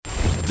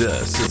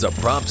This is a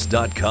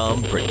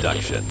Props.com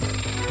production.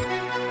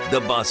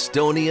 The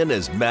Bostonian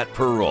is Matt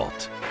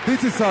Perrault.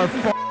 This is our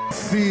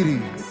city.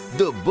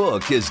 The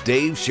book is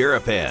Dave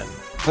Sharapan.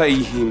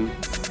 Pay him.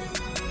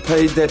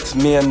 Pay that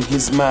man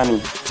his money.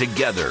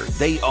 Together,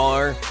 they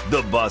are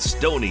the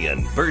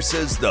Bostonian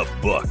versus the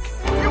book.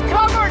 You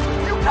covered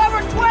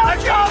 12. I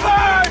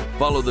covered.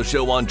 Follow the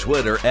show on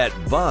Twitter at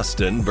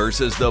Boston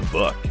versus the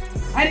book.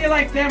 How do you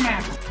like them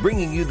apples?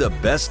 Bringing you the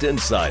best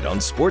insight on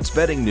sports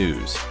betting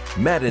news,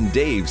 Matt and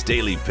Dave's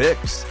daily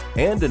picks,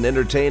 and an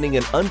entertaining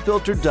and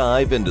unfiltered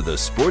dive into the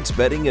sports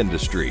betting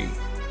industry.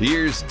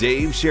 Here's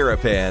Dave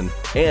Sharapan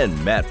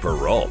and Matt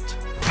Perrault.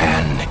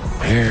 And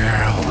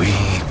here we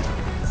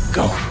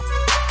go.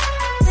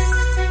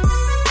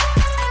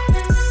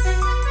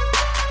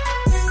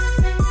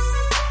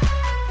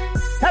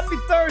 Happy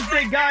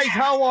Thursday, guys.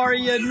 How are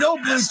you? No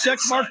blue check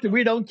mark that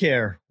we don't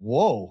care.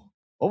 Whoa.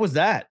 What was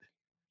that?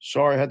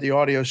 Sorry, I had the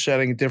audio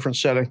setting, a different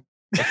setting.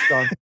 That's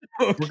done.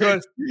 We're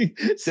good.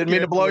 Didn't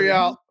mean to blow you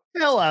out.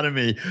 Hell out of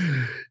me.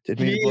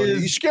 Didn't mean to blow you.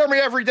 You scare me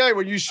every day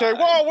when you say,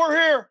 whoa, we're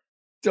here.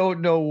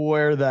 Don't know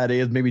where that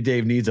is. Maybe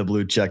Dave needs a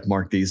blue check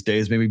mark these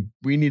days. Maybe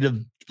we need a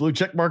blue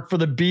check mark for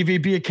the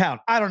BVB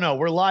account. I don't know.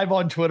 We're live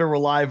on Twitter. We're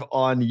live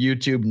on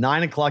YouTube.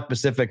 9 o'clock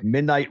Pacific,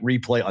 midnight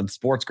replay on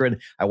Sports Grid.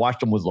 I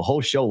watched them with the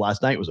whole show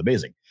last night. It was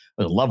amazing.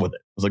 I was in love with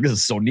it. I was like, this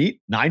is so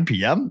neat. 9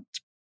 p.m.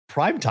 It's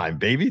prime time,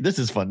 baby. This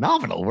is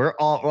phenomenal. We're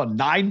on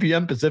 9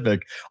 p.m.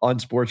 Pacific on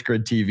Sports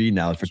Grid TV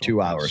now for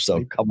 2 hours.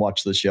 So come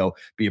watch the show.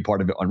 Be a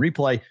part of it on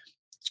replay.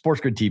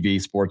 Sports Grid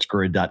TV,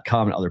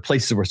 sportsgrid.com, and other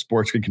places where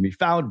Sports Grid can be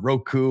found,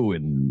 Roku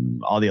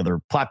and all the other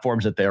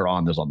platforms that they're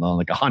on. There's on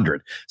like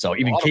 100. So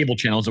even cable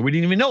channels that we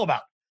didn't even know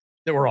about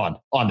that we're on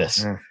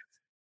this. Yeah.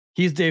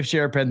 He's Dave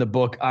Sharapan, the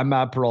book. I'm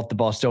Matt Perrault, the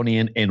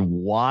Bostonian. And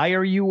why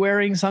are you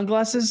wearing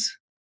sunglasses?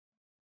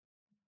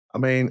 I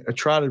mean, I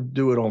try to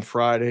do it on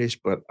Fridays,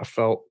 but I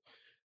felt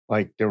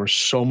like there were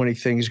so many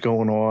things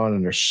going on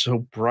and they're so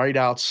bright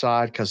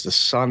outside because the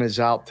sun is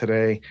out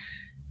today.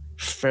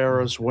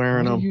 Farrah's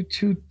wearing them. What are you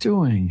two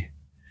doing?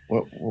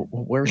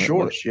 Where's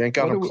yours? You ain't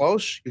got them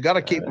close? You got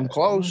to keep them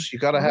close. You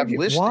got to have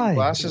listing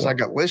glasses. I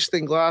got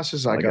listing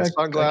glasses. I got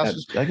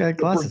sunglasses. I got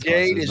glasses. The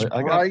brigade is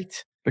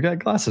bright. I got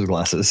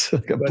glasses. I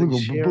got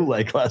blue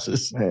light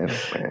glasses. Man.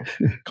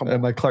 Come on.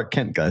 And my Clark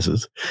Kent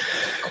glasses.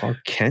 Clark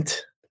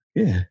Kent?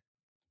 Yeah.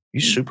 You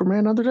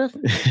Superman under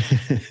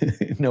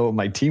that? Know what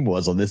my team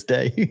was on this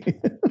day.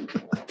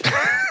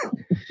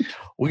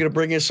 We're going to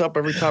bring this up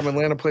every time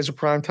Atlanta plays a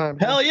prime time.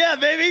 Hell yeah,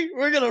 baby.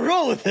 We're going to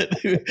roll with it.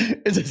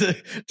 It's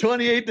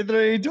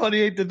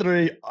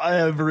 28-3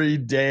 every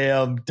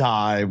damn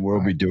time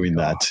we'll be doing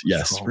that.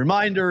 Yes.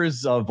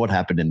 Reminders of what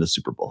happened in the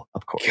Super Bowl,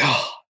 of course.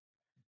 God.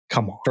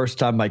 Come on. First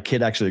time my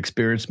kid actually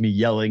experienced me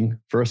yelling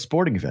for a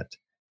sporting event.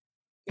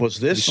 Was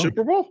this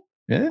Super Bowl?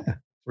 Yeah.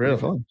 Really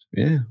fun.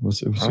 Yeah. It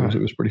was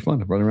pretty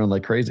fun. Running around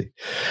like crazy.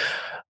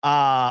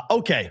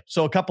 Okay.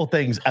 So a couple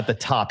things at the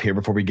top here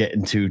before we get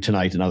into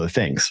tonight and other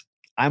things.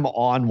 I'm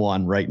on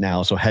one right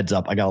now, so heads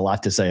up. I got a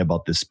lot to say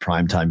about this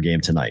primetime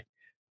game tonight.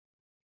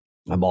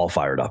 I'm all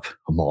fired up.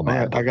 I'm all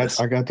mad. I got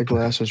the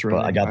glasses ready.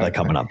 But I got that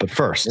coming up. But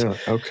first,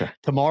 okay.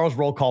 Tomorrow's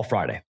Roll Call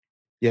Friday.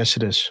 Yes,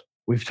 it is.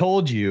 We've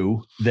told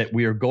you that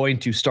we are going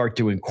to start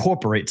to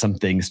incorporate some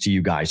things to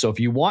you guys. So if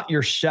you want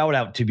your shout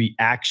out to be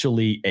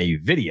actually a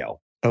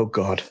video, oh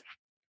God,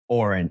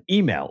 or an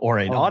email or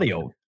an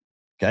audio,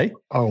 okay?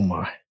 Oh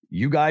my!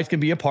 You guys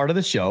can be a part of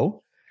the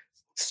show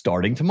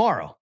starting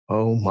tomorrow.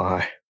 Oh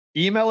my!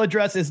 Email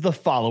address is the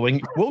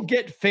following. We'll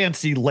get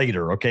fancy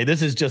later, okay?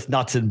 This is just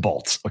nuts and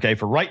bolts, okay?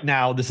 For right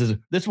now, this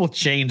will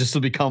change. This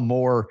will become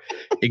more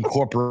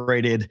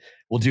incorporated.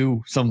 We'll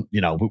do some,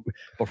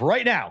 but for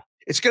right now.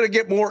 It's going to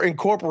get more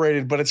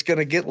incorporated, but it's going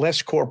to get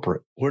less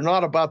corporate. We're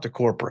not about the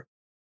corporate.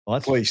 Well,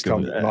 that's please tell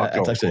me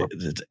that's actually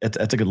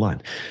that's a good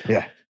line.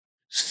 Yeah.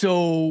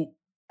 So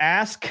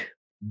ask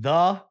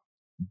the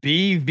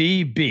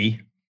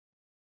BVB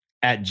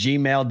at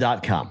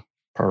gmail.com.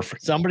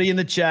 Perfect. Somebody in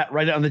the chat,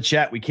 write it on the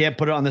chat. We can't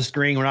put it on the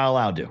screen. We're not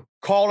allowed to.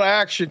 Call to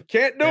action.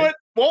 Can't do it.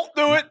 Won't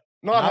do it.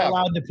 Not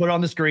allowed to put it on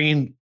the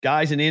screen.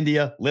 Guys in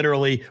India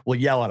literally will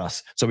yell at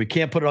us. So we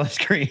can't put it on the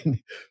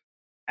screen.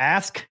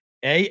 Ask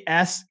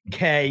ASK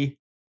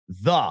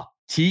the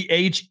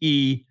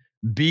THEBVB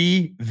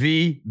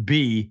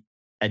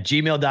at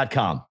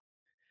gmail.com.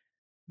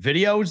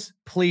 Videos,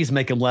 please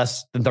make them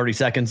less than 30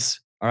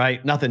 seconds. All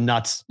right. Nothing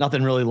nuts.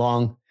 Nothing really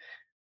long.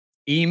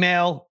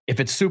 Email, if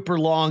it's super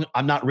long,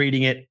 I'm not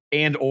reading it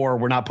or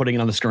we're not putting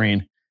it on the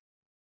screen.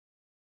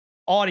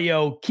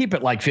 Audio, keep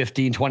it like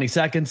 15, 20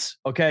 seconds.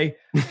 Okay.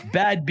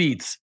 Bad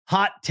beats,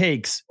 hot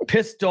takes,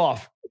 pissed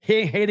off,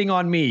 hating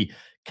on me,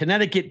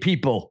 Connecticut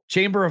people,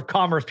 Chamber of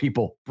Commerce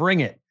people, bring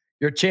it.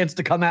 Your chance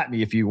to come at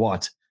me if you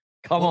want.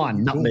 Come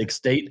on, Nutmeg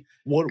State.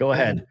 Go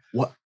ahead.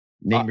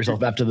 Name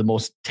yourself after the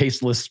most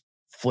tasteless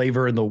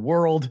flavor in the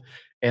world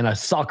and a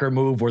soccer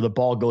move where the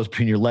ball goes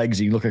between your legs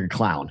and you look like a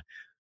clown.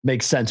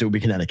 Makes sense. It would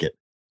be Connecticut.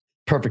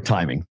 Perfect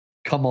timing.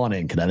 Come on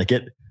in,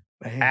 Connecticut.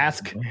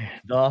 Ask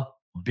the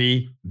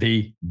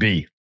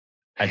BVB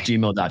at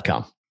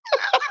gmail.com.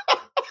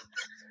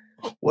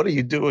 What are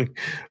you doing?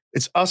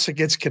 It's us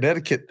against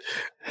Connecticut.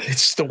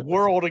 It's the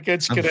world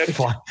against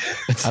Connecticut.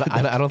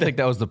 I don't think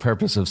that was the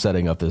purpose of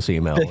setting up this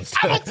email.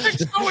 I don't think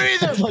so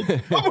either.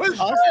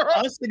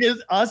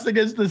 us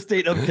against the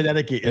state of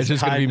Connecticut. It's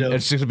just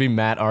gonna be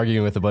Matt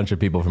arguing with a bunch of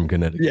people from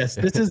Connecticut. Yes,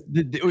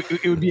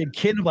 it would be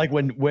akin to like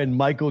when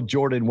Michael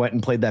Jordan went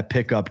and played that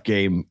pickup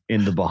game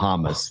in the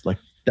Bahamas. Like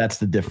that's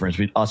the difference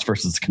between us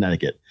versus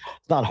Connecticut.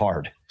 It's not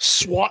hard.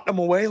 Swatting them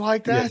away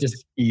like that? Yeah,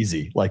 just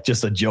easy. Like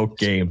just a joke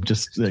game.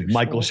 Just like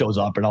Michael shows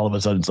up and all of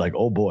a sudden it's like,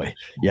 oh boy.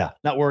 Yeah.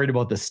 Not worried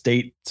about the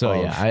state. So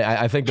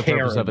I think the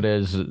purpose of it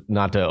is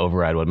not to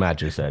override what Matt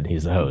just said.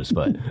 He's the host,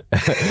 but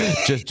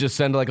just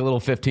send like a little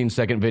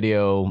 15-second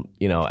video,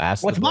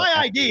 ask. What's my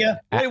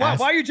idea? Wait, why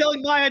are you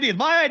telling my idea? It's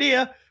my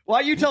idea. Why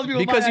are you telling me?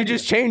 Because you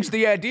just changed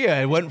the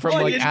idea. It went from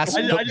ask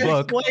the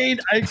book. I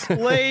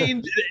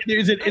explained.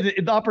 There's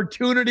an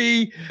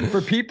opportunity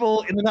for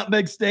people in the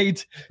Nutmeg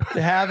State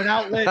to have an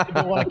outlet if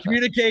they want to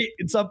communicate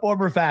in some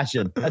form or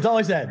fashion. That's all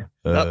I said.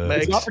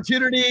 It's an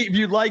opportunity. If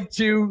you'd like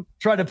to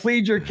try to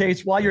plead your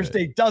case while your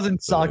state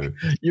doesn't suck,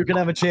 you can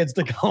have a chance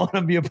to go on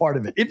and be a part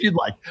of it if you'd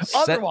like.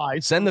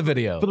 Otherwise, send the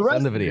video. For the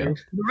rest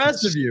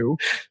of you,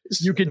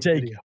 you can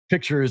take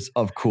pictures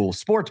of cool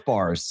sports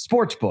bars,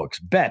 sports books,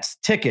 bets,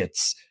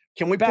 tickets.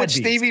 Can we put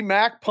Stevie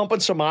Mac pumping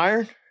some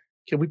iron?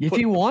 Can we? If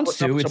he wants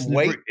to,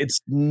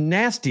 it's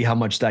nasty how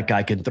much that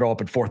guy can throw up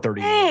at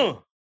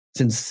 4:30. It's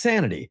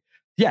insanity.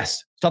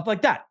 Yes, stuff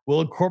like that.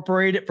 We'll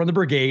incorporate it from the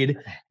brigade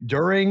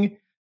during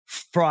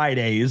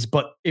Fridays,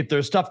 but if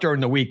there's stuff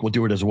during the week, we'll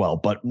do it as well.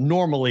 But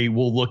normally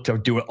we'll look to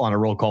do it on a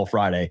roll call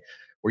Friday,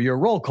 where your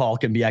roll call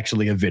can be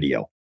actually a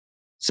video.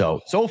 So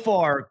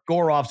far,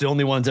 Gorov's the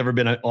only one's ever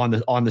been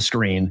on the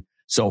screen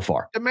so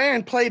far. The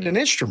man played an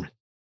instrument.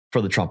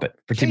 For the trumpet,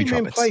 for Timmy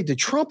trumpets. He played the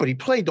trumpet. He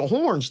played the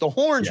horns. The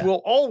horns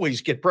will always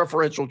get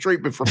preferential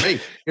treatment from me.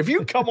 If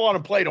you come on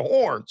and play the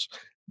horns,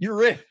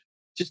 you're in.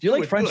 Do you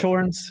like French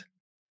horns?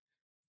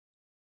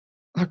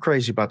 I'm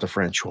crazy about the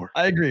French horn.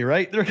 I agree,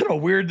 right? They're kind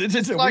of weird. It's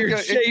just a weird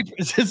shape.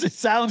 It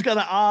sounds kind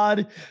of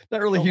odd.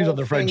 Not really huge on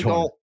the French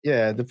horn.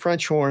 Yeah, the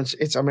French horns.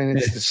 It's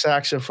the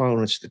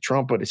saxophone. It's the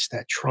trumpet. It's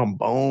that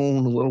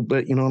trombone a little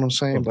bit. You know what I'm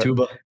saying?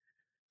 Tuba.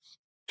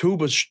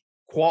 Tuba's.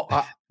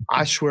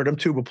 I swear, them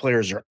tuba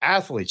players are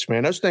athletes,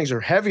 man. Those things are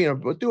heavy.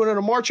 Doing it in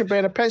a marching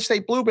band, a Penn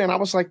State Blue Band, I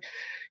was like,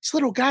 these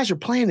little guys are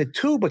playing the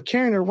tuba,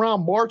 carrying it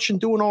around, marching,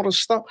 doing all this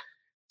stuff.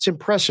 It's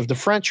impressive. The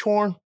French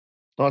horn,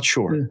 not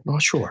sure.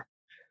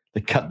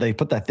 They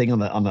put that thing on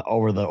the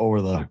over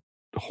the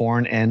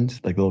horn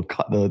end, like the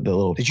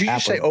little. Did you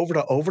just say over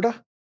the?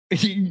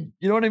 You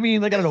know what I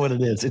mean? Like I don't know what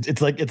it is.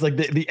 It's like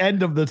the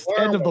end of the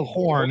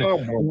horn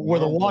where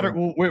the water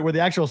where the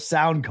actual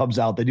sound comes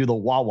out. They do the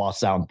wah wah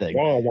sound thing.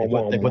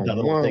 They put that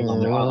little thing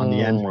on the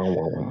end.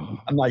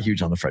 I'm not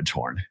huge on the French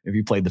horn. If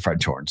you played the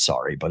French horn,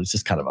 sorry, but it's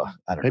just kind of I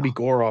don't know. Maybe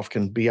Gorov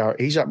can be our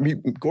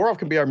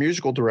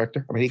musical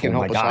director. I mean, he can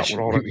help us out with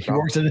all that. He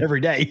works in it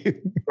every day. You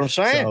know what I'm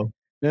saying? So,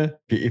 yeah,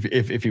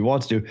 if he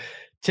wants to.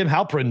 Tim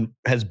Halpern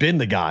has been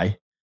the guy. I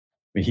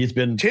mean, he's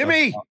been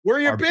Timmy. Where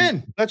you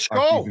been? Let's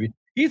go.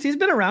 He's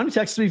been around. He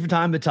texts me from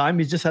time to time.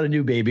 He's just had a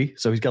new baby,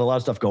 so he's got a lot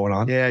of stuff going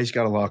on. Yeah, he's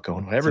got a lot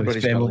going on.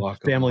 Everybody's got a lot going on.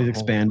 Family's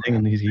expanding,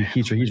 and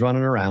he's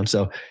running around.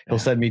 So he'll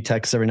send me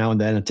texts every now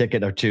and then, a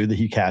ticket or two that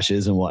he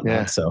cashes and whatnot.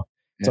 Yeah. So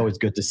it's always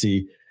good to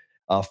see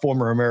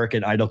former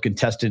American Idol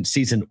contestant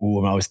season.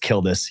 Ooh, I always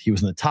kill this. He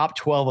was in the top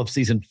 12 of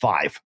season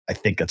 5. I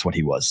think that's what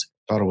he was.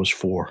 Thought it was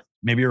 4.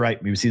 Maybe you're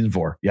right. Maybe season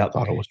 4. Yeah,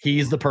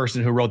 he's the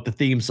person who wrote the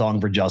theme song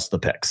for Just the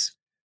Picks.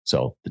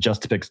 So the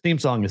Just the Picks theme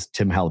song is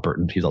Tim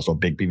Halliburton. He's also a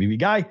big BVB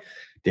guy.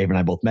 Dave and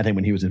I both met him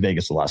when he was in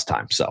Vegas the last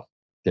time. So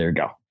there you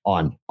go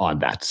on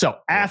that. So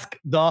ask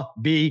the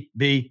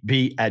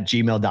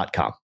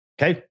BBB@gmail.com.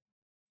 Okay.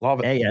 Love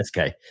it. ASK,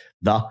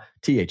 the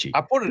THE.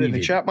 I put it in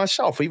the chat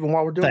myself, even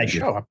while we're doing the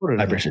show. I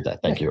appreciate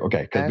that. Thank you.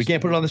 Okay. Because we can't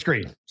put it on the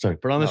screen. So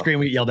put it on the screen,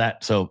 we get yelled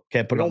at. So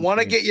can't put it on. We don't want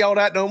to get yelled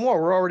at no more.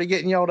 We're already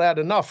getting yelled at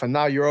enough. And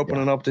now you're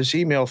opening up this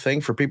email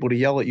thing for people to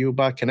yell at you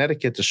about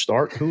Connecticut to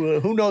start.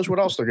 Who knows what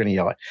else they're going to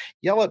yell at?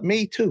 Yell at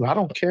me too. I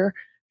don't care.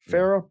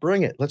 Farrah,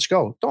 bring it. Let's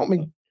go.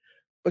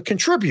 But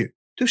contribute.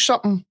 Do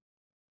something.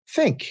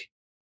 Think.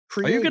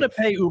 Creative. Are you going to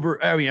pay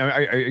Uber? I mean,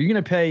 are you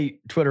going to pay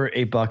Twitter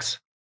 $8?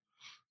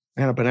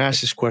 Man, I've been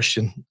asked this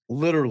question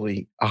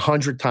literally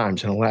 100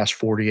 times in the last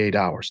 48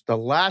 hours. The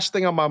last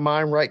thing on my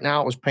mind right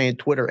now is paying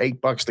Twitter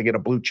 $8 to get a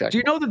blue check. Do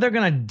you know that they're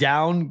going to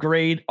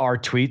downgrade our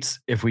tweets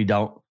if we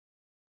don't?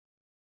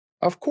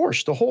 Of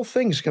course. The whole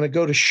thing's going to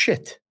go to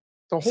shit.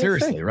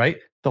 Seriously, thing. Right?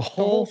 The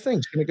whole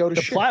thing's going to go to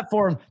shit.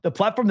 The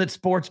platform that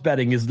sports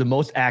betting is the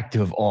most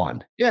active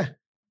on. Yeah.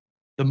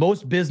 The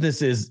most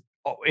businesses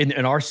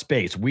in our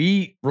space,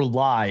 we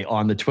rely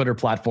on the Twitter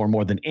platform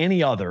more than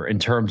any other in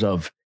terms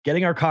of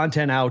getting our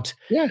content out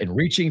and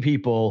reaching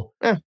people.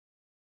 Yeah.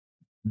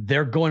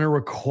 They're going to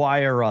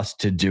require us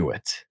to do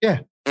it. Yeah.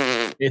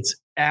 It's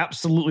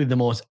absolutely the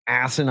most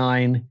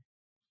asinine,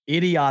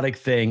 idiotic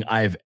thing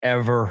I've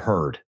ever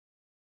heard.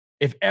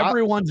 If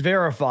everyone's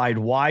verified,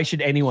 why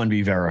should anyone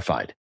be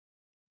verified?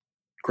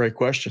 Great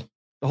question.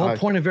 The whole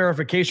point of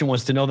verification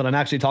was to know that I'm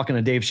actually talking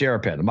to Dave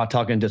Sherapan. I'm not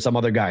talking to some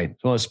other guy,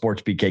 some other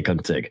sports BK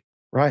config.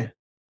 Right.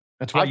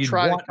 That's why I've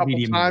tried a couple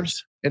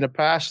times in the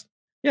past.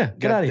 Yeah,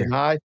 get out of here.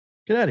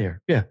 Get out of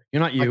here. Yeah, you're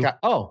not you.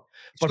 But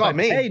if I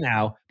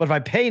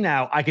pay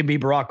now, I can be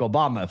Barack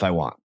Obama if I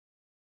want.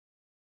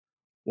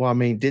 Well, I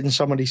mean, didn't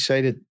somebody say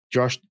that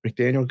Josh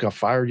McDaniel got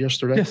fired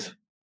yesterday? Yes.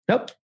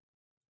 Yep.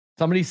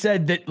 Somebody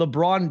said that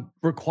LeBron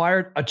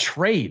required a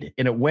trade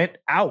and it went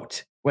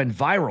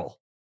viral.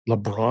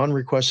 LeBron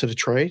requested a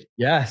trade?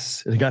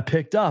 Yes. It got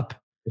picked up.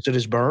 Is it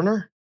his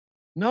burner?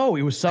 No,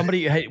 it was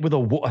somebody with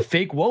a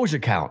fake Woj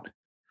account.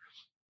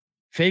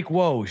 Fake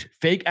Woj,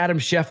 fake Adam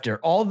Schefter,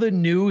 all the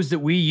news that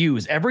we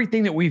use,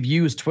 everything that we've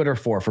used Twitter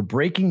for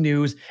breaking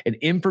news and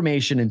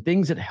information and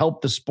things that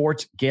help the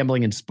sports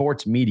gambling and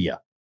sports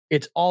media.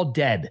 It's all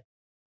dead.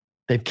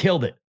 They've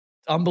killed it.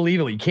 It's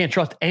unbelievable. You can't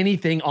trust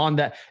anything on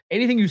that.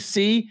 Anything you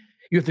see,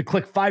 you have to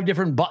click 5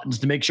 different buttons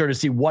to make sure to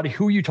see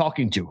who are you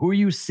talking to? Who are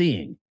you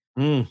seeing?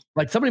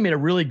 Like somebody made a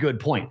really good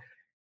point.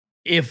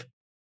 If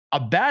a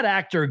bad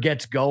actor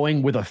gets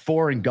going with a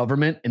foreign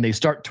government and they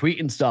start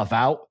tweeting stuff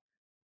out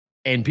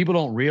and people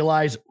don't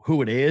realize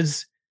who it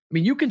is, I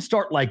mean, you can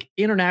start like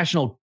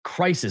international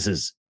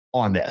crises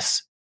on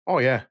this. Oh,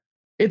 yeah.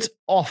 It's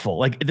awful.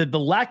 Like the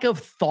lack of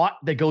thought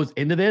that goes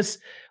into this.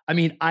 I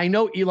mean, I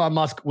know Elon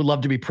Musk would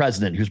love to be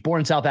president. He was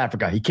born in South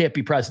Africa. He can't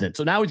be president.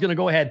 So now he's going to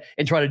go ahead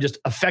and try to just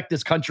affect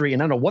this country.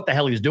 And I don't know what the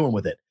hell he's doing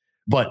with it.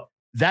 But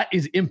that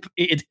is,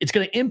 it's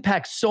going to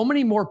impact so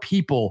many more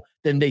people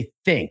than they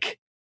think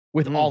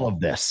with all of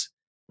this.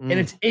 And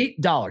it's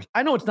 $8.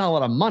 I know it's not a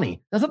lot of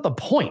money. That's not the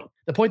point.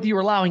 The point that you're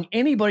allowing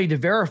anybody to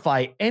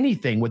verify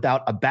anything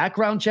without a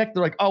background check.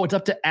 They're like, oh, it's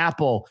up to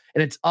Apple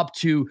and it's up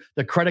to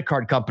the credit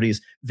card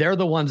companies. They're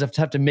the ones that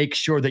have to make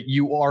sure that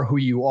you are who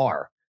you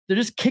are. They're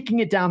just kicking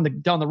it down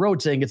the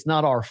road saying it's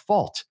not our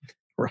fault.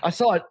 Right.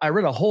 I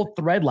read a whole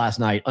thread last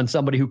night on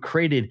somebody who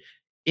created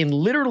in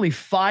literally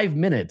 5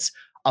 minutes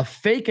a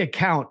fake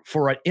account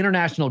for an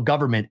international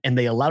government and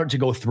they allowed it to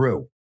go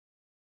through.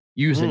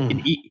 He used a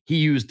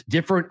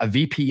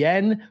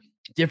VPN,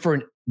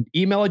 different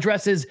email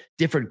addresses,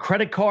 different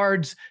credit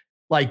cards.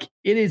 Like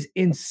it is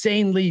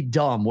insanely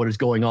dumb what is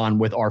going on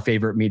with our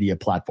favorite media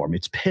platform.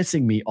 It's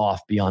pissing me off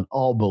beyond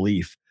all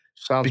belief.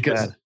 Sounds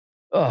bad.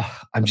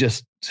 I'm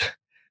just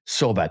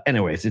so bad.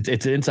 Anyways,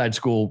 it's an inside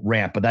school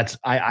rant, but that's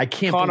I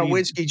can't. Connor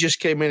Witzke just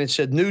came in and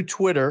said new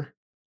Twitter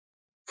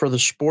for the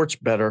sports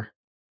bitter.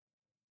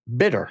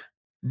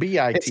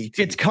 BITT.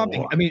 It's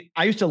coming. I mean,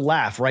 I used to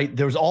laugh, right?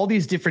 There's all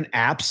these different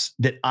apps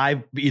that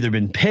I've either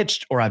been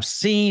pitched or I've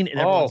seen, and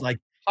everyone's like,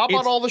 how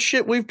about all the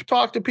shit we've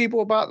talked to people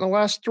about in the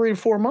last 3 to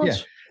 4 months?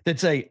 Yeah, that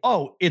say,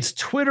 oh, it's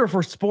Twitter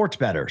for sports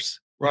bettors.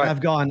 Right. And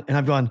I've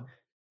gone,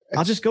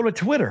 I'll just go to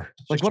Twitter.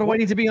 Like, what do I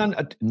need to be on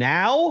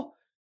now?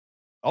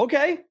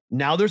 Okay.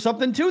 Now there's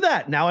something to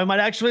that. Now I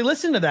might actually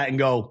listen to that and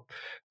go,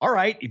 all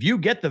right, if you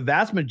get the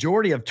vast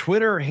majority of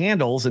Twitter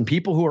handles and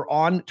people who are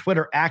on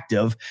Twitter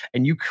active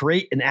and you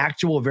create an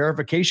actual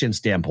verification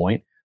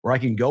standpoint where I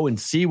can go and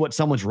see what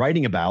someone's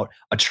writing about,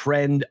 a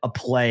trend, a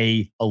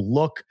play, a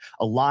look,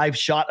 a live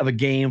shot of a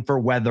game for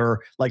weather,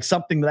 like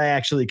something that I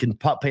actually can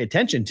pay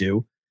attention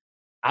to,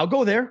 I'll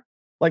go there.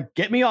 Like,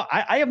 get me off.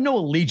 I have no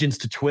allegiance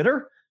to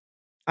Twitter.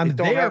 You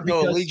don't have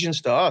no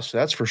allegiance to us,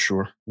 that's for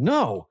sure.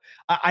 No,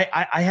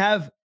 I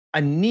have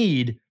a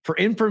need for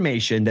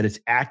information that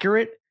is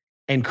accurate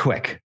and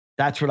quick.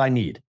 That's what I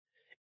need.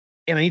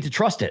 And I need to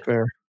trust it.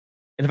 Fair.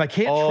 And if I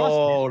can't trust it.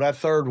 Oh, that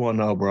third one,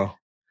 no, bro.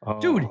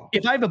 Dude,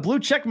 if I have a blue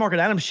check mark at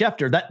Adam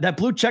Schefter, that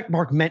blue check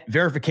mark meant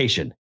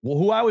verification. Well,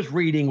 who I was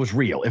reading was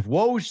real. If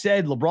Woj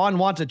said LeBron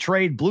wants a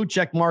trade, blue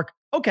check mark,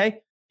 okay,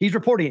 he's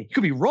reporting it. He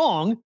could be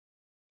wrong,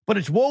 but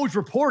it's Woj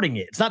reporting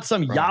it. It's not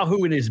some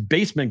Yahoo in his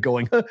basement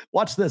going,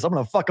 watch this, I'm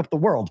going to fuck up the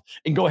world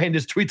and go ahead and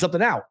just tweet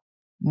something out.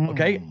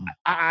 Okay.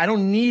 I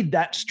don't need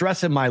that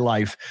stress in my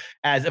life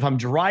as if I'm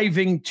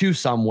driving to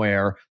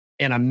somewhere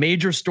and a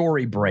major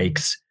story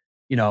breaks,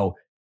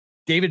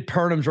 David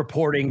Purnham's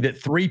reporting that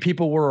 3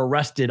 people were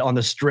arrested on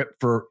the strip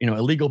for,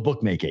 illegal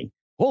bookmaking.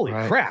 Holy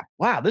crap.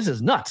 Wow. This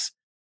is nuts.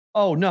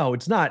 Oh no,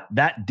 it's not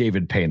that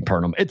David Payne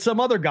Purnham. It's some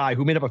other guy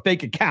who made up a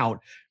fake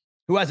account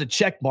who has a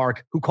check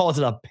mark who calls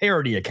it a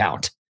parody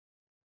account.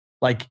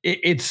 Like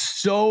it's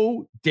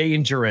so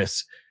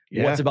dangerous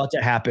what's about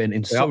to happen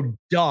and so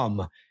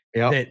dumb.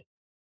 That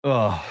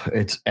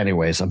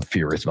anyways, I'm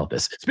furious about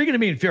this. Speaking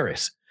of being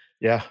furious.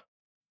 Yeah.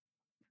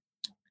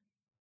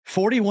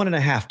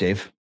 41.5,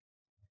 Dave.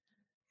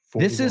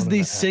 This is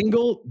the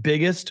single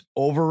biggest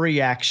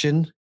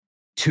overreaction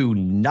to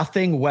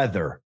nothing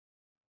weather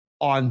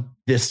on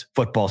this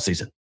football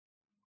season.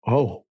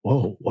 Oh,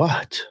 whoa,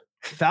 what?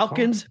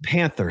 Falcons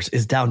Panthers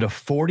is down to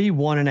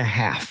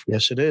 41.5.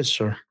 Yes, it is,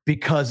 sir.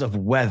 Because of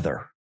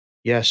weather.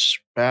 Yes,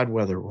 bad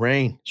weather,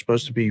 rain. It's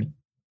supposed to be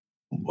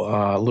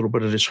a little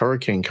bit of this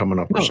hurricane coming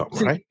up or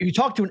something, right? If you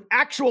talk to an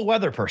actual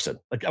weather person,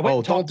 like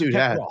don't do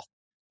that.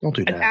 Don't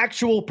do that. An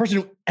actual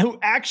person who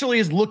actually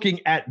is looking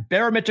at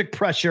barometric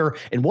pressure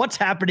and what's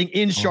happening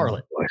in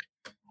Charlotte.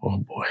 Oh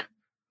boy.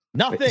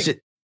 Nothing.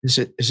 Is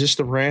this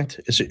the rant?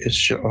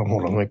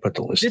 Hold on, let me put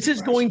the list. This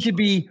is going to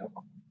be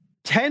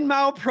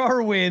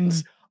 10-mile-per-hour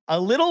winds, a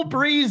little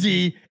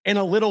breezy, and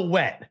a little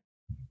wet.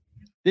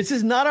 This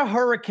is not a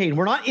hurricane.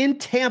 We're not in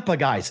Tampa,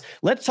 guys.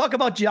 Let's talk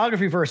about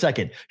geography for a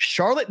second.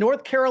 Charlotte,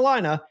 North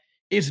Carolina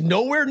is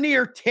nowhere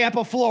near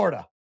Tampa,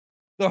 Florida.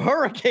 The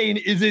hurricane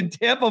is in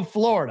Tampa,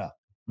 Florida.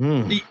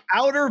 The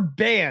outer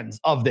bands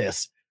of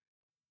this,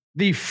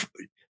 the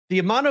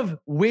amount of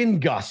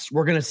wind gusts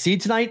we're going to see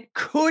tonight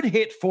could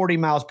hit 40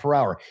 miles per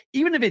hour.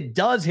 Even if it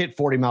does hit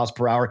 40 miles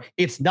per hour,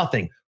 it's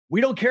nothing. We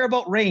don't care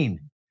about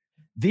rain.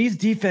 These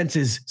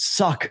defenses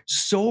suck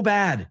so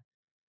bad.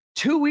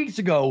 2 weeks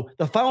ago,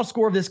 the final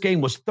score of this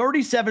game was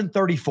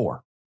 37-34.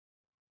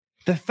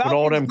 The Falcons, with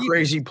all them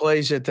crazy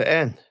plays at the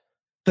end.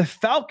 The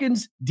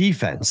Falcons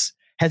defense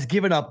has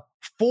given up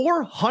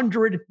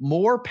 400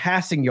 more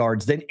passing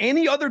yards than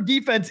any other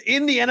defense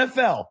in the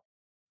NFL.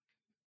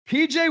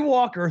 PJ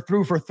Walker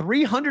threw for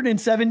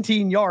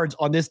 317 yards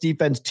on this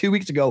defense 2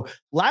 weeks ago.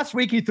 Last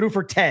week, he threw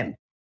for 10.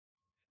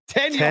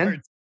 10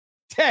 yards.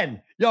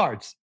 10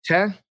 yards.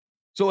 10?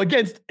 So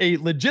against a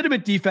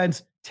legitimate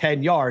defense,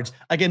 10 yards.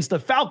 Against the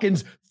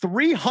Falcons,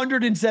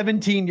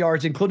 317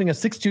 yards, including a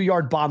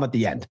 62-yard bomb at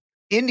the end.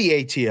 In the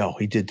ATL,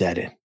 he did that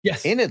in.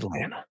 Yes. In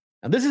Atlanta.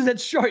 And this is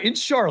in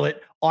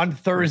Charlotte on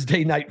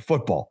Thursday Night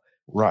Football.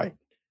 Right.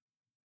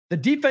 The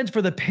defense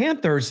for the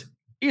Panthers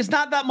is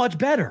not that much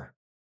better.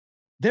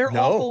 They're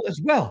awful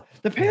as well.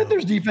 The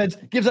Panthers defense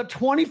gives up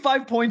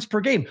 25 points per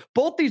game.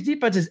 Both these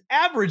defenses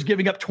average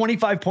giving up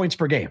 25 points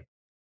per game.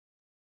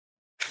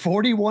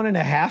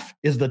 41.5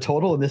 is the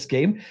total in this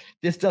game.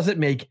 This doesn't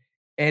make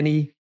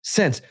any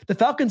sense. The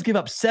Falcons give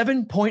up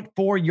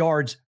 7.4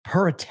 yards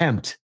per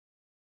attempt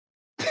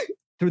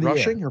through the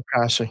rushing air. Or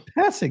passing?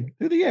 Passing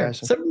through the air.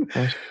 So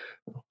it's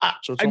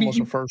almost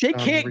a first they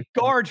down can't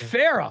guard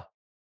Farrah.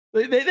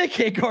 They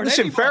can't guard.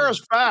 Listen, anybody.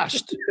 Farrah's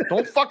fast.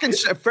 Don't fucking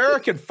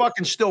Farrah can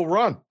fucking still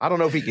run. I don't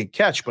know if he can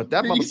catch, but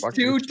that These motherfucker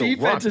two can still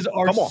defenses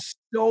run. are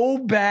so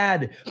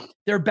bad.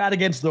 They're bad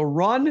against the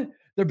run.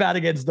 They're bad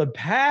against the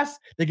pass.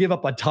 They give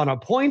up a ton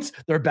of points.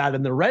 They're bad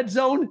in the red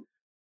zone.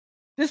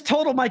 This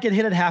total might get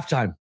hit at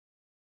halftime.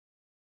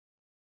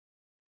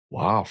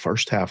 Wow,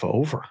 first half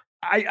over.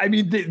 I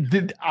mean,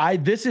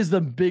 this is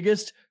the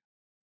biggest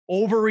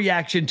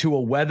overreaction to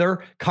a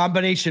weather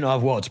combination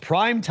of, well, it's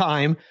prime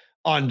time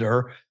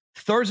under,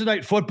 Thursday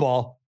Night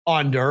Football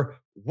under,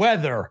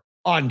 weather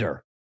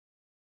under.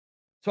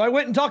 So I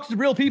went and talked to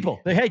real people.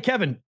 Hey,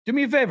 Kevin, do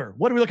me a favor.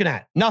 What are we looking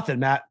at? Nothing,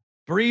 Matt.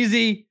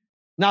 Breezy,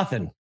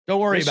 nothing.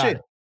 Don't worry about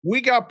it. We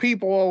got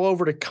people all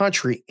over the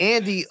country.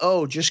 Andy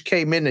O just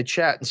came in the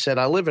chat and said,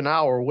 I live an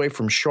hour away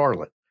from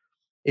Charlotte.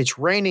 It's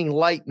raining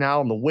light now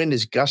and the wind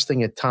is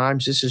gusting at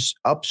times. This is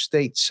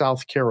upstate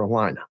South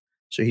Carolina.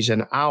 So he's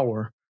an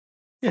hour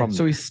from.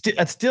 So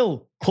that's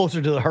still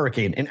closer to the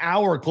hurricane, an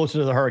hour closer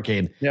to the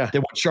hurricane than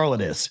what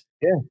Charlotte is.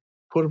 Yeah.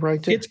 Put it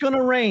right there. It's going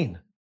to rain.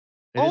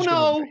 Oh,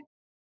 no.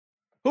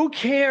 Who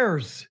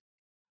cares?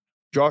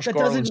 Josh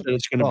Garland said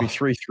it's going to be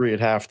 3-3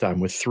 at halftime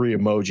with 3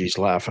 emojis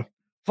laughing.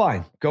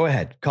 Fine. Go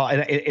ahead. Call,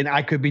 and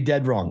I could be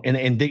dead wrong.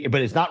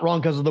 But it's not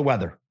wrong because of the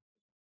weather.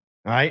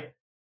 All right.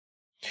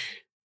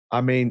 I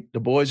mean, the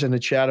boys in the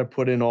chat have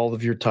put in all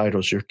of your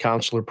titles. You're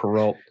Counselor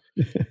Perrault.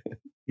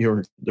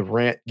 You're the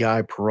rant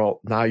guy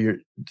Perrault. Now you're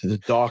the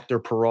Dr.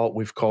 Perrault.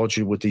 We've called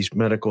you with these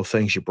medical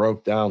things you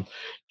broke down.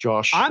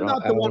 Josh, I'm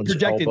not the one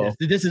projecting this.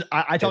 This is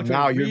I talked to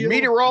now you're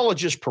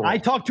meteorologist Perrault. I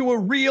talked to a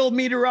real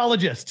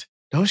meteorologist.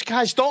 Those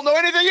guys don't know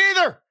anything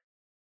either.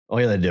 Oh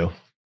yeah, they do.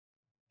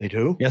 They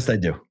do? Yes, they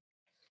do.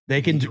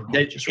 They can.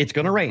 It's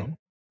going to rain.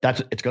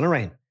 It's going to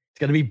rain. It's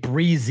going to be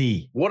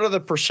breezy. What are the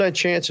percent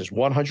chances?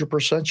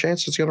 100%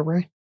 chance it's going to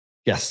rain?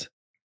 Yes.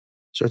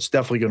 So it's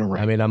definitely going to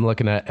rain. I mean, I'm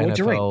looking at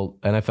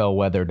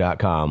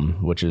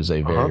NFLweather.com, which is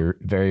a very,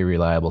 very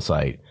reliable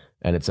site.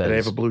 And it says... Do they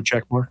have a blue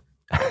check mark?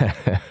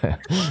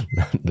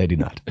 They do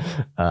not.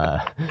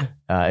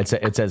 It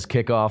says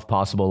kickoff,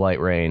 possible light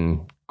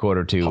rain,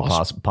 quarter 2,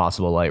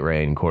 possible light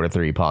rain, quarter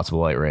 3, possible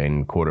light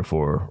rain, quarter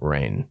 4,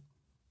 rain.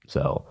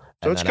 So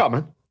it's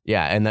coming.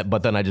 Yeah,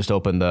 but then I just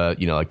opened the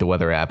the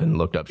weather app and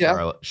looked up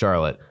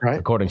Charlotte. Right.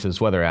 According to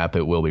this weather app,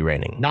 it will be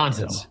raining.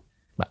 Nonsense.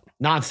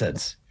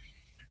 Nonsense.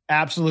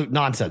 Absolute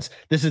nonsense.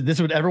 This is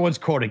what everyone's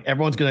quoting.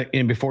 Everyone's gonna.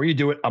 And before you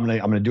do it, I'm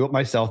gonna do it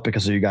myself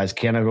because so you guys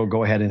can't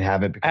go ahead and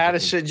have it.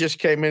 Addison just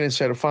came in and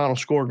said a final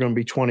score going to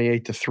be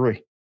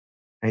 28-3.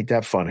 Ain't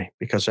that funny?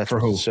 Because that's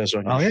what it says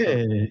on your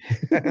shirt.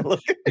 Yeah. Look,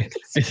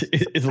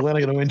 is Atlanta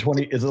going to win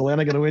 20? Is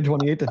Atlanta going to win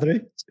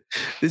 28-3?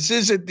 This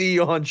isn't the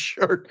on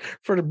shirt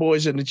for the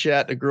boys in the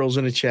chat, the girls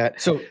in the chat.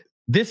 So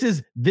this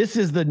is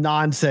the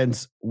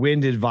nonsense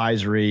wind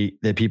advisory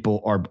that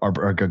people are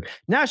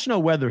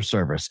National Weather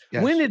Service.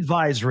 Yes. Wind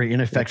advisory in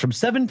effect from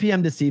 7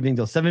 p.m. this evening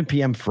till 7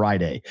 p.m.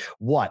 Friday.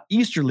 What?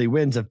 Easterly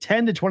winds of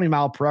 10 to 20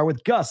 mile per hour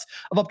with gusts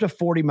of up to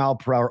 40 mile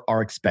per hour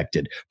are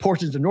expected.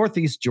 Portions of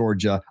northeast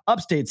Georgia,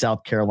 upstate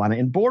South Carolina,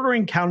 and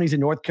bordering counties in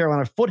North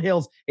Carolina,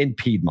 foothills in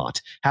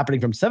Piedmont.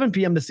 Happening from 7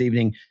 p.m. this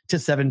evening to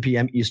 7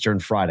 p.m. Eastern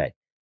Friday.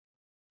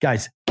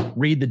 Guys,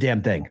 read the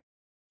damn thing.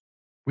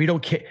 We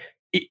don't care.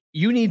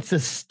 You need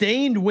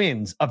sustained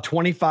winds of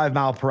 25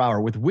 mile per hour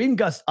with wind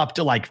gusts up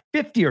to like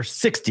 50 or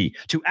 60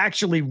 to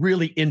actually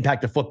really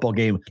impact the football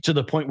game to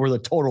the point where the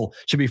total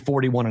should be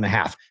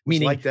 41.5,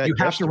 meaning like that you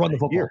have to run the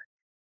football.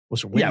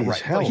 Was windy as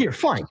hell. Here,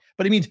 fine.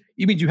 But it means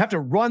you have to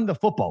run the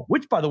football,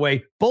 which, by the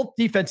way, both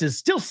defenses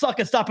still suck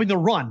at stopping the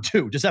run,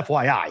 too. Just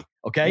FYI.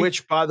 Okay.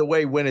 Which, by the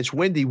way, when it's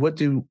windy, what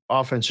do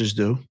offenses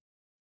do?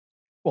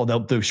 Well, they'll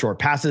do short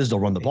passes.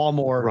 They'll run the ball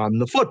more. Run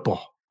the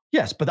football.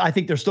 Yes, but I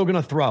think they're still going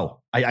to throw.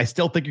 I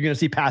still think you're going to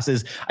see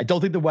passes. I don't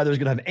think the weather is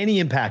going to have any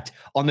impact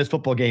on this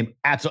football game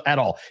at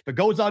all. If it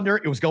goes under,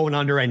 it was going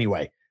under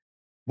anyway.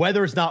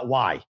 Weather is not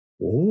why.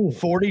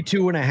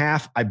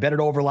 42.5. I bet it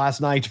over last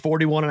night.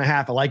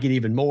 41.5. I like it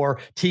even more.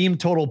 Team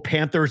total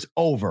Panthers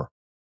over.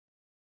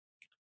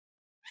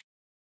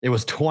 It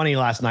was 20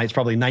 last night. It's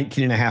probably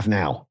 19.5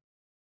 now.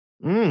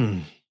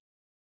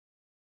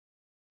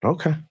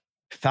 Okay.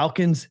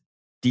 Falcons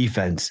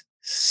defense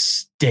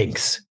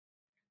stinks.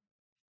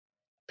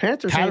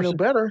 Panthers ain't no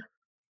better.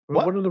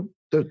 What are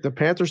the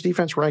Panthers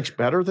defense ranks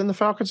better than the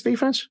Falcons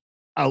defense?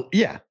 Oh,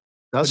 yeah.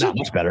 Does not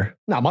much better.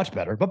 Not much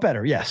better, but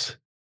better, yes.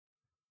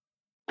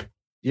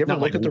 You ever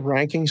look at the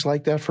rankings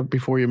like that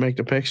before you make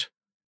the picks?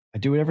 I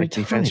do it every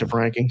time. Defensive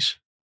rankings?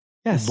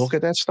 Yes. You look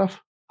at that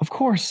stuff? Of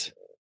course.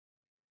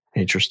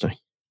 Interesting.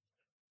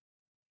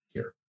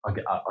 Here, I'll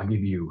give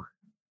you.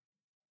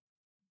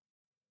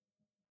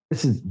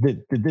 This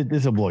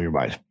will blow your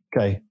mind.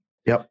 Okay.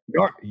 Yep.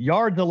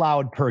 Yards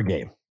allowed per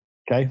game.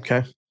 Okay.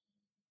 Okay.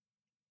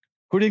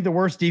 Who do you think the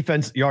worst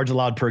defense yards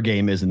allowed per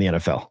game is in the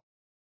NFL?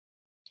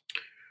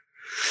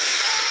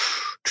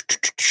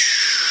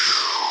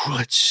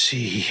 Let's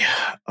see.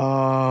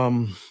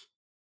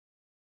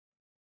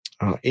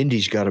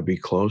 Indy's got to be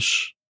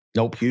close.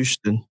 Nope.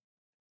 Houston.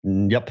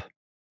 Yep.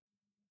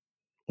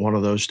 One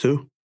of those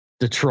two.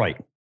 Detroit.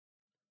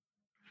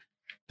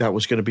 That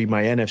was going to be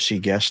my NFC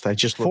guest. I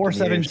just looked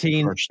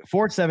 417.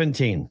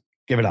 417.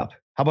 Give it up.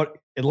 How about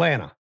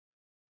Atlanta?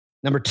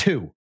 Number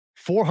 2,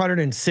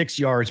 406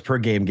 yards per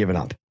game given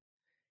up.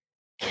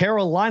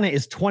 Carolina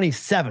is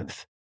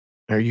 27th.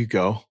 There you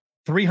go.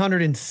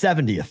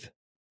 370th.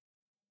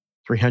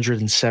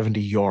 370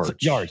 yards.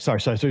 Yards.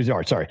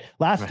 Sorry.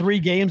 Last 3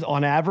 games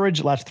on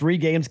average,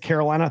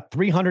 Carolina,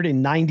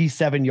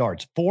 397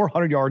 yards,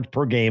 400 yards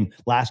per game,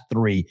 last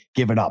 3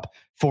 given up.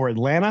 For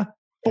Atlanta,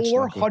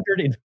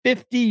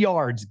 450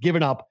 yards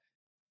given up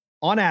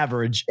on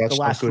average the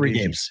last 3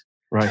 games.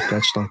 Right.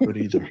 That's not good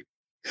either.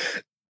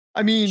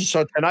 I mean,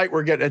 so tonight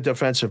we're getting a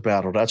defensive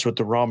battle. That's what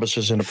the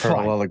rhombuses and the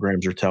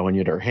parallelograms are telling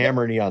you. They're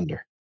hammering the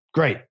under.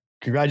 Great.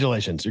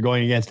 Congratulations. You're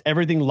going against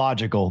everything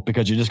logical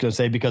because you're just going to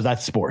say, because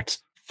that's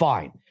sports.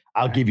 Fine.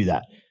 I'll give you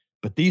that.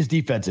 But these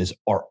defenses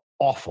are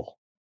awful.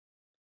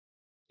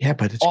 Yeah,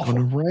 but it's going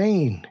to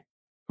rain.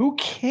 Who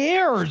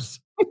cares?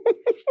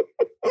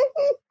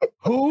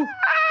 Who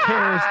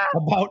cares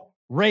about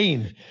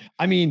rain?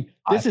 I mean,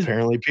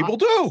 apparently people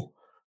do.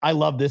 I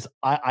love this.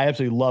 I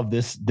absolutely love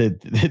this.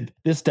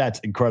 This stat's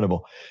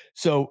incredible.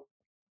 So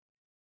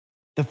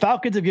the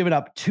Falcons have given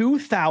up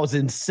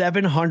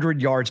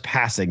 2,700 yards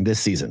passing this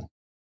season.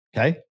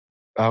 Okay.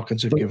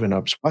 Falcons have given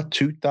up what?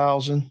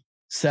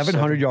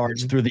 2,700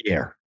 yards through the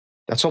air.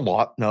 That's a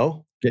lot.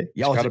 No.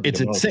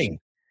 It's insane.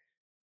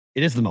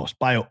 It is the most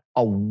by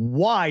a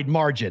wide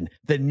margin.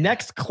 The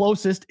next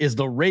closest is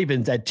the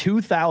Ravens at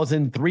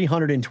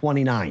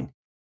 2,329.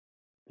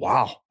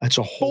 Wow. That's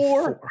a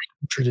whole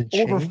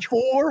over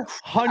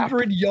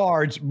 400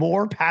 yards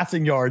more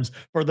passing yards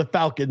for the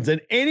Falcons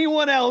than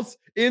anyone else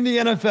in the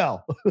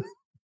NFL.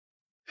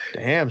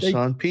 Damn,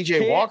 son.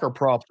 PJ Walker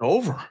propped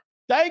over.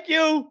 Thank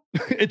you.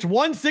 It's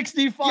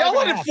 165.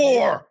 Yelling it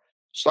for.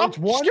 Stop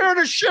scaring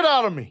the shit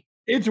out of me.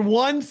 It's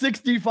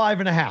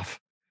 165.5.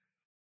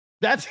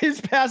 That's his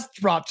pass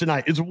drop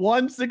tonight. It's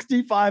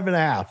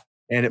 165.5.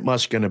 And it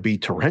must going to be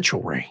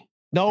torrential rain.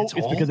 No, it's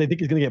because they think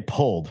he's going to get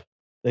pulled.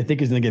 They think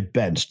he's going to get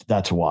benched.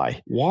 That's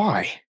why.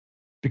 Why?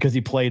 Because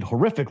he played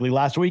horrifically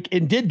last week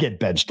and did get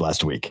benched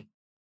last week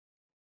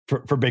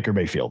for Baker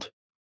Mayfield.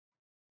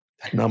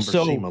 That number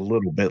seem a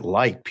little bit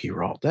light,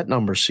 Perrault. That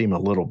number seem a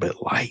little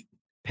bit light.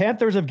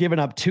 Panthers have given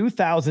up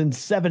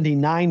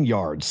 2,079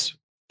 yards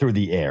through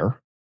the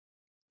air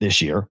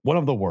this year. One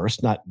of the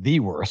worst, not the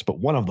worst, but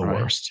one of the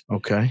worst.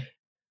 Okay.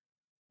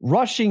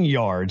 Rushing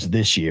yards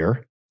this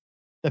year,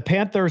 the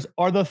Panthers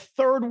are the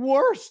 3rd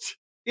worst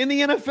in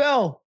the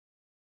NFL,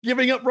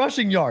 giving up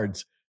rushing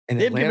yards. And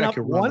they've given up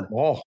run the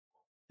ball.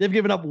 They've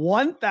given up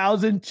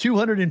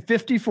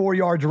 1,254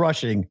 yards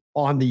rushing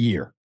on the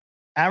year.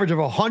 Average of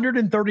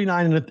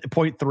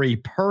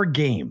 139.3 per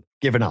game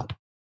given up.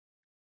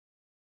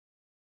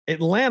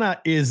 Atlanta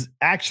is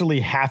actually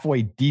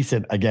halfway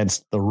decent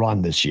against the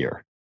run this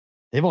year.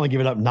 They've only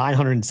given up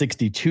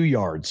 962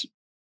 yards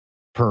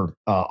per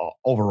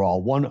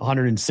overall,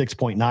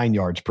 106.9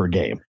 yards per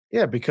game.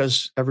 Yeah,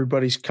 because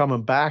everybody's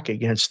coming back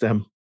against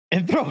them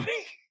and throwing.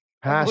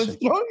 Passing.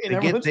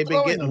 They've been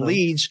getting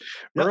leads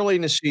early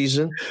in the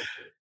season.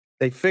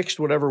 they fixed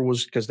whatever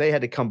was because they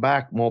had to come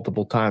back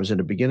multiple times in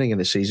the beginning of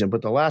the season.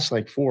 But the last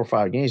like 4 or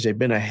 5 games, they've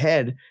been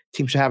ahead.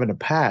 Teams having to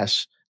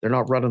pass. They're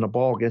not running the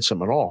ball against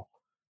them at all.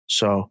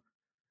 So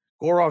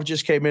Gorov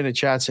just came in and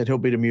chat, said he'll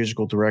be the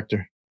musical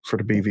director for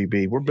the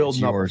BVB. We're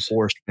building up a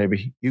force,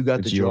 baby. You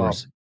got the job.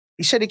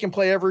 He said he can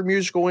play every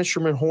musical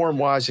instrument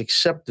horn-wise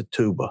except the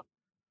tuba.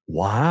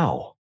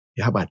 Wow.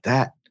 Yeah, how about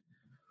that?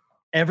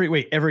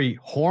 Every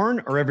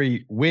horn or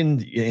every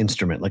wind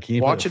instrument? Like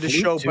watching the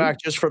show back,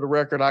 just for the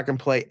record, I can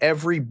play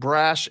every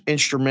brass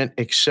instrument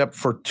except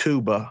for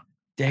tuba.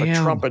 Damn. But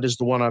trumpet is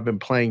the one I've been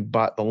playing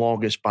the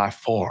longest by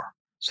far.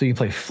 So you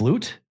play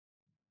flute?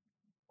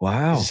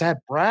 Wow. Is that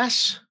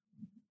brass?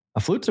 A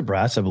flute's a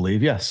brass, I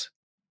believe. Yes.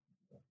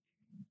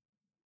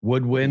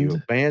 Woodwind. You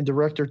a band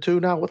director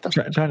too now? What the?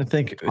 Trying to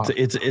think.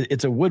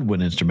 It's a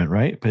woodwind instrument,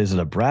 right? But is it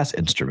a brass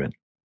instrument?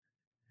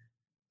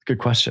 Good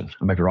question.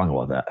 I might be wrong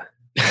about that.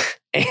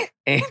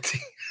 Andy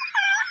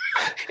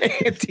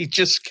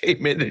just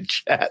came in the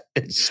chat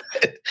and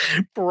said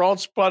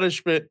Perrault's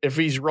punishment, if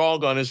he's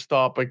wrong on his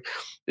topic,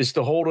 is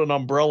to hold an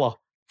umbrella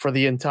for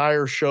the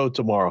entire show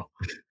tomorrow.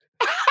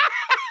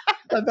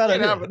 I thought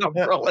I'd have an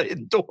umbrella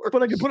indoors.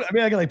 But I could put it,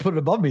 I could put it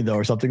above me though,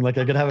 or something. Like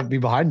I could have it be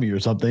behind me or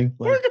something.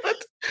 Like,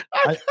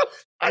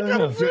 I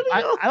don't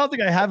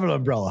think I have an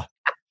umbrella.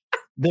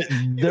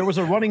 There was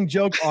a running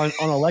joke on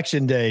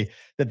election day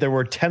that there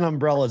were 10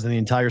 umbrellas in the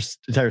entire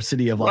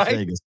city of Las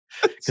Vegas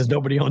because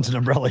nobody owns an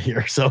umbrella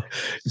here. So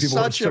people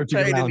such a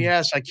pain in the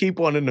ass. I keep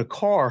one in the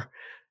car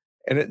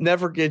and it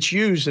never gets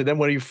used. And then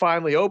when you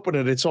finally open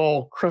it, it's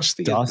all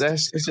crusty.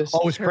 Dust.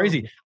 It's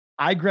crazy.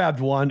 I grabbed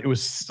one. It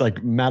was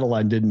like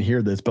Madeline didn't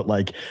hear this, but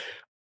like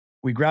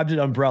we grabbed an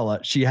umbrella.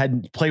 She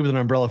hadn't played with an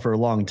umbrella for a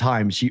long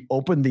time. She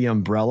opened the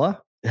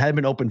umbrella. It hadn't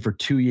been open for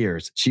 2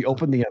 years. She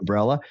opened the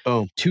umbrella.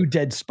 Oh, 2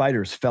 dead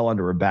spiders fell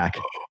under her back.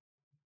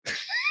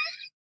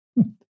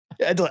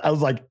 I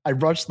was like, I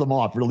rushed them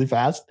off really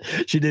fast.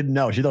 She didn't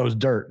know. She thought it was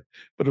dirt,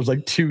 but it was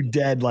like 2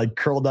 dead, like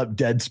curled up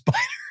dead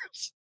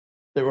spiders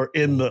that were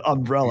in the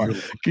umbrella.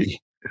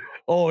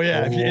 Oh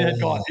yeah, if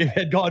it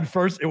had gone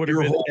first, it would have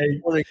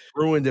been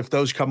ruined. If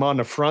those come on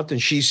the front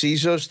and she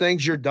sees those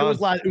things, you're done.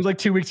 It was like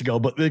 2 weeks ago,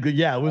 but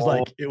yeah,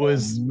 it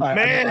was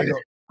man.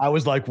 I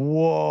was like,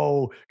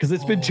 whoa, because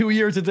it's been 2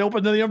 years since they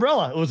opened the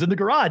umbrella. It was in the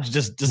garage,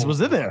 just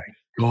was in there.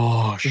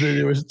 Gosh, so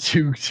there was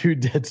two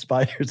dead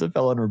spiders that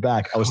fell on her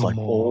back. I was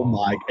oh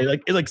my!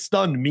 It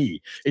stunned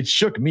me. It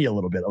shook me a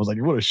little bit. I was like,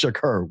 it would have shook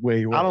her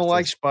way worse. I don't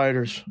like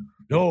spiders.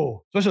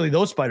 No, especially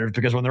those spiders,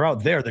 because when they're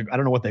out there, I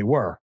don't know what they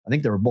were. I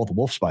think they were both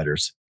wolf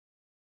spiders.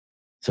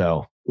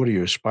 So, what are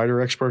you, a spider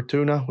expert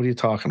too now? What are you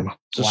talking about?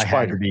 It's a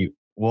spider.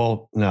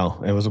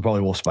 No, it was probably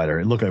a wolf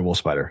spider. It looked like a wolf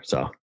spider.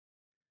 So.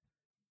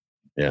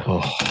 Yeah,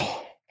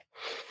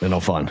 they're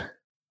no fun.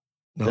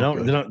 They're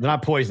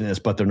not poisonous,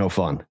 but they're no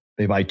fun.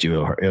 They bite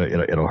you,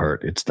 it'll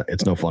hurt.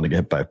 It's no fun to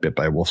get bit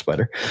by a wolf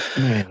spider.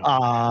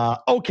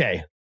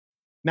 Okay,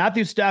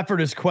 Matthew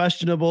Stafford is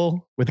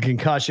questionable with a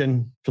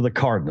concussion for the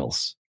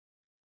Cardinals.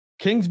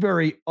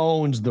 Kingsbury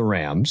owns the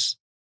Rams.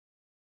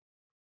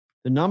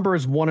 The number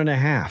is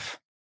 1.5.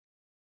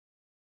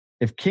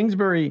 If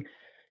Kingsbury,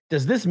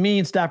 does this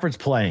mean Stafford's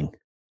playing?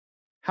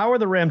 How are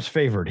the Rams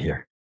favored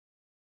here?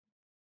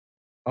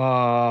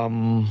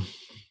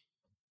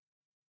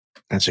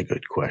 That's a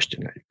good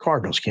question.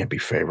 Cardinals can't be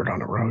favored on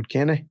the road,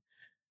 can they?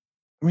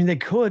 I mean, they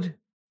could,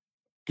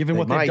 given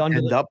what they've done.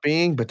 End up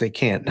being, but they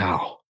can't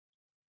now.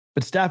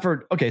 But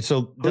Stafford, okay,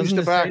 so who's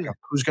the backup?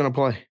 Who's going to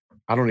play?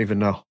 I don't even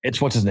know.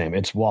 What's his name?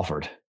 It's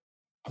Wofford.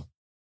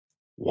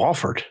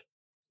 Wofford?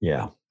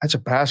 Yeah. That's a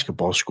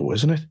basketball school,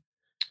 isn't it?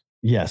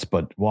 Yes,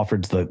 but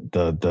Wofford's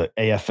the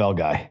AFL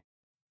guy.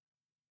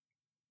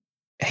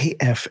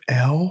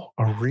 AFL?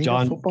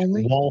 Arena Football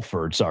League?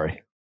 Walford,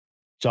 sorry.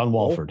 John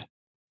Walford.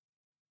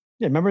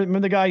 Yeah, remember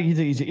the guy?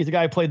 He's the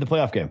guy who played the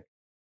playoff game.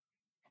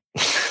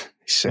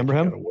 Remember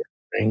him? Wear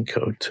a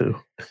raincoat too.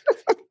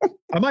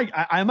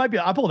 I might be.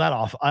 I'll pull that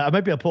off. I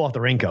might be able to pull off the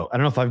raincoat. I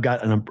don't know if I've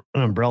got an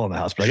umbrella in the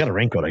house, but I got a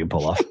raincoat I can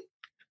pull off.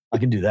 I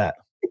can do that.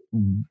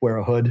 Wear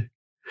a hood.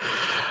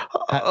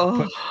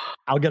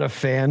 I'll get a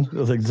fan.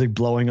 It's like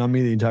blowing on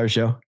me the entire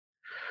show.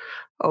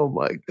 Oh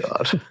my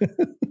God.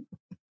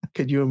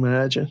 Could you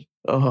imagine?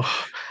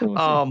 Oh,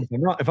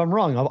 if I'm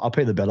wrong, I'll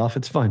pay the bet off.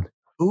 It's fine.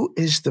 Who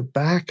is the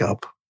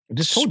backup? I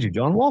just told you,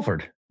 John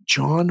Walford.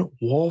 John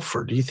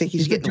Walford. Do you think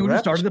he's getting the dude who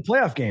started the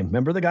playoff game?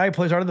 Remember the guy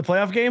who started the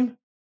playoff game?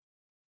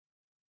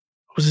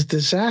 It was a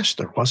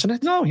disaster, wasn't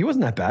it? No, he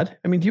wasn't that bad.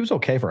 I mean, he was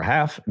okay for a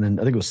half, and then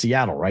I think it was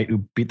Seattle, right,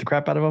 who beat the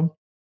crap out of him.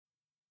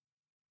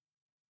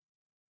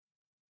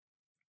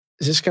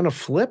 Is this going to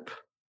flip?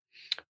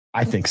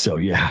 I think so,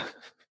 yeah.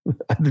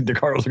 I think the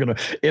Cardinals are going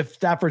to. If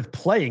Stafford's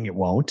playing, it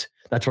won't.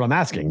 That's what I'm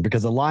asking,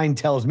 because the line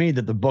tells me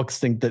that the books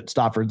think that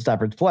Stafford's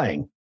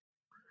playing.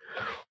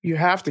 You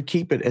have to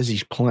keep it as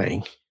he's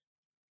playing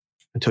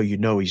until you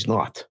know he's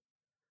not.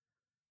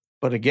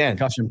 But again,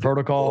 concussion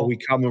protocol. Are we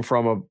coming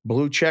from a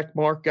blue check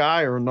mark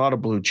guy or not a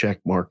blue check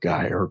mark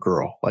guy or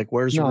girl? Like,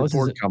 where's the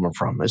report coming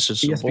from? This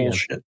is some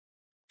bullshit.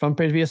 Front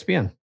page of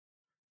ESPN.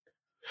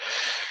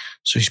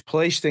 So he's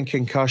placed in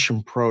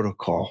concussion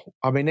protocol.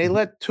 I mean, they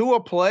let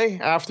Tua play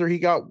after he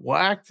got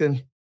whacked,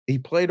 and he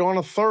played on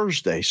a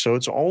Thursday. So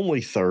it's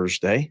only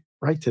Thursday,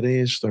 right? Today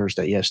is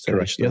Thursday. Yes,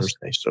 today's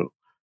Thursday. So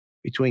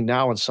between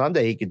now and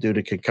Sunday, he could do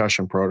the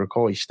concussion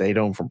protocol. He stayed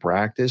home from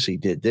practice. He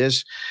did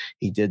this.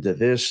 He did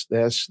this,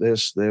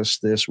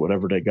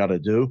 whatever they got to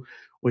do.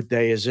 What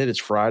day is it?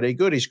 It's Friday.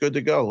 Good. He's good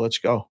to go. Let's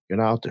go.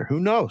 Get out there. Who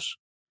knows?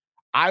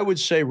 I would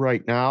say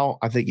right now,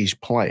 I think he's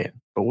playing.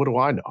 But what do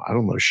I know? I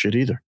don't know shit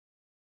either.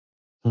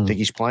 Think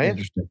he's playing?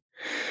 Interesting.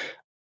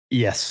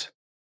 Yes.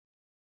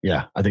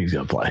 Yeah, I think he's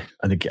going to play.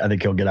 I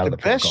think he'll get out of the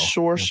best protocol.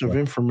 Source of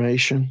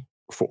information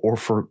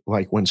for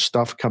like when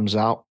stuff comes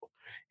out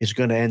is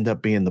going to end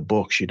up being the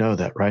books. You know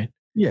that, right?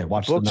 Yeah,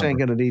 watch the books ain't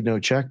going to need no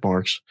check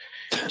marks.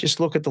 Just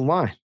look at the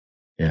line.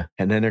 Yeah.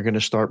 And then they're going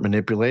to start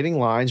manipulating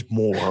lines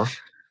more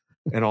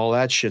and all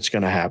that shit's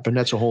going to happen.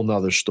 That's a whole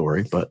nother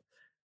story. But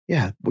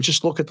yeah, we'll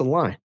just look at the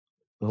line.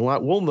 The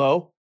line. We'll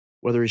know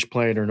whether he's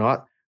playing or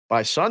not.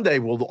 By Sunday,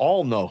 we'll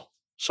all know.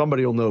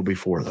 Somebody will know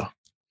before, though.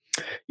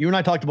 You and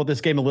I talked about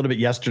this game a little bit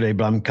yesterday,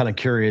 but I'm kind of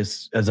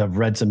curious as I've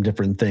read some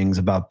different things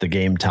about the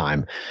game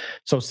time.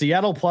 So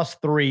Seattle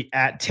 +3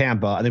 at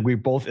Tampa. I think we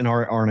both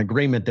are in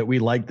agreement that we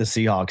like the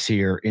Seahawks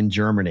here in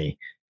Germany.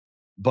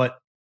 But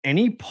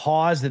any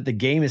pause that the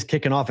game is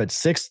kicking off at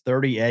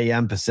 6:30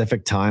 a.m.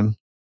 Pacific time?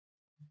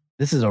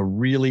 This is a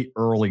really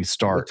early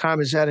start. What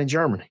time is that in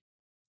Germany?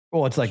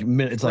 Well, it's like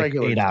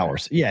 8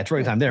 hours. Yeah, it's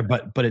regular time there,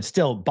 but it's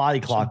still body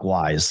clock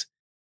wise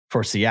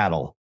for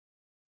Seattle.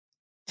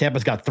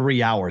 Tampa's got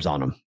 3 hours on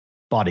them,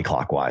 body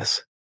clock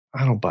wise.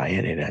 I don't buy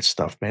any of that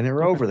stuff, man.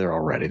 They're over there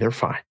already. They're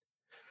fine.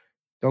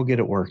 They'll get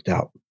it worked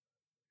out.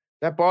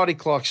 That body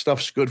clock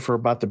stuff's good for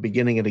about the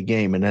beginning of the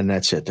game, and then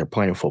that's it. They're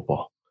playing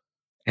football.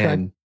 Okay.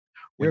 And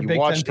when you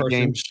watch the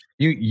games,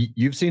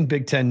 you've seen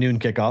Big Ten noon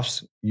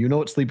kickoffs. You know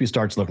what sleepy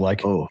starts look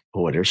like. Oh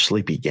boy, they're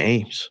sleepy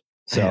games.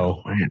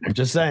 So I'm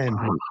just saying.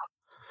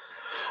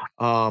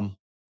 Well,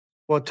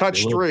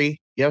 touch 3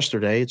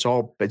 yesterday.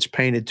 It's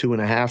painted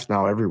 2.5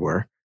 now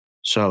everywhere.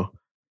 So,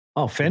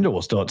 FanDuel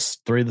was still at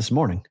 3 this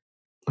morning.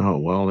 Oh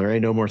well, there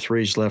ain't no more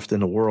 3s left in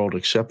the world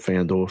except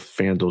FanDuel.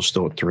 FanDuel's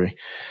still at 3.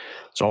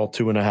 It's all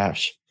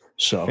 2.5s.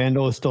 So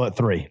FanDuel is still at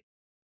 3.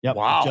 Yep.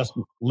 Wow.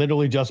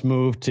 Literally just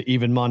moved to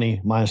even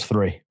money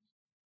 -3.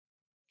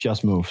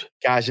 Just moved.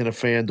 Guys in a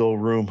FanDuel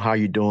room, how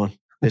you doing?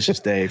 This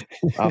is Dave.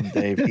 I'm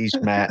Dave. He's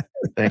Matt.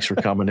 Thanks for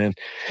coming in.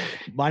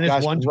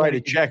 -1. Write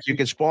a check. You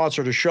can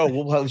sponsor the show.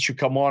 We'll let you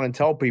come on and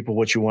tell people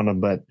what you want to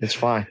bet. It's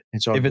fine.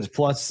 It's all if good. it's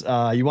plus,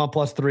 you want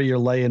 +3, you're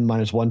laying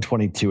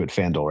 -122 at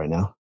FanDuel right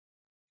now.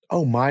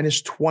 Oh,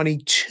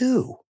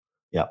 -22.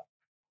 Yep.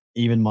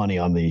 Even money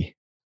on the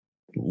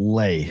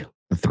lay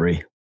the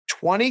 3.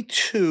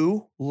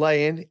 22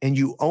 laying, and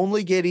you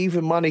only get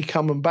even money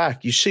coming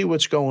back. You see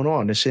what's going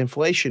on. This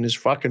inflation is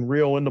fucking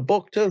real in the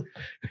book, too.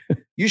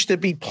 Used to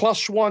be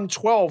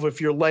 +112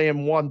 if you're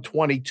laying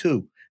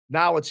 122.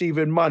 Now it's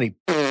even money.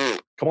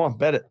 Come on,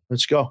 bet it.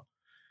 Let's go.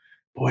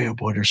 Boy, oh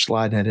boy, they're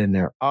sliding that in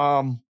there.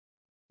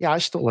 Yeah, I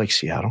still like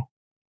Seattle.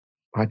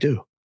 I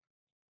do.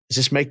 Does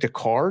this make the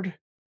card?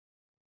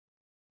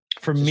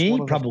 For me,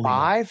 probably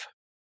 5.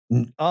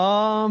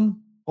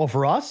 Well,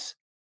 for us,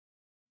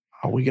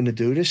 are we going to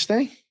do this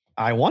thing?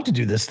 I want to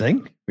do this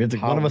thing. We have to,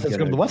 one of us has to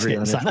go to the Westgate.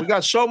 We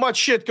got so much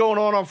shit going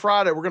on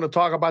Friday. We're going to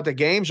talk about the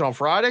games on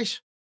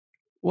Fridays.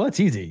 Well, it's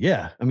easy.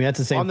 Yeah. I mean, that's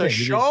the same on thing. The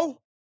show?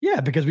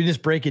 Because we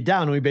just break it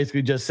down and we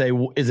basically just say,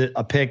 is it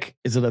a pick?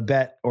 Is it a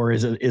bet? Or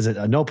is it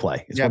a no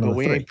play? It's but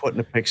we ain't putting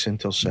the picks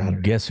until Saturday.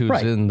 Guess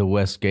who's in the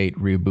Westgate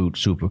Reboot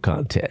Super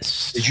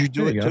Contest? Did you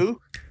do it too?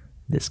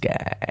 This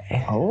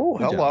guy. Oh,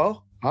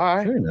 hello. All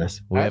right. Very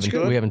nice. We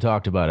haven't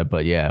talked about it,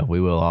 but yeah, we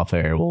will off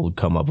air. We'll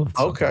come up with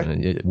something.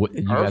 Okay.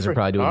 You guys are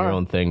probably doing your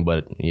own thing,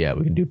 but yeah,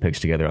 we can do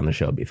picks together on the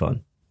show. It'd be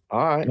fun. All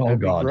right. That'd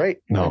be great.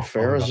 No.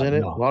 Farrah's in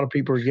it. A lot of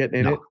people are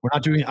getting in it. We're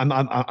not doing,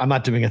 I'm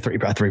not doing a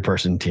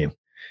three-person team.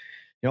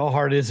 You know how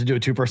hard it is to do a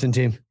 2-person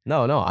team?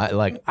 No.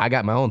 I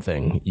got my own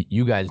thing.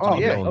 You guys do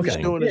your own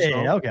thing.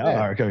 Okay. All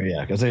right. Okay.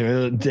 Yeah. Because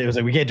it was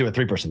like, we can't do a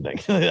 3-person thing.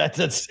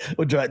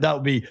 That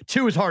would be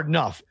 2 is hard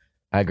enough.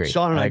 I agree.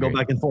 Sean and I go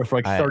back and forth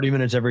for 30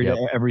 minutes every day,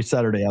 every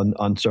Saturday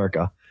on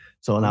Circa.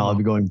 So now I'll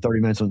be going 30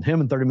 minutes with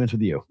him and 30 minutes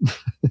with you.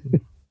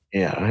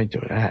 Yeah, I do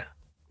that.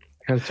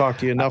 I got to talk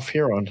to you enough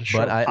here on the show.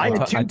 But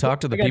I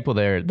talked to the people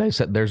there. They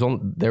said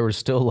there were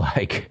still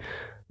like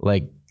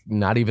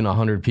not even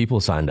 100 people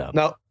signed up.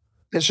 No,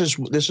 this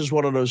is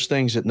one of those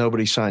things that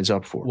nobody signs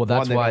up for. Well,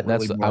 that's why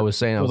I was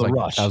saying I was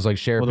like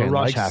Sherapan the rush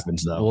likes,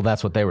 happens though. Well,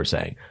 that's what they were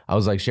saying. I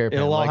was like Sherapan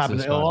it'll all likes happen.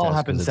 this It'll all contest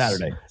happen 'cause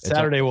Saturday. It's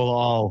Saturday will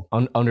all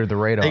under the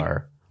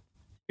radar.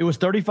 It was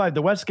 35.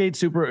 The Westgate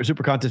Super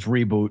Contest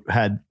reboot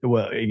had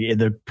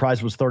the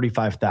prize was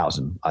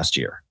 35,000 last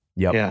year.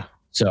 Yep. Yeah.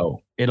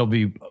 So it'll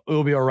be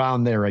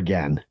around there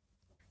again.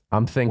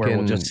 I'm thinking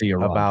we'll just see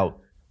about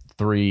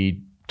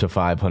 300 to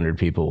 500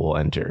 people will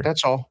enter.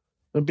 That's all.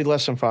 It'll be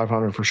less than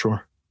 500 for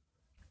sure.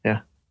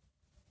 Yeah.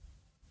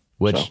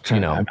 Which I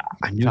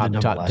knew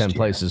top 10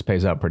 places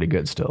pays out pretty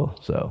good still.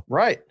 So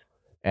right.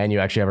 And you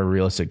actually have a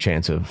realistic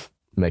chance of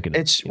making it.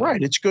 It's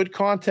right. It's good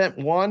content.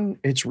 One,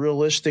 it's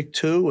realistic.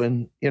 Two,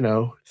 and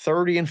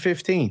 30 and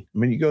 15. I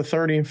mean, you go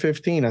 30 and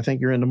 15, I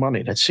think you're in the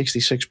money. That's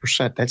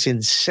 66%. That's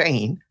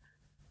insane.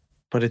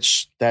 But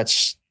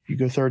you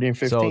go 30 and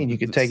 15, so, you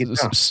can take it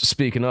down.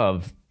 Speaking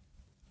of,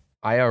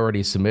 I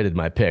already submitted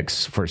my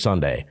picks for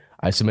Sunday.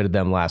 I submitted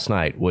them last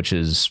night, which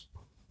is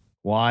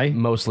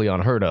mostly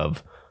unheard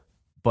of.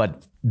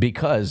 But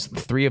because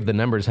 3 of the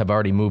numbers have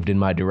already moved in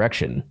my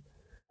direction.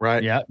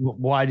 Right. Yeah.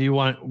 Why do you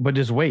want? But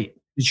just wait.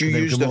 Did you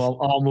use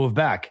all move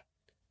back?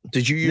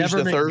 Did you use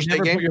the Thursday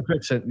game? Put your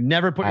picks in.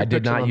 Never put your I picks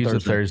in. I did not use the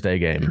Thursday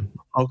game.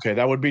 Okay,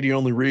 that would be the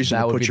only reason.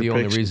 That would be the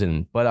only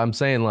reason. But I'm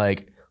saying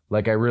like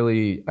I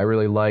really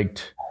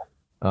liked.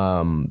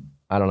 I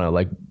don't know.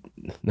 Like,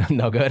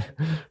 no good.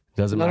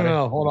 Doesn't matter.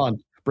 No. Hold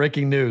on.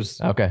 Breaking news.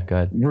 Okay, go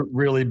ahead.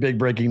 Really big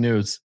breaking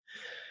news.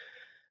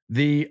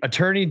 The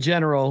Attorney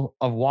General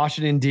of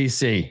Washington,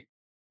 D.C.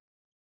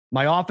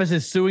 My office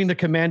is suing the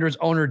Commanders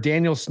owner,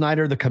 Daniel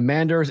Snyder, the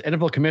Commanders,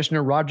 NFL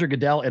Commissioner Roger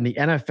Goodell, and the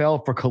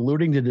NFL for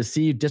colluding to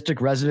deceive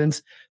district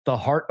residents, the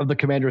heart of the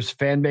Commanders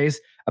fan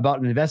base, about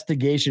an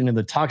investigation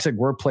into the toxic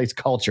workplace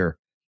culture.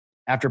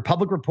 After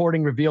public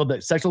reporting revealed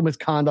that sexual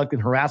misconduct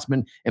and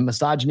harassment and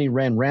misogyny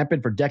ran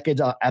rampant for decades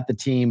at the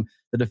team,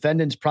 the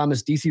defendants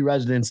promised DC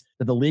residents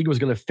that the league was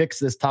going to fix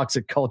this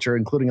toxic culture,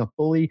 including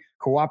fully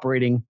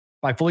cooperating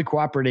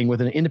with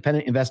an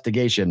independent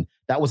investigation.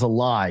 That was a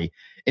lie.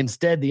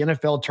 Instead, the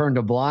NFL turned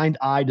a blind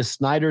eye to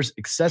Snyder's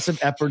excessive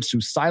efforts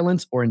to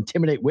silence or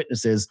intimidate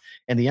witnesses,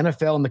 and the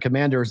NFL and the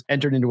Commanders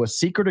entered into a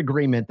secret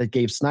agreement that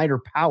gave Snyder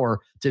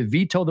power to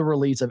veto the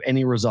release of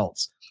any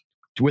results.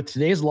 With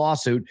today's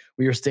lawsuit,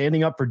 we are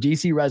standing up for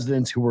DC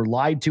residents who were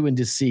lied to and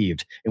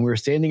deceived, and we are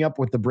standing up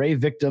with the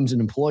brave victims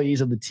and employees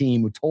of the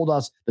team who told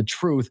us the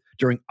truth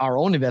during our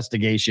own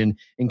investigation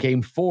and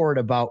came forward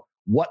about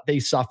what they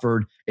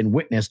suffered and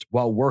witnessed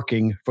while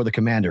working for the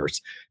Commanders.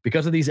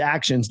 Because of these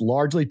actions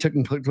largely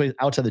taking place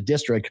outside the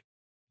district,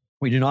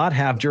 we do not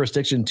have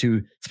jurisdiction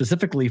to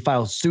specifically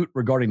file suit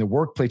regarding the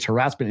workplace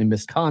harassment and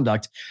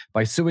misconduct.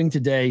 By suing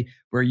today,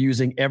 we're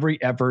using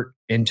every effort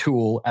and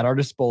tool at our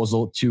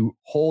disposal to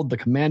hold the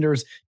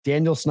Commanders,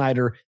 Daniel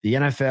Snyder, the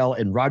NFL,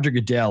 and Roger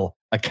Goodell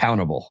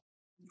accountable.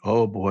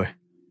 Oh, boy.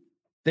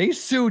 They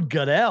sued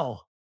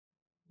Goodell.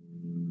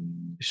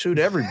 They sued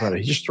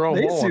everybody. Just throw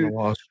them all in a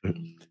lawsuit.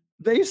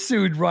 They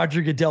sued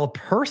Roger Goodell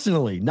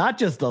personally, not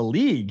just the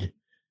league.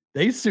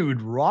 They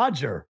sued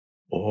Roger.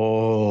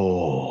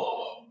 Oh.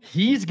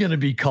 He's going to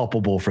be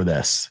culpable for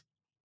this.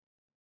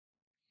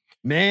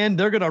 Man,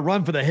 they're going to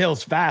run for the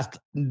hills fast.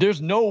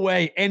 There's no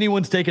way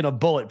anyone's taking a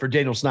bullet for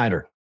Daniel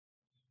Snyder.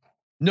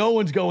 No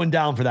one's going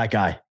down for that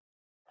guy.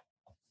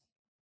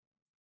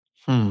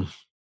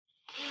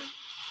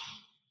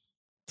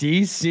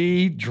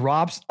 DC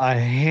drops a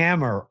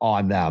hammer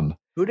on them.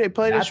 Who they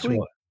play this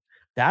week?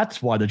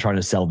 That's why they're trying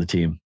to sell the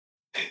team.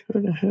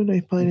 Who they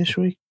play this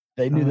week?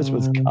 They knew this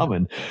was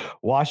coming.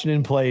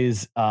 Washington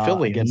plays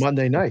Philly on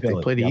Monday night. Philly.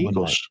 They play the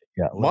Eagles.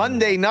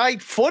 Monday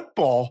night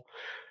football.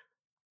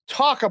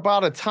 Talk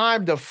about a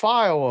time to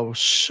file a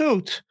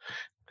suit.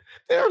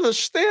 They're the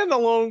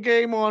standalone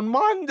game on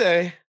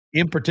Monday.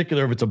 In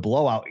particular, if it's a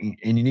blowout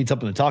and you need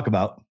something to talk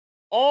about.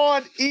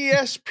 On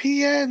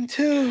ESPN,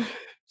 too.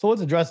 So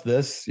let's address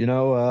this. We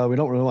don't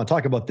really want to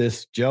talk about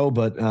this, Joe,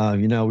 but,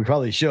 we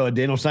probably should.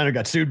 Daniel Snyder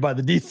got sued by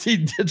the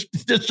D.C.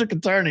 district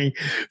attorney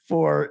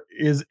for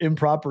his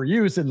improper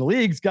use, and the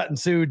league's gotten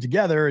sued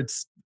together.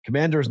 It's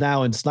Commanders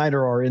now and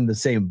Snyder are in the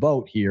same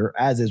boat here,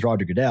 as is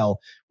Roger Goodell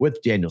with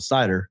Daniel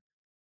Snyder.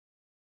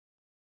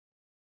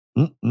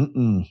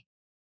 Man,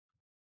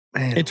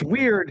 it's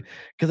weird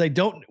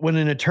because when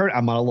an attorney,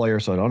 I'm not a lawyer,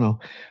 so I don't know.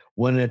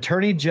 When an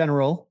attorney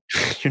general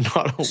You're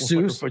not a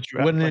sues, lawyer,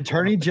 but when an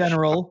attorney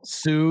general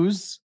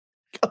sues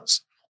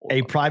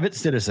a private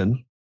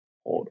citizen.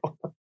 Hold on.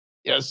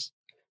 Yes.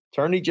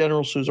 Attorney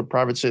general sues a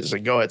private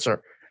citizen. Go ahead,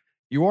 sir.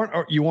 You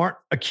aren't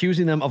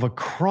accusing them of a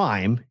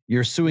crime.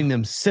 You're suing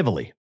them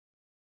civilly.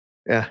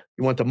 Yeah.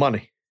 You want the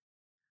money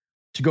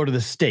to go to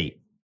the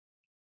state.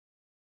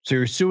 So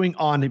you're suing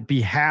on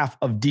behalf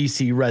of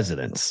DC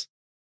residents.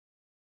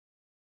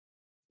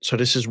 So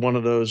this is one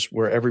of those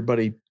where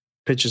everybody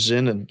pitches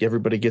in and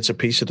everybody gets a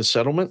piece of the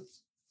settlement.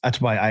 That's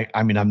why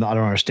I don't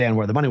understand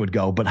where the money would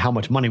go, but how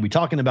much money are we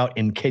talking about,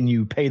 and can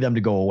you pay them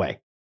to go away?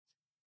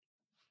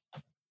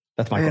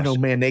 That's my question. Oh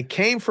man, they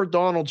came for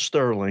Donald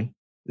Sterling.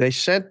 They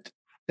sent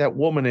that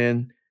woman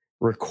in,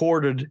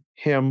 recorded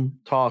him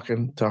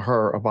talking to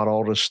her about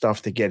all this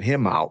stuff to get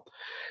him out.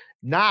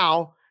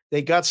 Now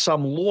they got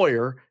some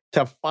lawyer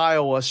to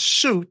file a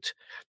suit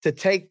to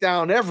take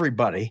down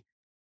everybody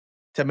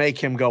to make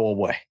him go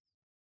away.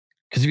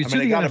 Because if you sue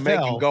the NFL, make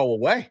him go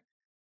away.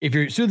 If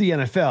you sue the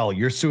NFL,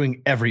 you're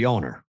suing every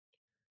owner.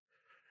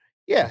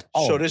 Yeah.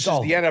 So the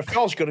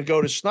NFL's going to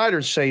go to Snyder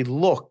and say,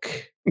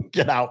 look,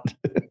 get out.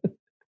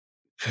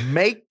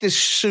 Make the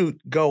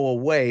suit go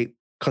away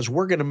because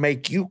we're going to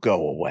make you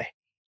go away.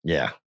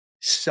 Yeah.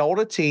 Sell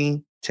the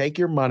team, take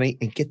your money,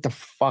 and get the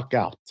fuck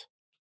out.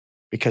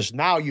 because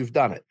now you've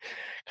done it.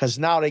 Because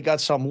now they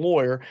got some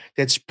lawyer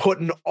that's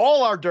putting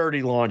all our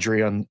dirty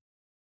laundry in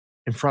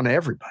front of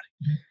everybody.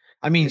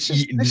 I mean,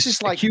 this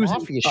is like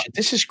mafia shit.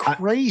 This is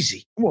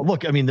crazy. Well,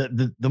 look, I mean,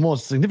 the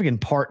most significant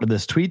part of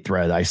this tweet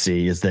thread I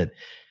see is that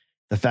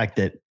the fact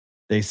that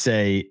they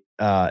say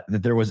that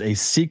there was a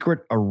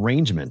secret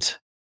arrangement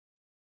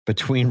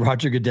between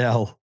Roger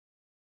Goodell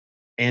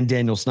and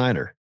Daniel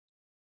Snyder.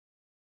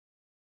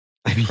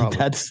 I mean,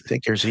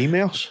 think there's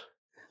emails.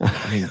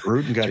 I mean,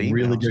 Gruden got emails.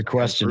 Really good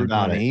question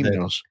about it.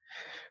 Emails.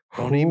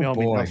 Don't email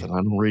me nothing. I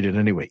don't read it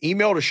anyway.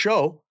 Email the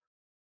show.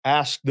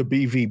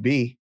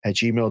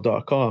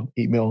 askthebvb@gmail.com.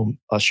 Email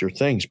us your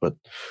things, but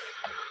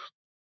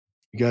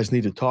you guys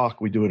need to talk.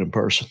 We do it in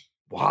person.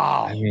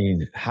 Wow. I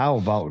mean, how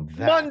about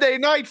that? Monday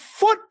Night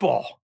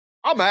Football.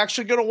 I'm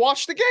actually going to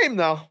watch the game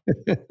now.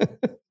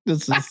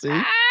 This is see.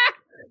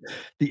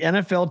 The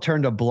NFL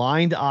turned a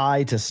blind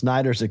eye to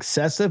Snyder's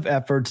excessive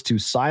efforts to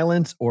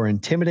silence or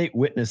intimidate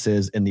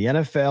witnesses, and the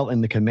NFL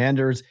and the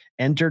Commanders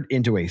entered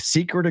into a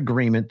secret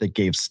agreement that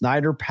gave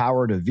Snyder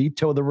power to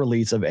veto the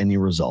release of any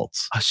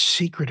results. A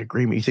secret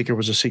agreement? You think there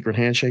was a secret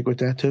handshake with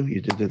that too? You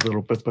did the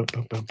little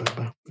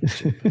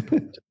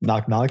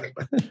knock knock.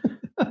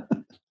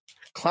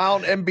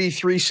 Clown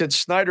MB3 said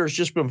Snyder has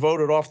just been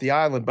voted off the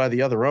island by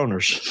the other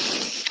owners.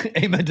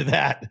 Amen to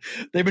that.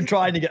 They've been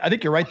trying to I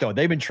think you're right, though.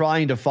 They've been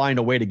trying to find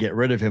a way to get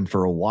rid of him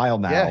for a while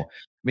now. Yeah.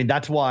 I mean,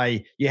 that's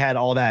why you had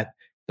all that.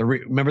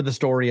 Remember the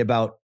story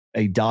about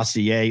a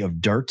dossier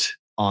of dirt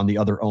on the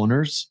other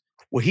owners?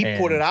 Well, he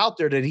put it out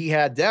there that he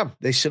had them.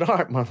 They said, all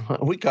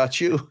right, we got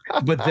you.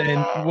 But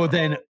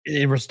then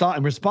in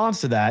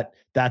response to that,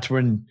 that's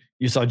when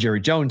you saw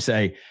Jerry Jones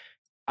say,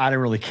 I don't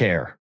really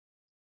care.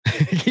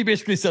 He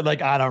basically said,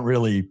 like, I don't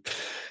really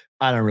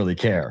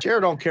care. Jerry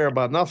don't care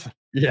about nothing.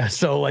 Yeah.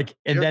 So like,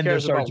 and Jerry then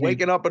cares about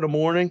waking up in the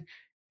morning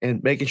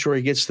and making sure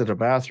he gets to the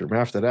bathroom.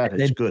 After that,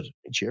 it's good.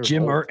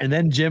 Jim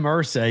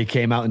Irsay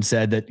came out and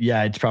said that,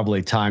 yeah, it's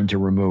probably time to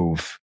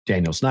remove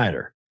Daniel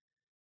Snyder.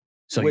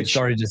 So you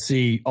started to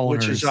see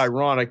owners. Which is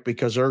ironic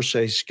because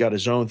Irsay's got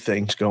his own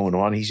things going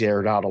on. He's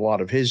aired out a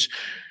lot of his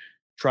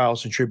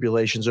trials and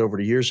tribulations over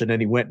the years. And then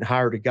he went and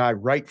hired a guy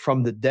right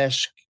from the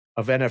desk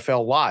of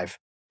NFL Live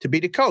to be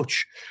the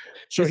coach.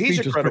 So he's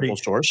a credible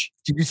source.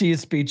 Did you see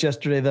his speech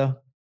yesterday, though?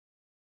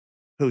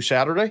 Who,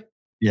 Saturday?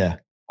 Yeah.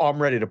 Oh, I'm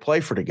ready to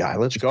play for the guy.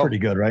 Let's go. Pretty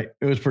good, right?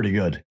 It was pretty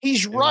good.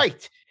 He's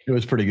right. It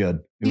was pretty good.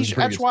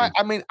 That's why,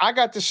 I mean, I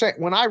got to say,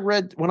 when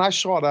I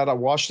saw that, I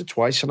watched it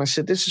twice and I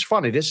said, this is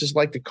funny. This is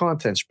like the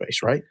content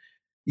space, right?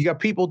 You got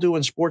people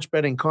doing sports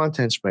betting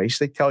content space.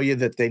 They tell you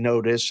that they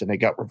know this and they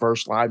got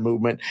reverse line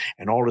movement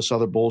and all this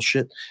other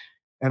bullshit.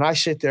 And I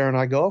sit there and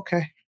I go,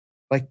 okay,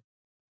 like,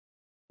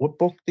 what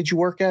book did you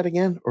work at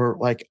again? Or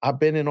like, I've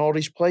been in all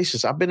these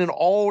places.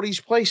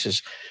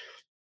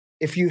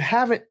 If you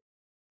haven't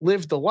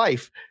lived the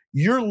life,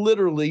 you're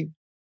literally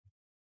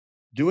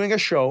doing a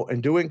show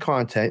and doing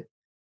content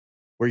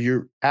where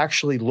you're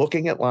actually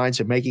looking at lines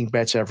and making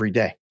bets every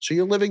day. So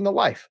you're living the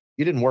life.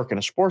 You didn't work in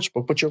a sports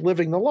book, but you're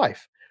living the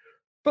life.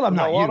 But I'm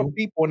not a lot of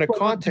people in the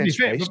content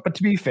space. But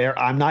to be fair,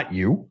 I'm not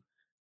you.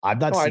 I'm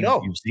not. I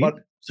know, but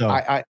so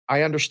I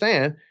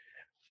understand.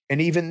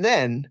 And even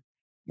then,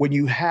 when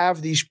you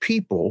have these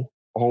people,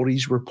 all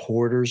these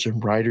reporters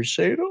and writers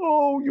saying,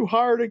 "Oh, you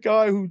hired a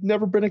guy who's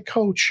never been a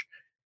coach,"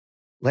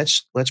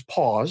 let's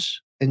pause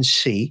and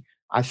see.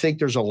 I think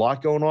there's a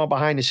lot going on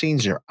behind the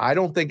scenes there. I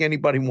don't think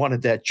anybody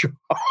wanted that job.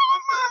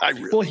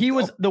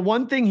 Was the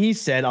one thing he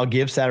said. I'll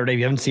give Saturday. If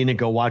you haven't seen it,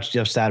 go watch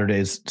Jeff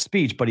Saturday's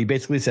speech. But he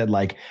basically said,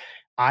 like,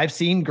 I've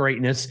seen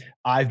greatness.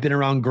 I've been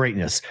around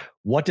greatness.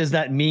 What does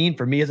that mean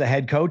for me as a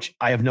head coach?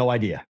 I have no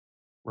idea.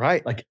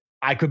 Right. Like,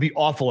 I could be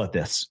awful at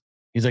this.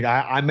 He's like,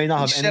 I may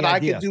not have any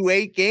idea. I could do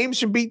 8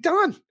 games and be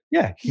done.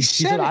 Yeah. He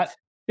said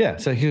yeah.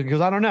 So he goes,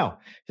 I don't know.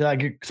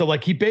 So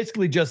like he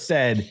basically just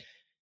said,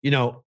 you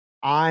know,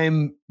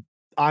 I'm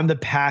the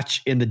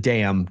patch in the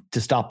dam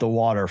to stop the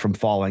water from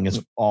falling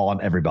is all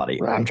on everybody.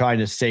 Right. I'm trying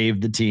to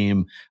save the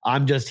team.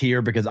 I'm just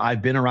here because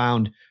I've been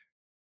around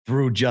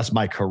through just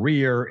my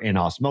career and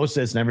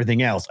osmosis and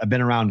everything else. I've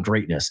been around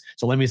greatness.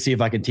 So let me see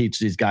if I can teach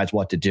these guys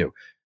what to do.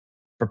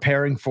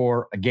 Preparing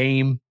for a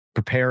game,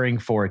 preparing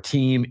for a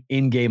team,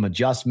 in-game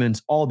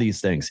adjustments, all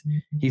these things.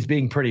 He's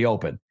being pretty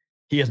open.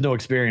 He has no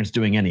experience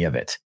doing any of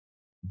it,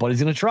 but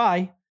he's going to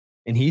try,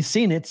 and he's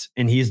seen it,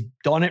 and he's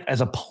done it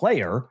as a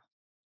player.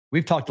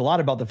 We've talked a lot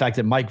about the fact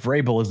that Mike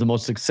Vrabel is the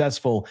most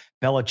successful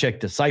Belichick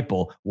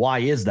disciple. Why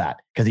is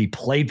that? Because he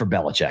played for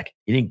Belichick.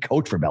 He didn't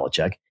coach for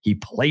Belichick. He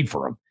played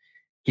for him.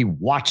 He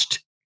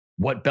watched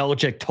what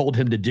Belichick told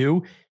him to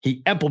do.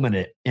 He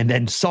implemented it and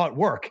then saw it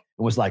work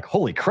and was like,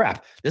 holy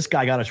crap, this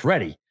guy got us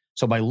ready.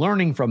 So by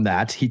learning from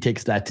that, he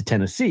takes that to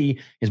Tennessee.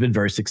 He's been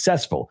very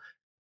successful.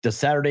 Does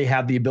Saturday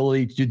have the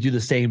ability to do the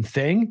same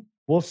thing?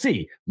 We'll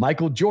see.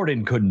 Michael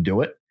Jordan couldn't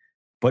do it,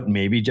 but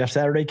maybe Jeff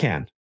Saturday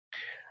can.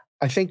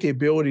 I think the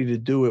ability to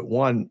do it,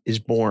 one, is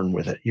born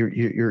with it.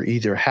 You're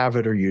either have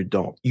it or you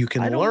don't. You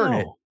can learn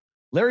it.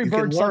 Larry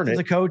Bird sucked as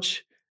a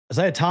coach.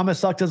 Isaiah Thomas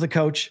sucked as a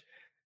coach.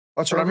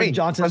 That's what I mean.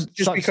 Johnson,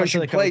 just because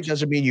you play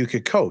doesn't mean you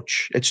could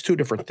coach. It's two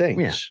different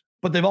things. Yeah.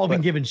 But they've all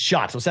been given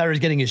shots. So Saturday's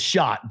getting his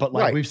shot. But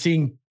we've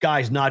seen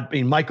guys not. I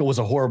mean, Michael was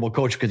a horrible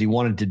coach because he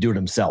wanted to do it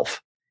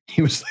himself.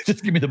 He was like,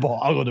 just give me the ball.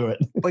 I'll go do it.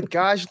 But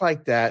guys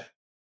like that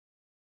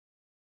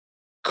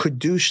could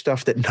do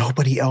stuff that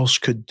nobody else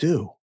could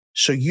do.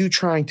 So you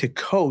trying to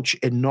coach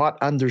and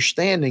not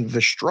understanding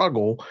the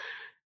struggle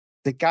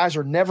that guys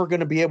are never going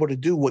to be able to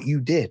do what you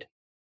did.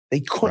 They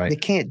couldn't. They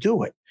can't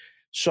do it.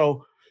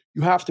 So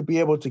you have to be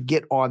able to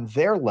get on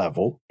their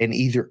level and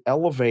either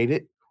elevate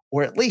it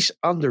or at least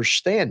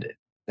understand it.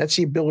 That's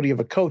the ability of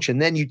a coach.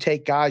 And then you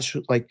take guys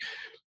who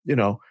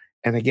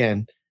and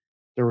again,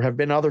 there have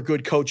been other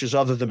good coaches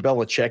other than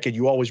Belichick, and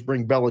you always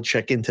bring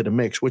Belichick into the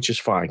mix, which is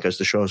fine because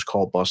the show is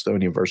called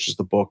Bostonian versus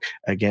the Book.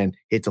 Again,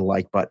 hit the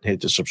like button,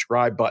 hit the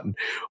subscribe button.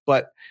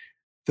 But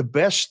the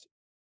best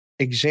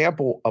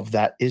example of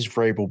that is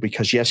Vrabel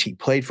because, yes, he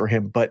played for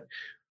him, but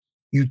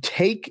you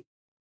take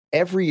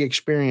every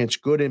experience,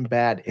 good and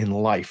bad, in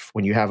life.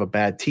 When you have a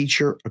bad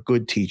teacher, a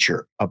good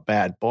teacher, a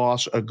bad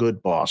boss, a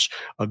good boss,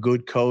 a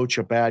good coach,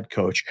 a bad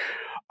coach,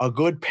 a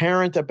good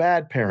parent, a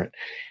bad parent.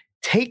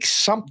 Take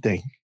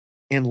something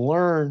and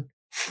learn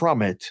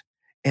from it,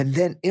 and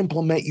then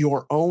implement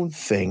your own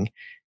thing.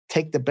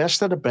 Take the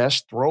best of the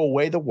best, throw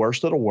away the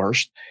worst of the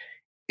worst,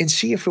 and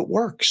see if it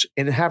works,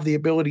 and have the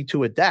ability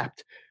to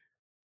adapt.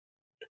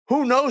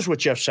 Who knows what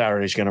Jeff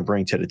Saturday is going to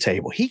bring to the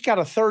table? He got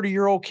a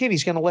 30-year-old kid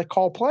he's going to let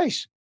call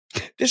plays.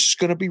 This is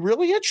going to be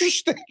really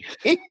interesting.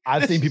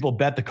 I've seen people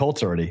bet the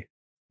Colts already.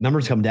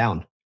 Numbers come down.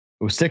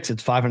 It was 6,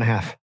 it's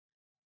 5.5.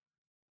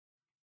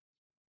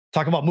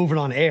 Talk about moving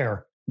on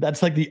air.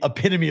 That's like the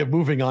epitome of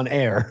moving on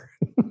air.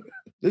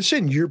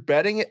 Listen, you're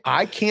betting it.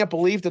 I can't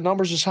believe the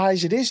number's as high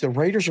as it is. The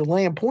Raiders are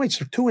laying points.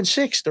 They're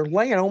 2-6. They're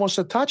laying almost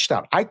a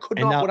touchdown. I could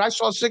not. Now, when I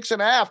saw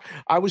 6.5,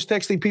 I was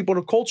texting people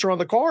the Colts are on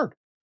the card.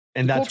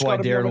 And that's why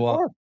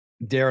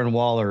Darren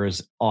Waller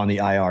is on the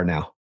IR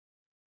now.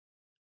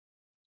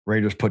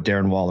 Raiders put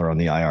Darren Waller on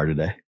the IR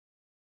today.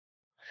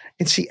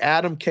 And see,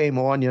 Adam came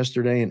on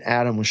yesterday, and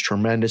Adam was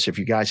tremendous. If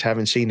you guys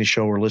haven't seen the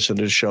show or listened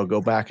to the show, go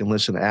back and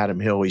listen to Adam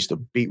Hill. He's the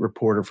beat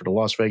reporter for the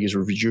Las Vegas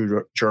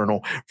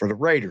Review-Journal for the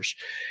Raiders.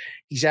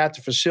 He's at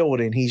the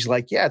facility, and he's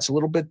like, yeah, it's a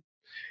little bit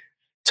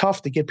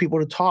tough to get people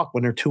to talk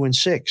when they're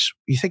 2-6.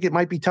 You think it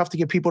might be tough to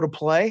get people to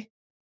play?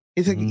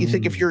 You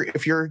think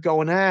if you're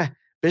going,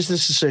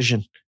 business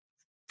decision,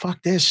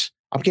 fuck this.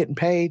 I'm getting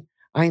paid.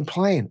 I ain't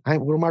playing.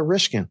 What am I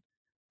risking?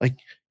 Like,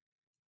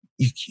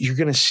 you're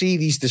going to see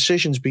these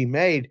decisions be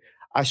made.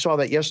 I saw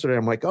that yesterday.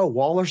 I'm like, oh,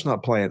 Waller's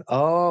not playing.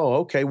 Oh,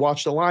 okay.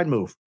 Watch the line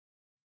move.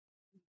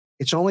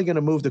 It's only going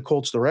to move the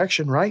Colts'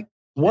 direction, right?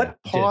 What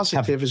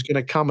positive is going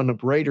to come in the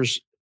Raiders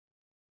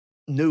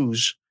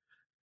news?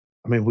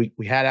 I mean,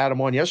 we had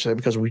Adam on yesterday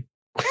because we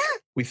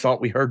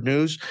thought we heard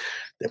news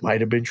that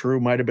might have been true,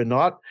 might have been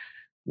not.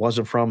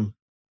 Wasn't from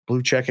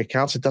blue check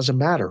accounts. It doesn't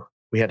matter.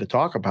 We had to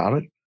talk about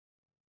it.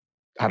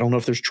 I don't know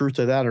if there's truth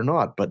to that or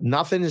not, but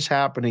nothing is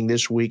happening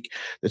this week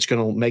that's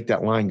going to make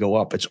that line go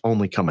up. It's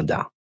only coming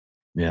down.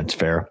 Yeah, it's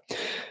fair.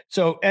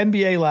 So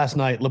NBA last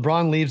night,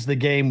 LeBron leaves the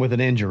game with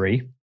an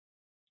injury.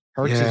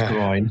 Hurts his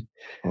groin.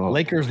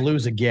 Lakers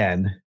lose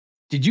again.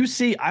 Did you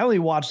see? I only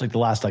watched the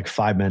last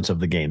 5 minutes of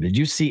the game. Did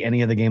you see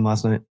any of the game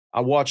last night?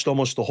 I watched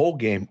almost the whole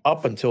game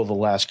up until the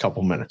last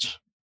couple minutes.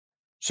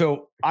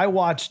 So I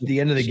watched the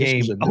end of the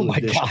game. Oh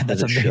my God,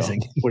 that's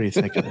amazing. What do you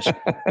think of this?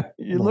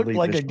 You look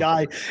like a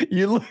guy.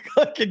 You look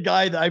like a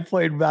guy that I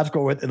played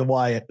basketball with in the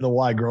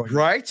Y growing up.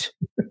 Right?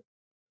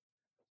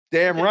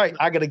 Damn right.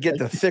 I got to get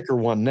the thicker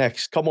one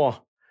next. Come on.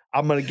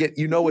 I'm going to get,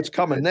 what's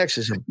coming next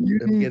is you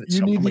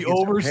need the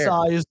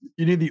oversized.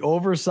 You need the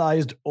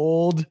oversized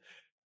old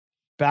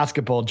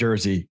basketball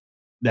jersey.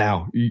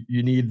 Now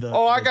you need the.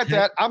 Oh, I got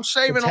that. I'm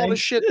saving all this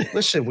shit.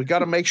 Listen, we got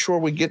to make sure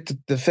we get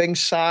the thing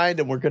signed,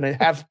 and we're gonna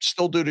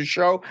still do the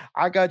show.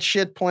 I got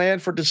shit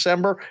planned for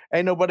December.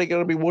 Ain't nobody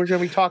gonna be. We're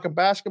gonna be talking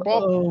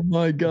basketball. Oh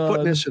my God!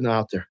 Putting this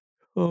out there.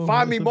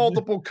 Find me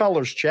multiple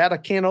colors, Chad. I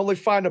can't only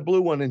find a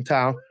blue one in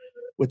town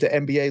with the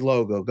NBA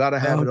logo. Got to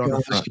have it on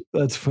the front.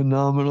 That's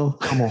phenomenal.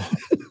 Come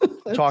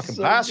on, talking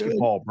so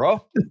basketball, good.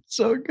 Bro. It's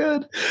so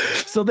good.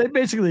 So they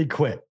basically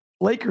quit.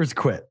 Lakers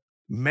quit.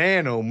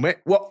 Man, oh man.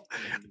 Well.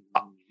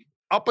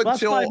 Up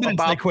until 5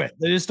 minutes, they quit.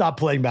 They just stopped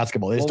playing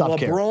basketball. They stopped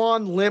caring.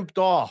 LeBron limped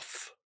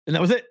off. And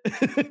that was it.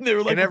 They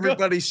were like, and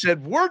everybody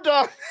said, we're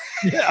done.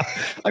 Yeah.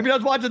 I mean, I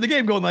was watching the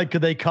game going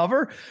could they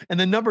cover? And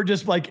the number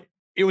just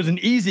it was an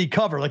easy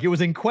cover. It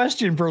was in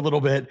question for a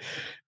little bit.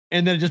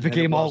 And then it just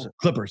became all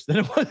Clippers.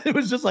 Then it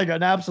was just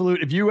an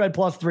absolute, if you had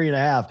plus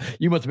 3.5,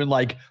 you must have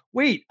been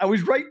wait, I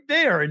was right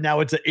there. And now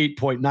it's an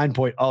 8.9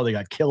 point. Oh, they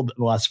got killed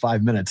in the last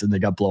 5 minutes and they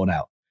got blown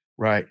out.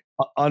 Right.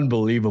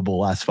 Unbelievable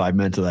last 5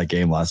 minutes of that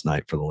game last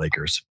night for the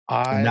Lakers.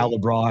 And now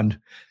LeBron,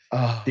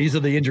 these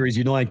are the injuries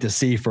you don't like to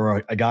see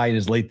for a guy in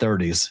his late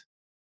 30s.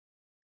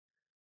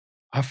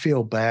 I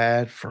feel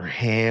bad for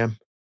Ham.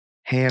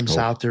 Ham's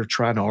out there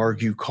trying to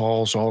argue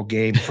calls all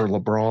game for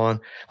LeBron.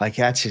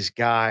 That's his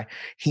guy.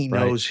 He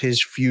knows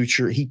his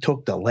future. He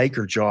took the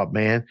Laker job,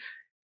 man.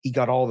 He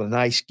got all the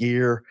nice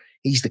gear.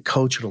 He's the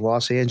coach of the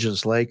Los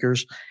Angeles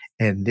Lakers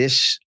and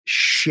this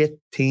shit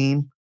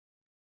team.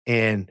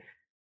 And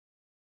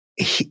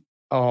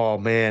oh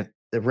man,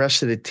 the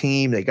rest of the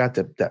team, they got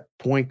that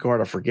point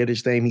guard. I forget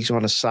his name. He's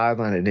on the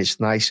sideline in this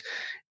nice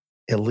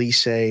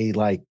Elise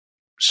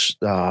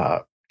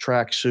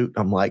track suit.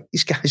 I'm like,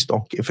 these guys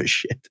don't give a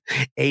shit.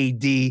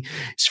 AD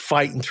is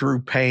fighting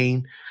through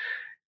pain.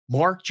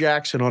 Mark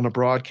Jackson on the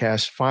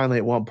broadcast finally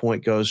at one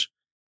point goes,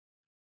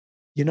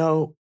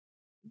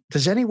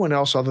 does anyone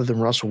else other than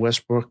Russell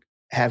Westbrook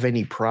have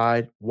any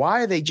pride?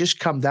 Why do they just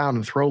come down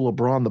and throw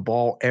LeBron the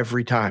ball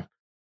every time?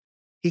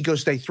 He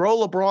goes, they throw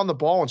LeBron the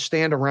ball and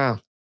stand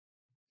around.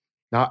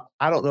 Now,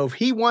 I don't know if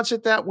he wants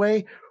it that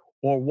way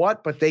or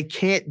what, but they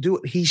can't do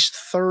it. He's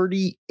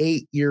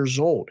 38 years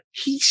old.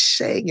 He's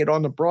saying it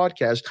on the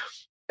broadcast.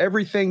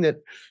 Everything that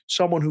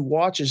someone who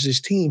watches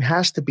his team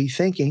has to be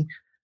thinking,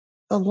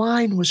 the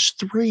line was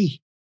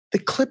 3. The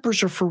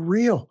Clippers are for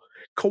real.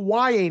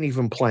 Kawhi ain't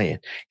even playing.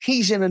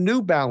 He's in a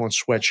New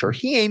Balance sweatshirt.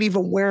 He ain't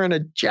even wearing a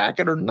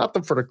jacket or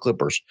nothing for the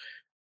Clippers.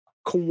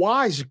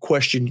 Kawhi's a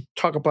question.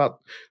 Talk about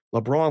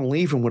LeBron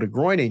leaving with a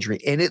groin injury,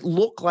 and it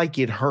looked like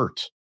it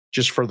hurt,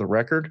 just for the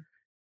record.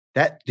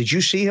 Did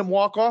you see him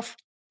walk off?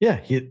 Yeah,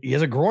 he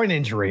has a groin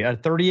injury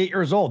at 38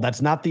 years old.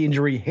 That's not the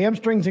injury.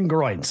 Hamstrings and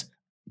groins.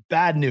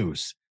 Bad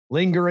news.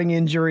 Lingering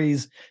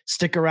injuries.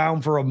 Stick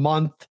around for a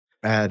month.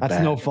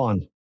 That's no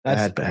fun.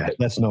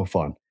 That's no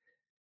fun.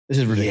 This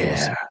is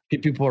ridiculous. Yeah.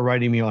 People are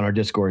writing me on our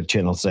Discord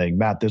channel saying,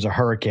 Matt, there's a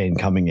hurricane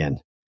coming in.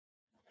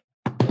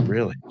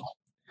 Really?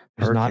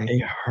 There's not a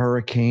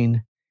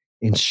hurricane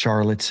in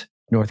Charlotte,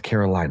 North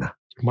Carolina.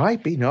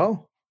 Might be,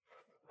 no.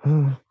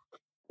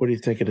 What do you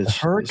think it is?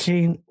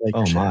 Hurricane.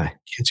 Oh, my. Hat.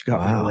 Kids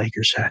got my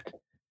Lakers hat.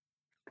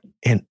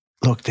 And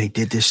look, they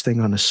did this thing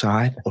on the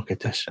side. Look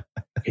at this.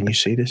 Can you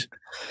see this?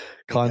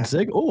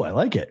 Consig. Oh, I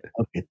like it.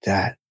 Look at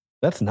that.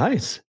 That's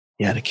nice.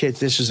 Yeah, the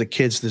kids. This is a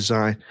kid's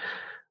design.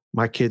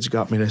 My kids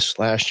got me this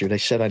last year. They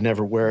said I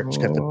never wear it. It's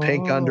got the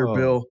pink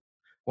underbill.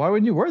 Why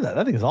wouldn't you wear that?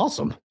 That thing is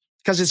awesome.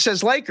 Because it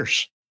says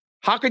Lakers.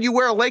 How could you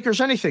wear a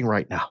Lakers anything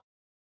right now?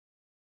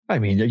 I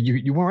mean,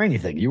 you wear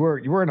anything.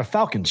 You're wearing a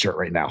Falcon shirt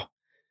right now.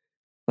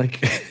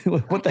 Like,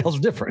 what the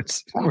hell's the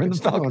difference? Wearing the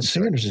Falcon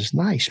Sanders is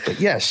nice, but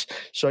yes.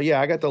 So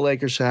yeah, I got the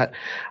Lakers hat.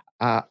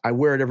 I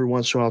wear it every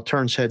once in a while.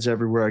 Turns heads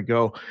everywhere I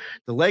go.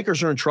 The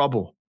Lakers are in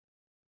trouble.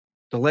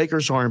 The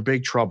Lakers are in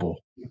big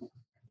trouble.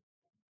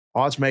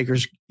 Odds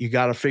makers, you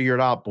got to figure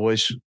it out,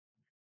 boys.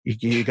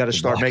 You got to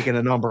start making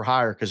a number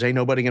higher because ain't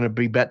nobody going to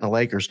be betting the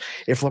Lakers.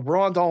 If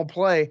LeBron don't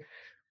play,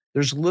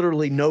 there's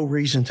literally no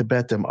reason to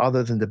bet them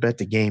other than to bet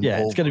the game. Yeah,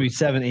 it's going to be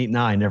 7, 8,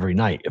 9 every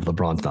night if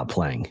LeBron's not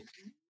playing.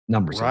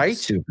 Numbers right?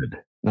 Stupid.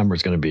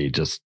 Numbers going to be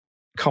just,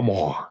 come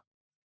on,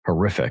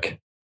 horrific.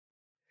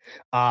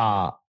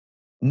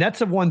 Nets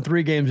have won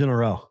 3 games in a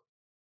row.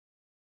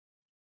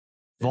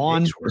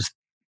 Vaughn was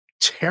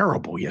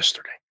terrible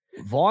yesterday.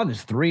 Vaughn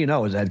is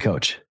 3-0 as head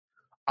coach.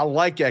 I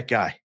like that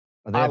guy.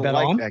 I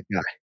like that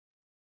guy.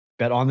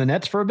 Bet on the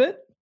Nets for a bit?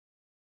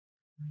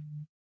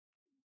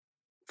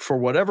 For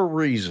whatever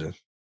reason,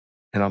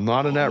 and I'm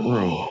not in that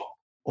room.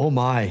 Oh,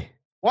 my.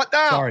 What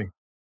now? Sorry.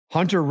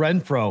 Hunter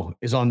Renfrow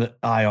is on the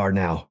IR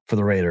now for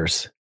the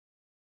Raiders.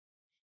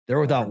 They're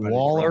without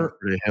Waller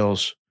the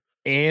Hills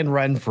and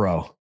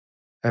Renfrow.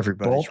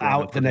 Everybody's both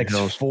out the next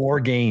 4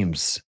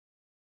 games.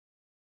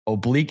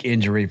 Oblique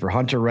injury for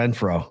Hunter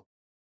Renfrow.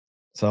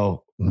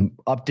 So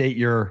update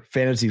your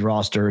fantasy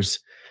rosters.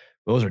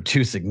 Those are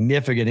 2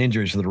 significant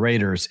injuries for the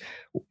Raiders.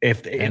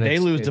 If they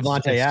lose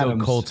Devontae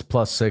Adams, Colts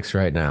 +6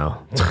 right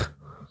now.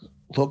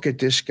 Look at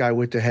this guy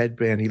with the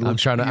headband. I'm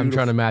trying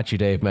to match you,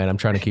 Dave, man. I'm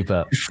trying to keep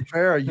up.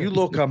 Farrah, you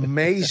look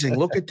amazing.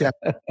 Look at that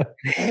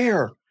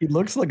hair. He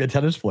looks like a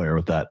tennis player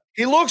with that.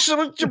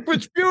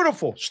 It's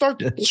beautiful.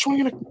 Start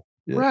swinging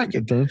a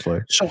racket. Tennis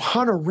player. So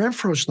Hunter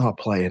Renfrow's not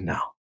playing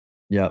now.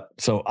 Yeah.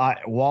 So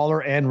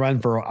Waller and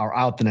Renfrow are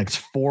out the next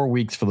 4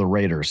 weeks for the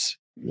Raiders.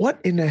 What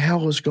in the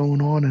hell is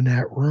going on in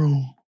that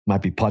room?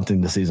 Might be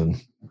punting the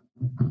season.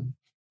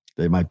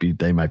 They might be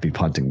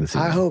punting the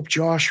season. I hope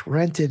Josh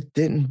rented,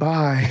 didn't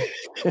buy.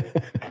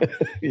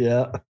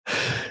 Yeah.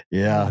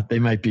 They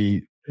might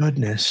be.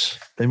 Goodness.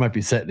 They might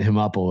be setting him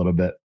up a little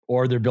bit,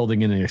 or they're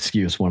building in an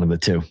excuse. One of the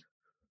two.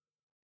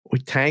 We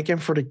tanking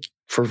for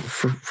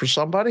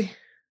somebody.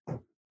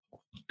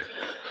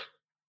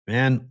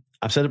 Man,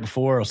 I've said it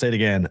before. I'll say it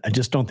again. I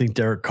just don't think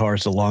Derek Carr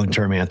is the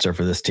long-term answer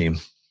for this team,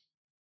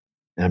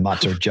 and I'm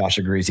not sure Josh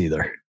agrees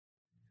either.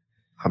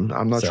 I'm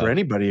not sure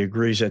anybody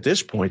agrees at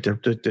this point.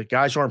 The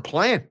guys aren't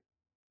playing.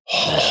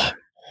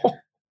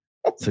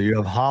 So you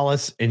have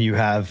Hollis and you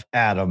have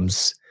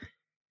Adams.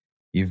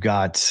 You've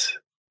got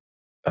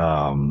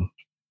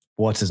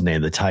what's his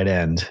name? The tight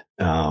end,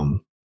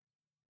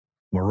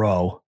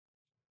 Moreau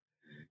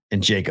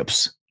and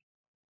Jacobs.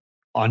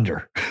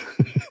 Under.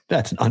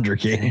 That's an under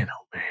game. Man,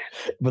 oh man.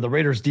 But the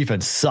Raiders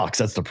defense sucks.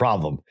 That's the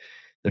problem.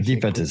 Their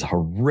defense is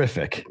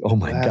horrific. Oh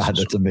my God,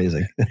 that's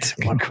amazing. That's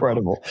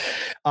incredible.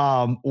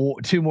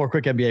 2 more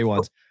quick NBA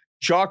ones.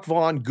 Jacques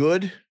Vaughn,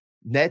 good.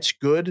 Nets,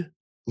 good.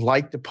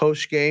 like the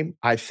post game.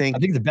 I think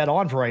the bet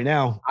on for right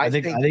now. I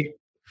think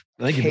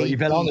you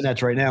bet on the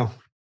Nets right now.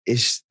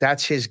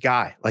 That's his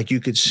guy. Like you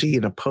could see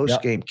in a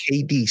post game,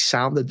 KD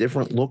sounded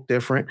different, looked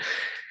different.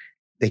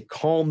 They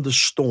calmed the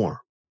storm.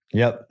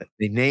 Yep.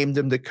 They named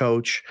him the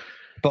coach.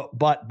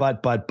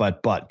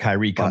 But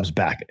Kyrie comes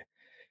back.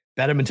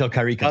 Bet him until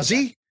Kyrie comes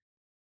back.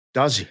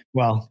 Does he?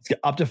 Well,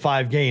 up to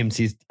 5 games.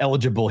 He's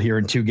eligible here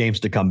in 2 games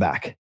to come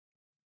back.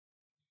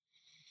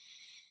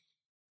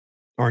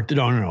 Or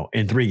no.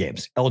 In 3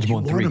 games. Eligible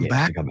in 3 games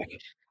to come back.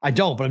 I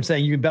don't, but I'm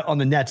saying you can bet on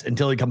the Nets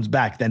until he comes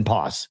back, then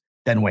pause,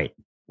 then wait.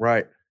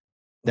 Right.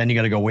 Then you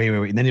got to go wait.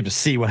 And then you have to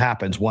see what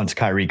happens once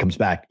Kyrie comes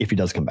back, if he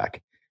does come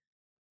back.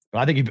 But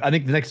I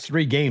think the next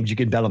 3 games you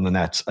can bet on the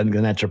Nets. I think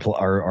the Nets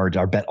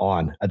are bet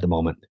on at the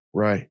moment.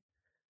 Right.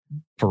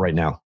 For right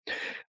now.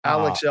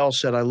 Alex L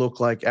said I look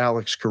like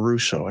Alex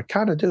Caruso. I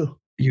kind of do.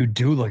 You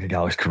do look like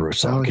Alex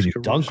Caruso. Can you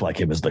dunk like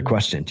him is the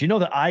question. Do you know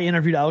that I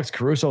interviewed Alex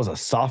Caruso as a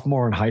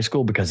sophomore in high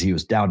school because he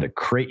was down to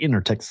Creighton or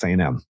Texas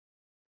A&M?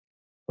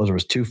 Those are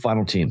his 2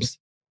 final teams.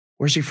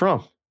 Where's he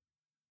from?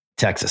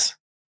 Texas.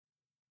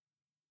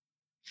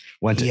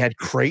 He had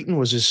Creighton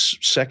was his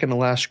second to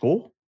last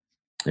school.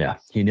 Yeah,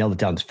 he nailed it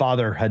down. His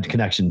father had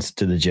connections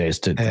to the Jays.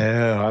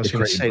 I was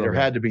going to say there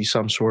had to be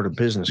some sort of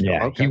business.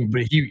 Yeah, okay.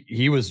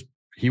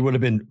 He would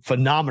have been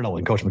phenomenal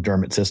in Coach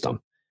McDermott's system,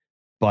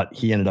 but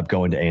he ended up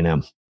going to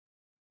A&M.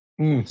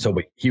 So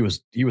he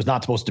was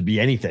not supposed to be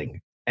anything.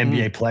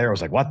 NBA player. I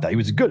was like, what the? He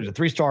was good. He was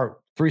a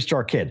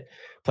 3-star kid.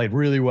 Played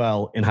really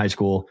well in high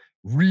school,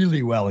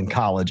 really well in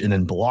college, and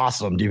then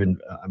blossomed even.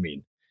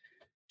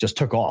 Just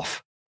took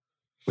off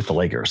with the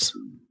Lakers.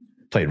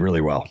 Played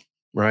really well.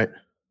 Right.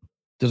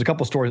 There's a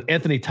couple stories.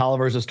 Anthony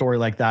Tolliver's a story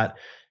like that.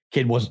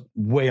 Kid was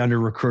way under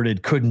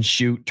recruited, couldn't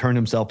shoot, turned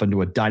himself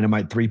into a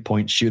dynamite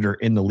 3-point shooter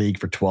in the league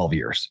for 12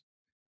 years.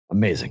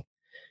 Amazing.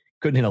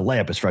 Couldn't hit a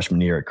layup his freshman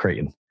year at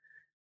Creighton.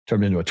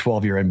 Turned into a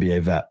 12-year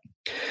NBA vet.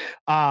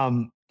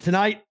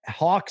 Tonight,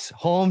 Hawks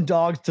home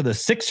dogs to the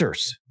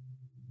Sixers.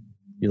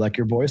 You like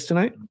your boys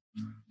tonight?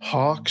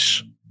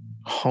 Hawks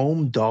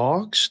home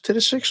dogs to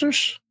the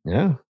Sixers?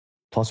 Yeah.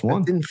 +1.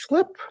 That didn't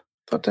flip?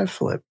 Thought that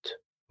flipped.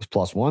 It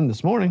was +1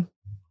 this morning.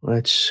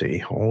 Let's see.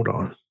 Hold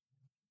on.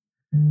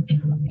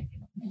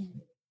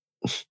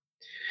 It's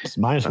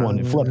 -1.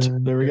 It flipped.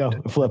 There we go.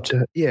 It flipped.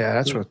 Yeah,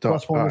 that's what I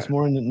thought. +1 this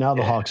morning. Now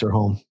the Hawks are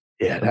home.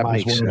 Yeah, that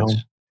makes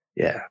sense.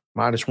 Yeah,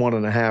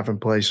 -1.5 in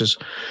places.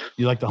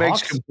 You like the Hawks?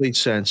 Makes Hawks? complete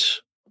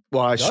sense.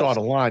 Well, I saw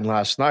the line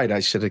last night. I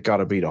said it got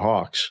to be the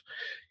Hawks.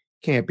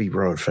 Can't be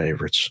road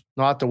favorites.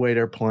 Not the way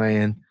they're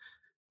playing.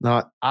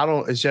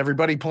 Is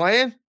everybody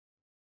playing?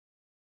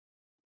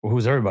 Well,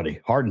 who's everybody?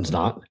 Harden's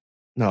not.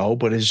 No,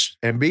 but is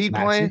Embiid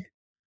playing?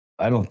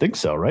 I don't think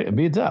so, right?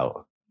 Embiid's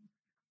out.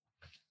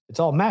 It's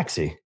all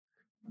Maxey.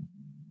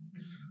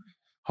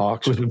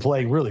 Hawks who's been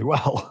playing really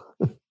well.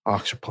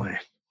 Hawks are playing.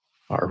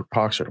 Our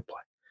Hawks are to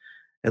play.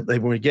 They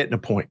were getting a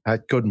point. I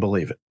couldn't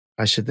believe it.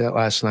 I said that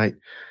last night.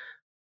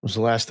 It was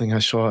the last thing I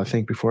saw, I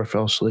think, before I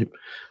fell asleep.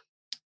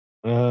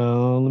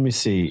 Let me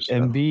see. So.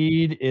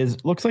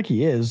 Embiid looks like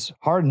he is.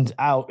 Harden's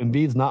out.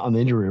 Embiid's not on the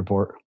injury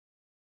report.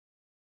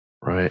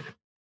 Right.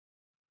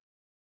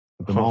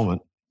 At the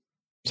moment.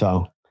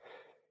 So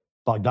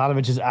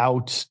Bogdanovich is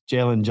out.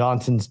 Jalen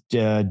Johnson's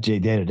day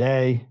to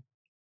day.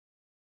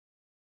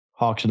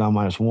 Hawks are now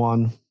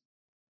 -1.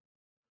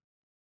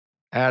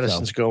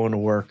 Addison's going to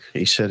work.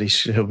 He said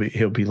he'll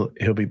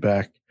be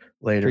back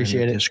later.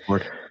 Appreciate it.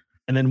 Discord.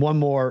 And then one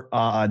more.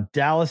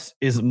 Dallas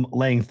is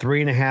laying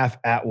 3.5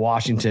 at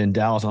Washington.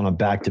 Dallas on a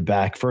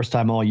back-to-back. First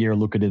time all year,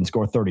 Luka didn't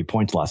score 30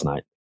 points last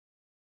night.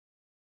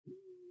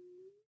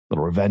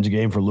 Little revenge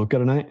game for Luka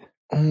tonight.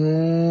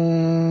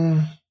 Who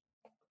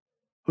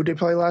did they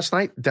play last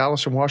night?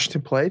 Dallas and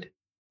Washington played?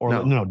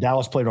 No,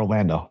 Dallas played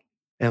Orlando.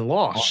 And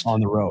lost. On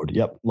the road.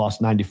 Yep.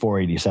 Lost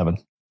 94-87.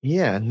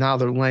 Yeah. Now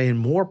they're laying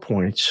more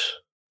points.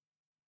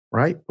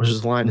 Right?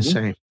 Was the line the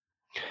same?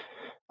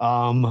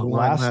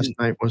 Last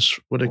night was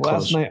what it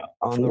closed. Last night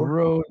on 4? The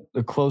road,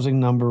 the closing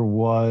number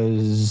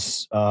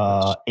was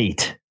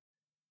 8.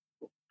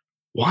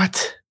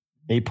 What?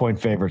 8-point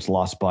favorites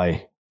lost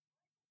by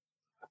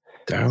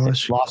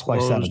Dallas. Lost by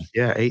 7.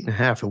 Yeah,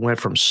 8.5. It went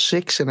from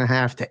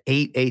 6.5 to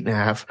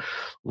 8.5.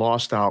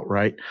 Lost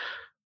outright.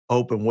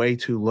 Open way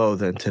too low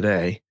than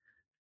today.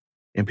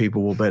 And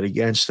people will bet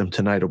against them.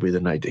 Tonight will be the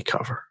night they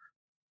cover.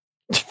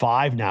 It's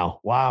 5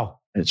 now. Wow.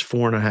 It's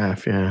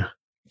 4.5. Yeah.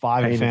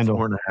 5 at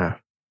FanDuel. 4.5.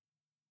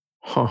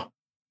 Huh.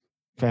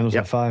 FanDuel's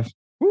at 5.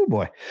 Oh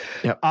boy.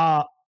 Yep.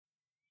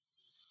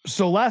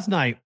 So last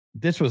night,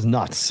 this was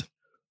nuts.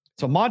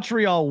 So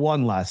Montreal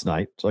won last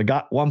night. So I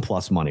got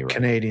 1+ money right.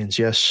 Canadians,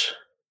 yes.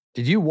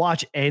 Did you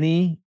watch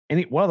any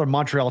what other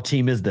Montreal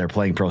team is there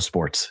playing pro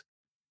sports?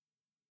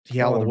 The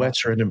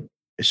Alouettes are in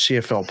the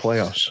CFL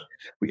playoffs.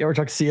 We ever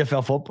talked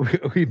CFL football?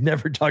 We've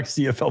never talked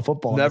CFL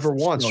football. Never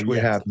once. We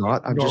have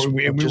not.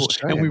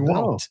 We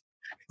won't.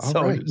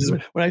 So right.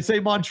 When I say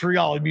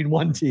Montreal, I mean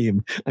one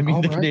team. I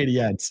mean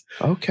Canadiens.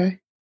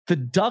 Okay. The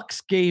Ducks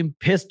game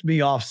pissed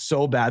me off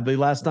so badly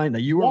last night. Now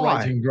you were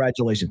right.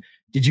 Congratulations.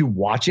 Did you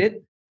watch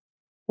it?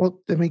 Well,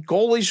 I mean,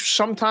 goalies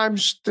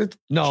sometimes that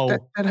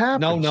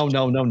happens.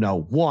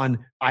 No.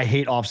 One, I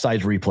hate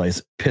offsides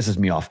replays. Pisses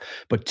me off.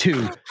 But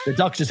two, the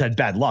Ducks just had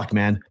bad luck,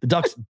 man. The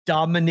Ducks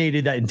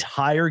dominated that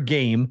entire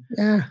game.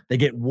 Yeah. They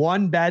get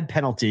one bad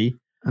penalty,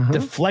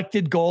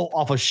 deflected goal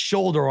off a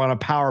shoulder on a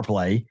power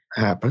play.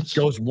 Happens.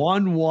 Goes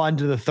 1-1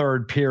 to the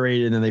third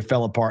period, and then they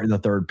fell apart in the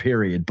third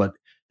period. But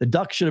the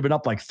Ducks should have been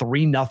up like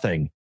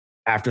 3-0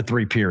 after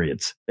 3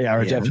 periods.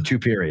 After 2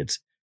 periods.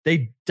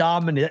 They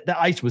dominated.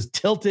 The ice was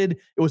tilted.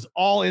 It was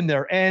all in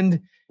their end.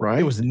 Right.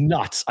 It was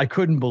nuts. I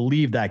couldn't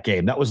believe that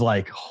game. That was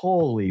like,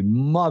 holy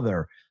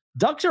mother.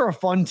 Ducks are a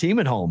fun team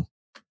at home.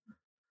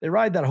 They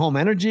ride that home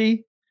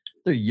energy.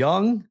 They're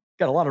young.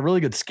 Got a lot of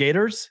really good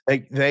skaters. They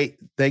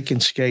can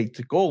skate.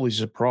 The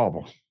goalie's a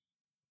problem.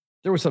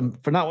 There was some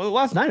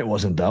last night. It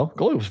wasn't though.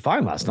 Goalie was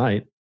fine last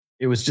night.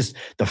 It was just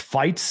the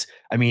fights.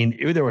 I mean,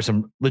 there were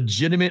some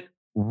legitimate,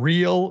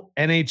 real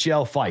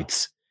NHL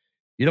fights.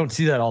 You don't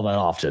see that all that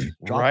often.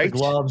 Drop the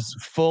gloves,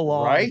 full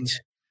on. Right.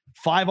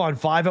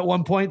 5-on-5 at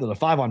one point. There's a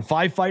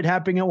 5-on-5 fight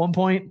happening at one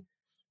point.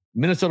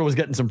 Minnesota was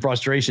getting some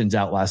frustrations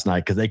out last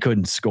night because they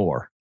couldn't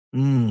score.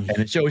 And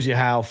it shows you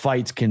how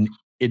fights can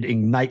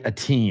ignite a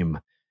team.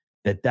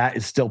 That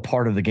is still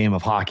part of the game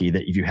of hockey.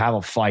 That if you have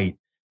a fight,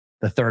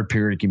 the third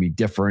period can be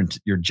different.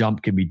 Your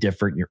jump can be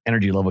different. Your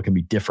energy level can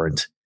be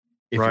different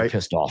if you're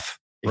pissed off,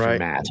 if you're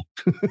mad.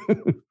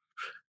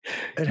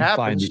 It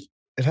happens.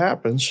 It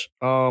happens.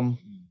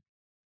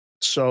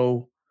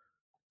 So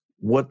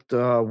what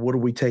do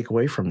we take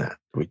away from that?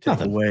 Do we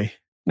take away?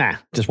 Nah,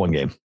 just one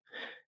game.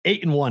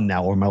 8-1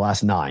 now over my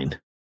last 9.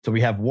 So we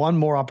have one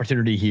more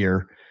opportunity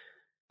here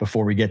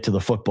before we get to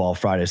the football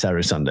Friday,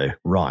 Saturday, Sunday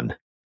run.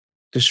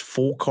 This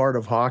full card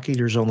of hockey,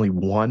 there's only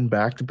one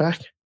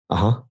back-to-back?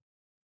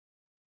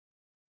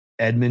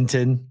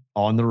 Edmonton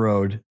on the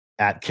road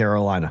at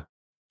Carolina.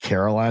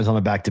 Carolina's on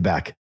a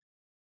back-to-back.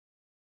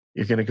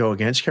 You're going to go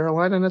against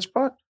Carolina in that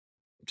spot?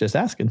 Just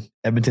asking.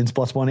 Edmonton's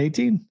plus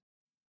 118.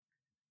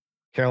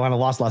 Carolina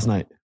lost last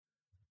night.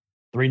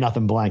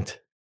 3-0 blanked.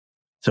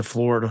 To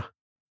Florida.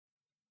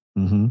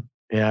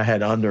 Yeah, I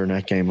had under in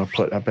that game. I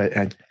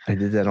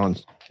did that on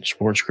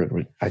Sports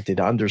Grid. I did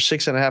under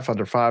 6.5,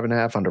 under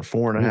 5.5, under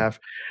 4.5,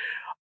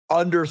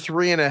 under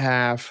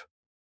 3.5.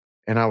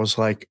 And I was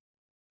like,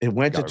 it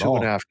went to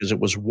 2.5 because it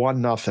was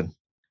 1-0.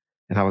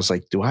 And I was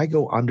like, do I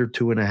go under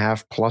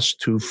 2.5 plus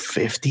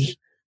 250?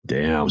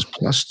 Damn. It was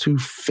plus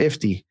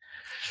 250.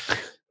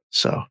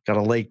 So got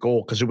a late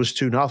goal because it was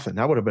 2-0.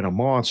 That would have been a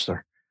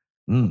monster.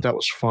 That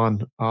was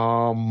fun.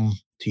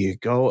 Do you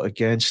go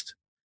against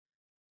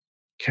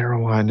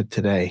Carolina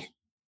today?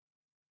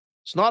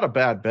 It's not a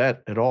bad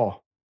bet at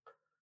all.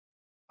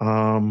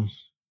 Boy,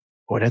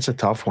 that's a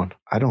tough one.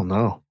 I don't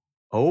know.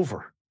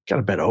 Over. Got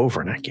to bet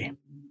over in that game.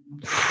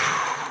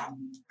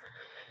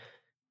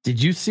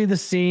 Did you see the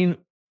scene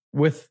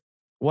with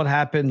what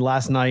happened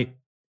last night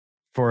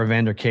for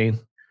Evander Kane?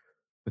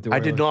 I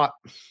did not.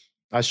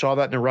 I saw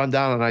that in a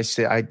rundown, and I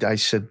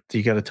said,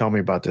 you got to tell me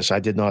about this. I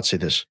did not see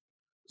this.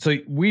 So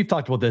we've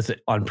talked about this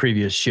on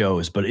previous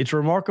shows, but it's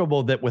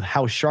remarkable that with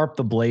how sharp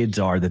the blades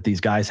are that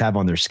these guys have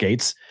on their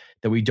skates,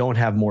 that we don't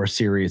have more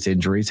serious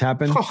injuries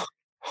happen.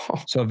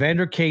 So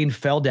Evander Kane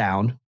fell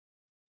down.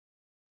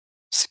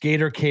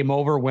 Skater came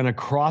over, went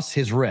across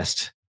his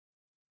wrist,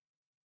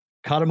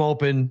 cut him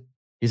open.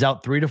 He's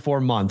out 3 to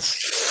 4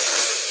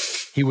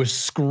 months. He was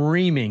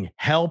screaming,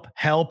 help,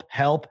 help,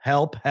 help,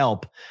 help,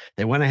 help.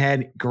 They went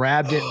ahead,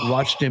 grabbed it,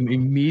 rushed him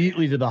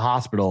immediately to the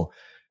hospital.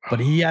 But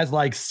he has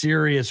like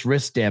serious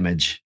wrist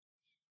damage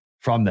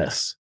from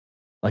this.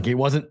 Like it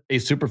wasn't a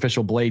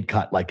superficial blade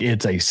cut. Like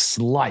it's a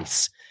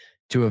slice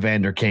to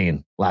Evander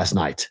Kane last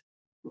night.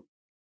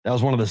 That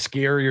was one of the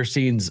scarier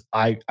scenes.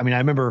 I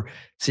remember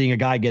seeing a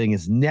guy getting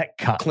his neck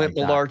cut. Clint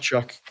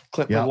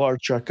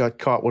Malarchuk got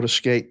caught with a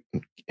skate.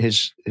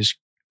 His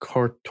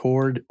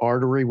carotid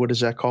artery. What is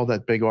that called?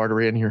 That big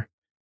artery in here.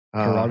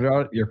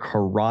 Your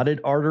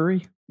carotid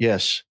artery?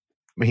 Yes.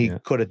 I mean, he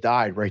could have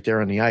died right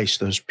there on the ice.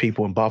 Those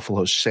people in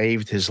Buffalo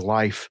saved his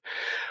life.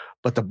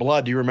 But the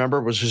blood, do you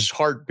remember, was his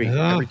heartbeat.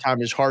 Every time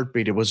his heart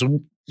beat, it was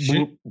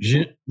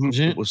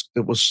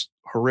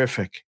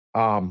horrific.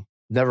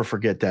 Never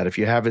forget that. If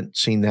you haven't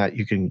seen that,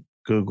 you can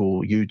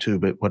Google,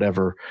 YouTube it,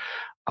 whatever.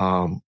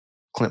 Clint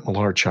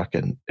Malarchuk,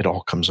 and it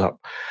all comes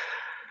up.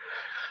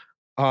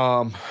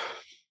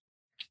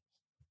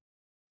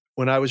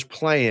 When I was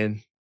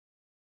playing,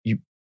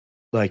 and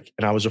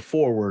I was a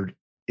forward,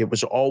 it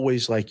was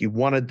always like you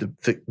wanted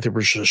there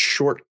was a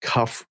short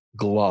cuff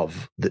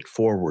glove that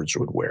forwards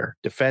would wear.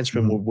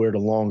 Defensemen would wear the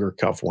longer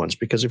cuff ones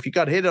because if you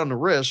got hit on the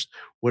wrist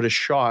with a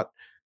shot,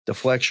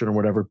 deflection or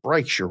whatever, it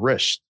breaks your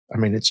wrist. I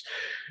mean,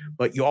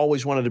 but you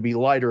always wanted to be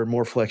lighter and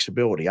more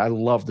flexibility. I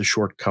love the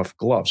short cuff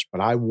gloves, but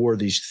I wore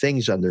these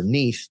things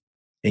underneath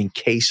in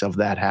case of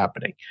that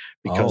happening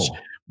because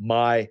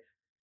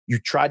you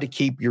tried to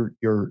keep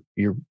your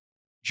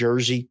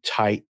jersey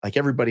tight. Like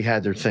everybody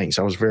had their things.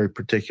 I was very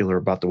particular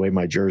about the way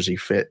my jersey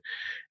fit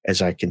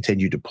as I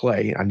continued to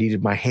play. I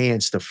needed my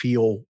hands to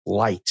feel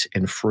light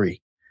and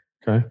free.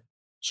 Okay.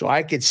 So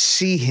I could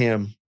see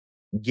him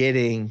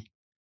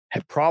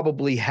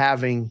probably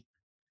having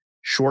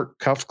short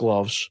cuff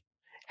gloves,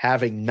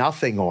 having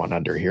nothing on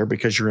under here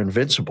because you're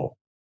invincible.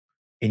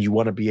 And you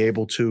want to be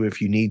able to, if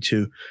you need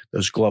to,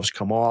 those gloves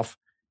come off,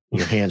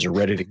 your hands are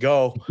ready to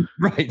go.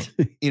 Right.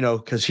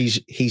 Because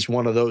he's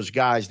one of those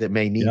guys that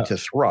may need to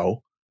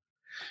throw.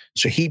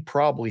 So he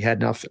probably had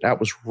nothing. That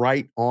was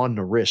right on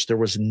the wrist. There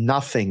was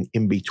nothing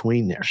in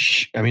between there.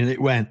 I mean,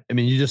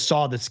 you just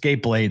saw the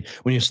skate blade.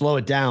 When you slow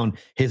it down,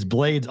 his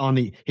blade's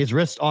his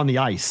wrist on the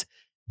ice,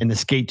 and the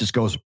skate just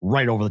goes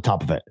right over the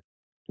top of it.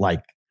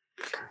 Like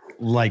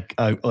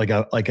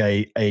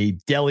a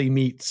deli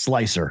meat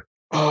slicer.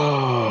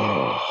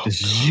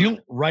 Just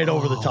right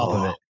over the top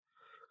of it.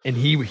 And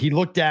he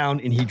looked down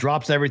and he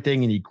drops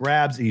everything and he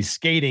grabs and he's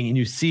skating and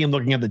you see him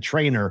looking at the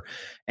trainer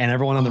and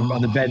everyone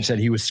on the bench said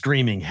he was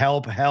screaming,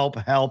 help, help,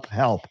 help,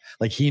 help.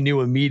 Like he knew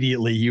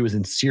immediately he was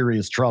in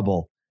serious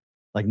trouble,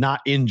 like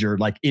not injured,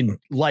 like in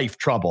life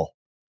trouble.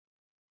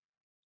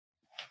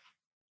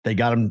 They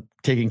got him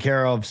taken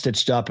care of,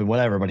 stitched up and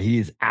whatever, but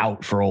he's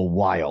out for a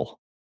while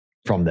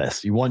from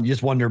this. You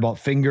just wonder about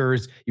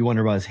fingers. You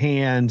wonder about his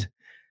hand.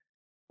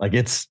 Like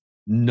it's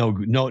no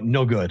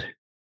good.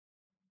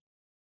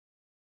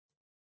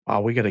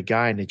 We got a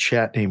guy in the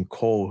chat named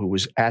Cole who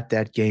was at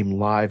that game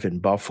live in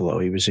Buffalo.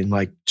 He was in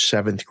like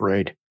 7th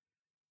grade.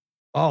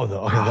 Oh,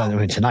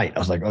 tonight. I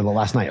was like,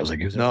 last night. I was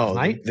like, no,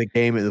 the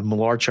game, the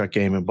Malarchuk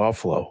game in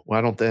Buffalo. Well,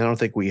 I don't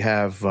think we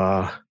have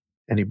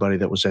anybody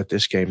that was at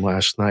this game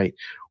last night.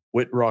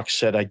 Whitrock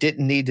said, I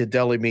didn't need the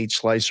deli meat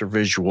slicer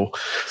visual.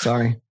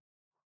 Sorry.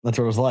 That's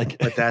what it was like.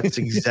 But that's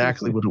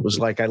exactly what it was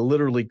like. I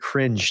literally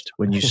cringed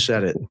when you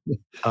said it.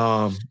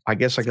 I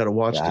guess I got to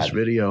watch this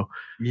video.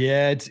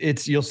 Yeah,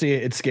 it's you'll see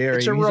it. It's scary.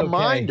 It's a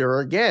reminder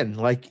again.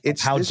 Like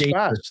it's how this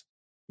fast.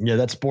 Yeah,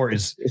 that sport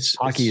is.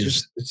 Hockey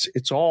is.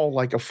 It's all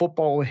like a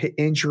football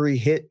injury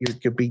hit. You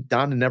could be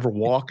done and never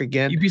walk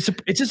again.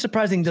 It's just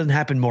surprising it doesn't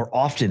happen more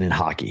often in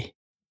hockey.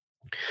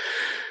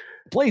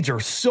 Blades are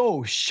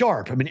so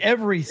sharp. I mean,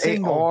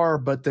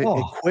 but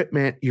the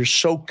equipment, you're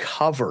so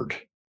covered.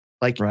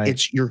 Like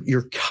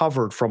you're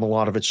covered from a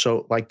lot of it.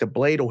 So like the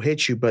blade will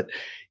hit you, but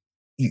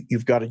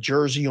you've got a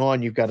jersey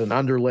on, you've got an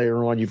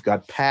underlayer on, you've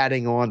got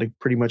padding on to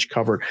pretty much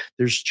cover.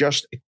 There's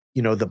just,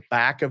 the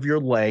back of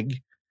your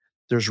leg,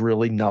 there's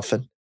really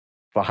nothing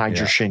behind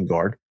your shin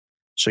guard.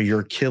 So your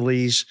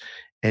Achilles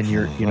and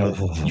your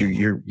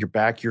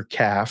back, your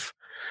calf.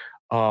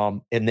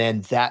 And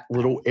then that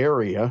little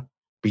area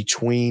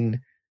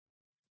between,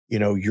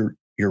 your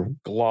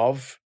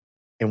glove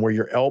and where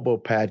your elbow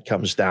pad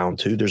comes down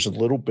to, there's a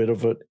little bit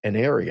of an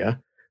area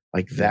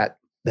like that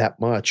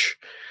much.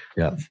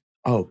 Yeah.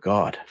 Oh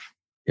God.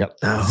 Yep.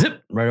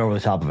 Zip right over the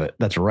top of it.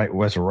 That's right.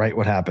 That's right.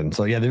 What happened?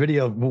 So yeah, the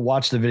video, we'll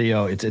watch the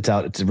video. It's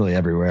out. It's really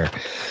everywhere.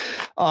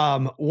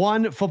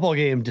 One football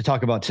game to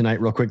talk about tonight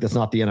real quick. That's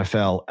not the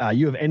NFL.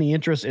 You have any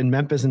interest in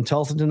Memphis and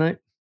Tulsa tonight?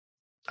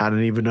 I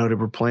didn't even know they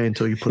were playing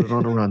until you put it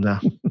on a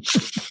rundown.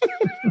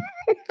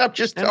 I'm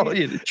just telling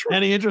you the truth.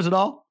 Any interest at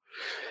all?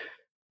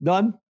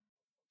 None?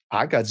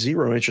 I got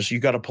zero interest. You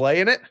got to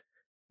play in it?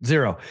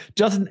 Zero.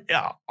 Justin,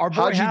 our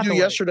boy how'd you do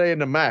yesterday in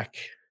the MAC?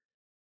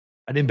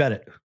 I didn't bet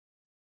it.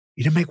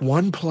 You didn't make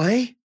one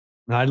play?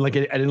 No, I didn't like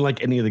it. I didn't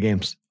like any of the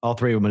games. All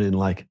three of them I didn't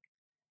like.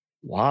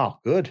 Wow,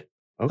 good.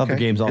 Okay. The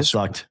games all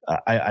sucked.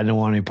 I didn't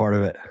want any part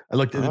of it. I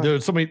looked. There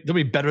was so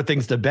many better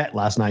things to bet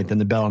last night than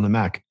to bet on the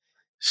MAC.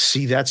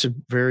 See, that's a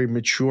very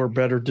mature,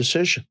 better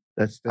decision.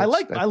 I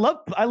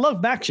love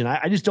Maction.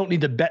 I just don't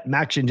need to bet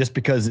Maction just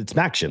because it's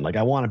Maction. Like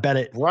I want to bet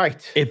it.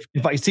 Right. If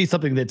I see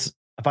something if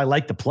I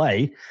like to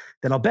play,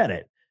 then I'll bet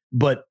it.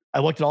 But I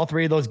looked at all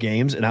three of those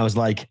games and I was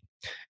like,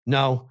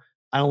 no,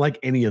 I don't like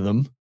any of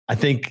them. I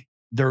think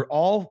they're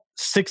all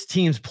 6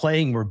 teams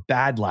playing were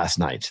bad last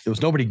night. There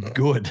was nobody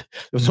good. There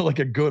was no like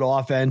a good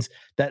offense.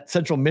 That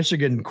Central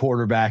Michigan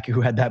quarterback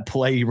who had that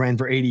play, he ran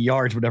for 80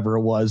 yards, whatever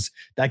it was.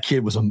 That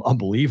kid was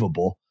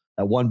unbelievable.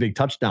 That one big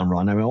touchdown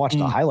run. I mean, I watched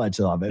the highlights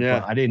of it,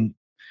 but there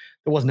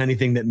wasn't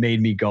anything that made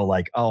me go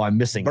like, oh, I'm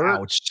missing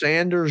out.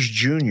 Sanders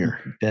Jr.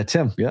 That's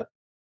him. Yeah.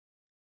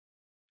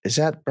 Is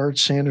that Bert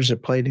Sanders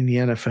that played in the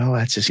NFL?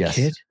 That's his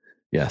kid?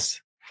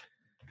 Yes.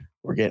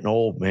 We're getting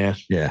old, man.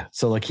 Yeah.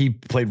 So like he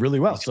played really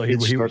well. So he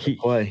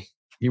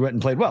went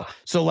and played well.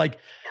 So like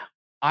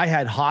I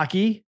had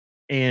hockey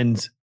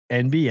and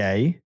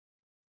NBA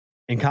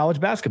and college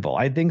basketball.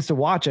 I had things to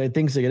watch. I had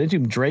things to get into.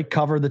 Drake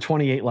covered the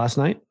 28 last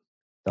night.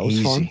 That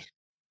was fun.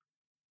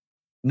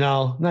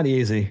 No, not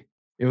easy.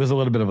 It was a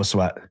little bit of a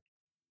sweat.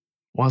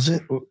 Was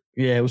it?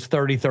 Yeah, it was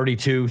 30,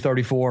 32,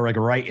 34, like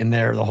right in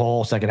there the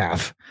whole second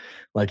half.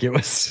 Like it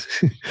was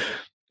a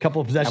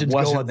couple of possessions. It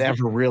wasn't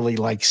ever really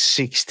like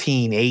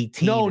 16,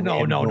 18. No. You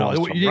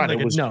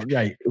didn't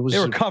right. They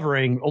were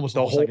covering almost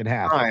the whole second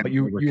half, but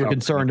you were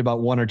concerned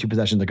about 1 or 2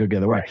 possessions that could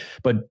get away. Right.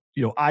 But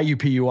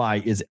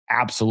IUPUI is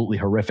absolutely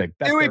horrific.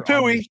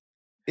 Pooey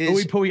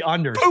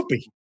unders.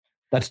 Poopy.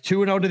 That's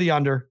 2-0 to the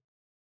under.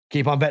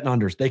 Keep on betting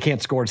unders. They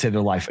can't score to save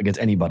their life against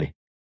anybody.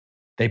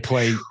 They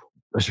play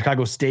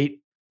Chicago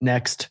State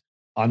next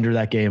under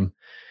that game.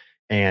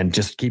 and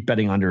just keep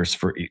betting unders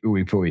for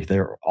ooey pooey.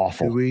 They're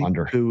awful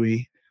under.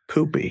 Pooey,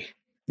 poopy.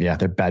 Yeah,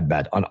 they're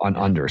bad on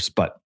unders.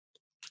 But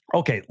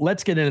okay,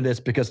 let's get into this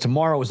because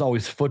tomorrow is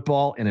always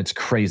football and it's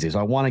crazy. So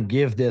I want to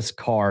give this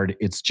card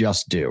its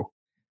just due.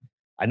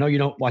 I know you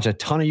don't watch a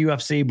ton of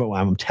UFC, but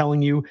I'm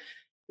telling you,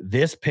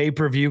 this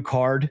pay-per-view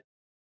card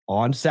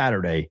on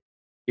Saturday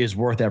is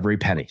worth every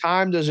penny.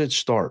 Time does it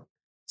start?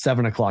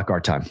 7:00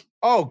 our time.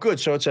 Oh, good.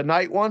 So it's a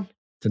night one?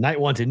 It's a night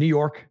one to New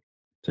York.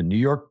 It's a New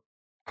York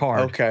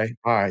card. Okay.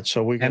 All right.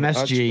 So we can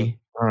MSG.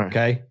 All right.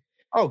 Okay.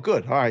 Oh,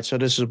 good. All right. So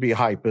this will be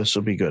hype. This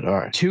will be good. All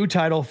right. 2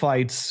 title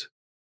fights,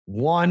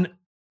 1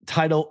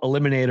 title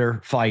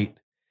eliminator fight,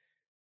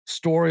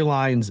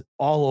 storylines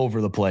all over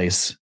the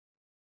place.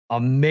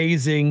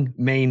 Amazing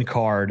main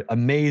card,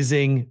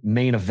 amazing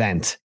main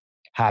event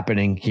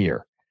happening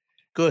here.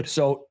 Good.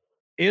 So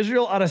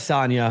Israel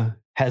Adesanya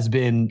has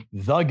been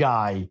the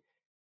guy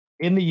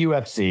in the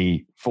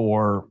UFC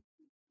for,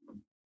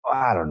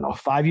 I don't know,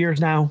 5 years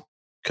now.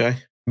 Okay.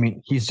 I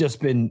mean, he's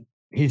been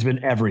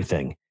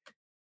everything.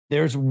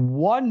 There's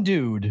one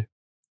dude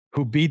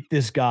who beat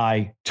this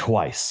guy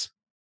twice.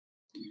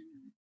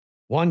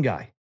 One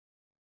guy,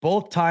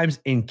 both times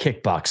in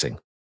kickboxing.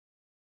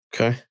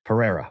 Okay.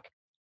 Pereira,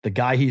 the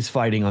guy he's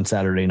fighting on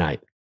Saturday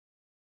night.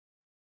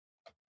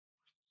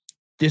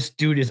 This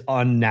dude is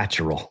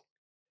unnatural.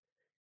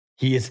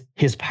 His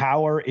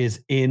power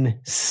is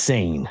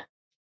insane.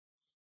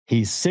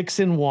 He's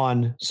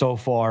 6-1 so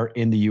far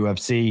in the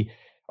UFC,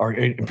 or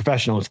in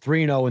professional. It's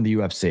 3-0 in the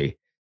UFC.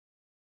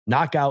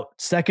 Knockout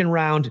second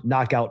round,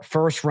 knockout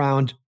first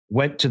round.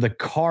 Went to the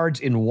cards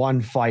in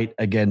one fight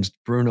against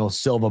Bruno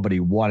Silva, but he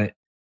won it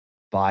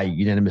by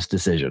unanimous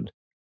decision.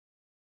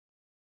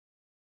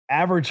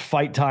 Average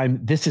fight time,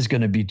 this is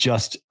going to be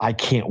just, I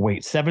can't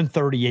wait.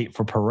 7:38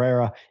 for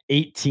Pereira,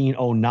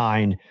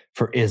 18:09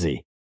 for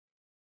Izzy.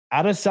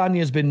 Adesanya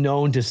has been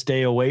known to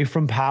stay away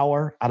from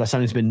power.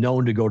 Adesanya has been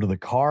known to go to the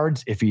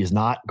cards if he is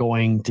not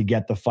going to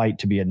get the fight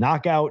to be a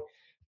knockout.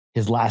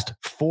 His last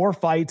 4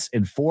 fights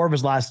and 5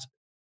 of the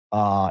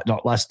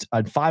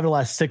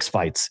last 6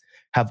 fights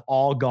have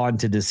all gone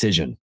to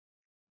decision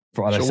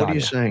for Adesanya. So what are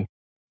you saying?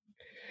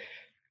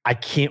 I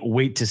can't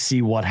wait to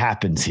see what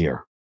happens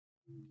here.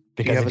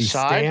 Because if he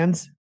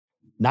stands,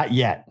 not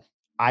yet.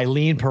 I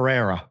lean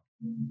Pereira.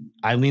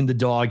 I lean the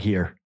dog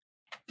here.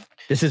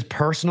 This is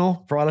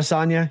personal for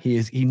Adesanya.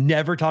 He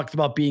never talks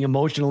about being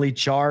emotionally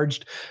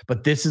charged,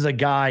 but this is a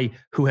guy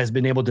who has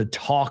been able to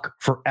talk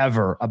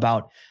forever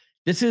about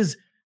this is,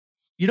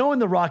 you know, in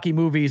the Rocky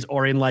movies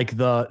or in like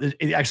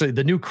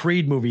the new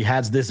Creed movie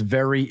has this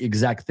very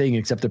exact thing,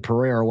 except that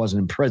Pereira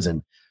wasn't in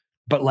prison.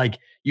 But like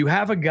you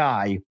have a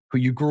guy who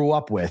you grew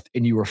up with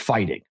and you were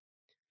fighting.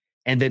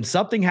 And then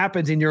something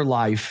happens in your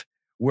life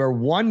where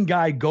one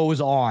guy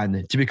goes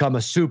on to become a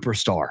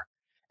superstar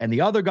and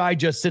the other guy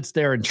just sits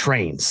there and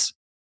trains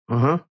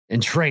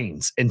and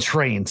trains and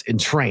trains and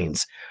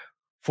trains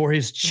for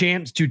his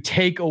chance to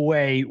take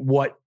away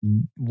what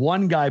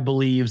one guy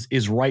believes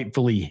is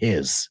rightfully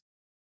his.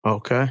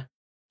 Okay.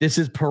 This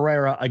is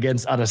Pereira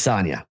against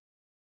Adesanya.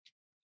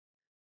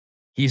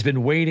 He's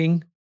been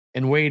waiting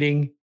and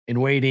waiting and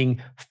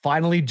waiting,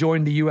 finally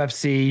joined the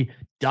UFC,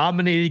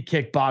 dominated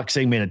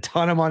kickboxing, made a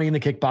ton of money in the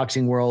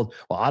kickboxing world.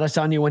 While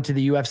Adesanya went to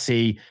the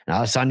UFC, and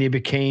Adesanya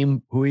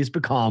became who he's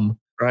become,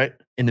 right,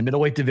 in the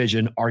middleweight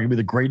division, arguably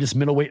the greatest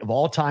middleweight of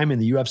all time in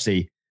the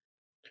UFC.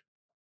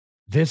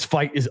 This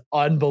fight is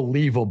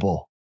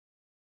unbelievable.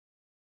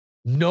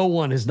 No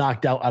one has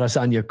knocked out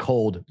Adesanya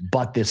cold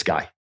but this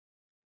guy.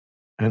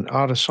 And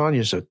Adesanya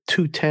is a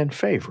 210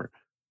 favorite.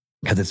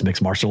 Because it's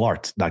mixed martial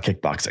arts, not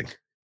kickboxing.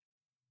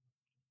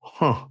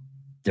 Huh.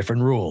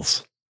 Different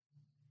rules.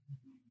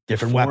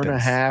 Different 4.5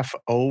 weapons.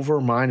 over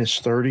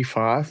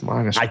 -35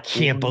 minus. I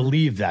can't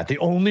believe that. The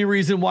only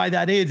reason why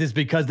that is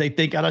because they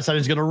think Adesanya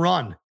is going to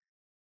run.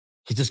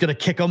 He's just going to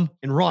kick him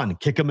and run,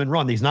 kick him and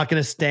run. He's not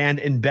going to stand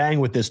and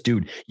bang with this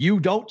dude. You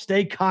don't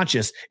stay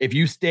conscious if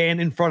you stand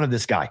in front of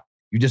this guy.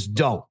 You just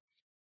don't.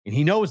 And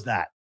he knows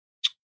that.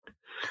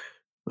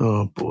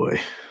 Oh,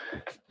 boy.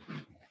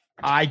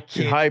 I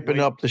can't. You're hyping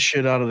up the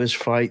shit out of this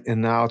fight,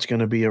 and now it's going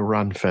to be a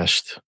run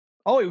fest.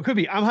 Oh, it could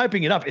be. I'm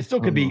hyping it up. It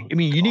still could be. I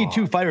mean, you need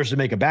 2 fighters to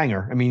make a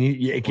banger. I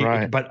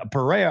mean, but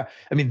Pereira,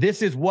 I mean,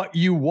 this is what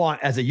you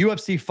want as a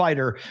UFC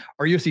fighter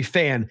or UFC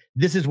fan.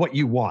 This is what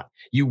you want.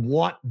 You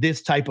want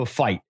this type of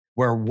fight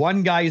where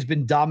one guy has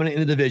been dominant in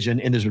the division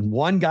and there's been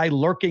one guy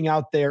lurking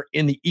out there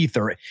in the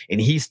ether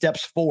and he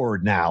steps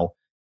forward now.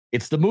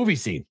 It's the movie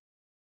scene.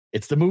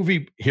 It's the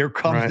movie. Here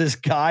comes this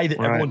guy that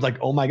everyone's like,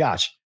 oh my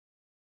gosh.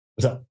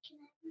 What's up?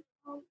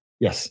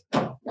 Yes.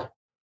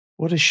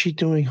 What is she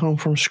doing home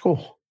from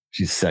school?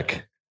 She's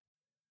sick.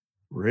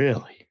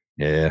 Really?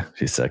 Yeah,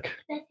 she's sick.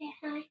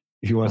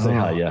 If you want to say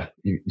hi, yeah.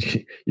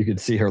 You can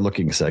see her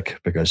looking sick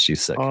because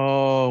she's sick.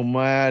 Oh,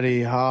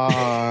 Maddie,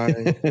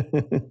 hi.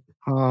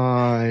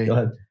 Hi. Go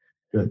ahead.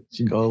 Good.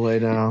 Go lay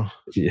down.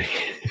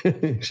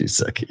 She's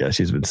sick. Yeah,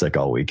 she's been sick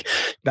all week.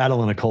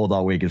 Battling a cold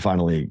all week and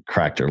finally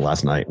cracked her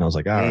last night. And I was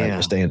like, all right,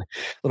 we're staying a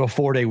little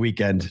 4-day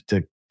weekend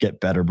to get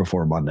better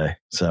before Monday.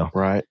 So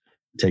right.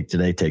 Take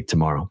today, take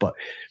tomorrow. But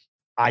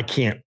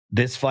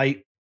this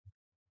fight,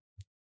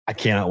 I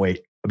cannot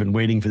wait. I've been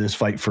waiting for this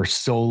fight for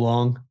so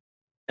long,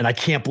 and I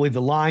can't believe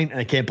the line, and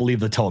I can't believe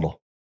the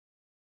total.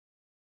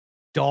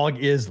 Dog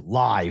is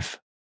live.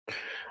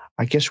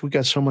 I guess we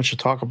got so much to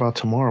talk about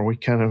tomorrow.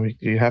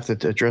 You have to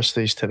address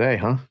these today,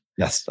 huh?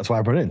 Yes, that's why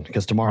I brought it in,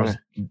 because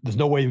there's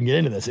no way you can get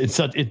into this.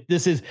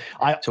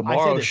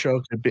 Tomorrow's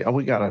show could be.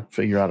 We got to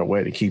figure out a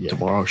way to keep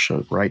tomorrow's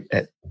show right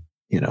at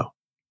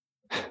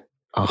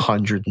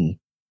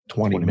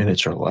 120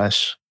 minutes or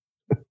less.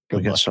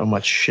 We got so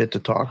much shit to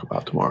talk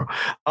about tomorrow.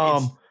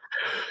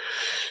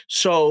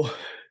 So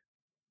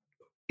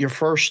your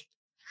first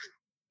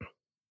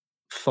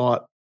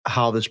thought,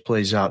 how this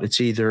plays out,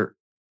 it's either,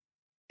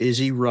 is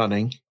he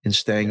running and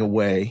staying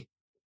away?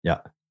 Yeah.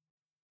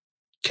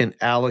 Can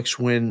Alex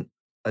win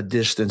a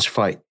distance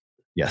fight?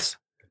 Yes.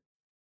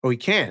 Oh, he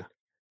can.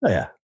 Oh,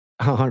 yeah.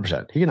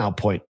 100%. He can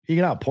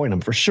outpoint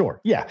him for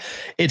sure. Yeah.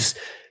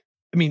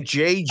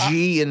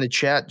 JG in the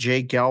chat,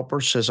 Jay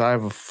Galper says, I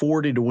have a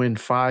 40 to win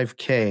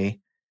 5K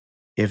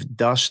if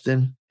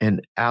Dustin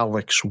and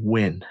Alex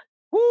win.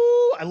 Woo!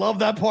 I love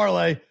that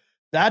parlay.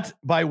 That's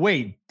by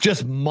weight,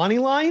 just money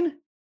line.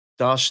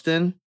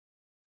 Dustin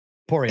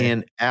Poirier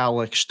and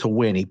Alex to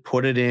win. He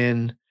put it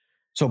in.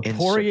 So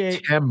Poirier,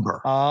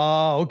 September.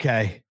 Oh,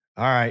 okay.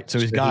 All right. So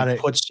he's got it.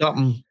 Put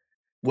something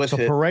with it.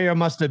 So Pereira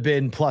must have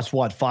been plus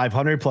what?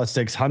 500 plus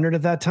 600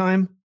 at that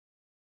time?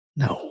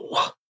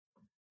 No.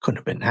 Couldn't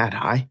have been that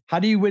high. How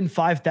do you win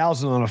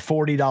 5,000 on a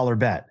 $40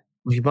 bet?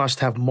 He must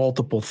have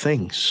multiple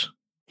things.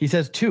 He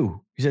says 2.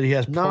 He said he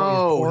has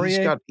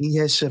he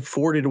has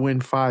 40 to win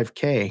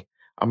 5K.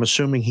 I'm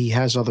assuming he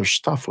has other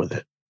stuff with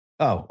it.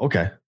 Oh,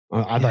 okay.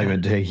 I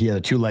thought he had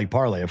a 2-leg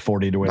parlay of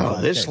 40 to win. No,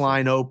 this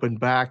line opened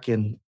back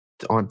on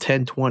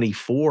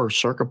 1024.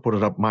 Circa put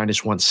it up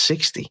minus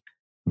 160.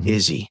 Mm-hmm.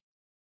 Izzy,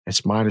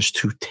 it's minus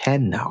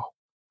 210 now.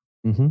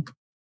 Mm-hmm.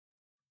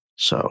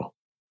 So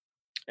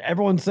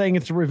everyone's saying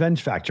it's a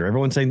revenge factor.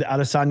 Everyone's saying that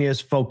Adesanya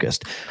is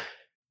focused.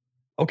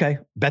 Okay,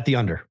 bet the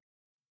under,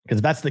 because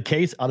if that's the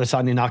case,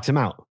 Adesanya knocks him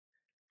out,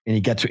 and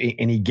he gets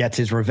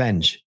his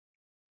revenge.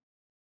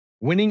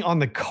 Winning on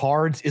the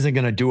cards isn't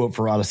going to do it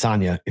for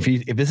Adesanya.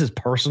 If this is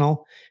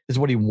personal, this is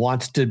what he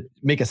wants to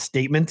make a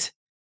statement.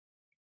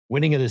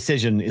 Winning a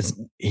decision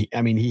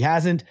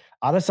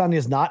Adesanya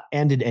has not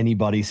ended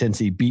anybody since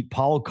he beat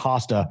Paulo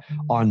Costa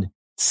on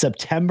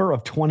September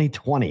of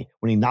 2020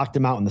 when he knocked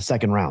him out in the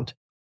second round.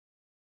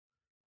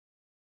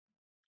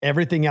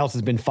 Everything else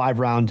has been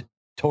 5-round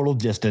total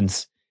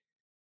distance.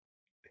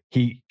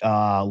 He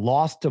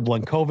lost to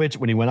Blankovic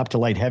when he went up to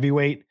light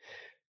heavyweight.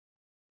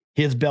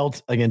 His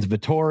belts against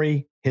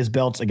Vettori, his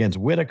belts against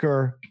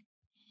Whitaker,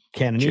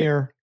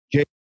 Cannonier.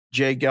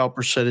 Jay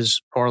Galper said his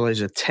parlay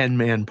is a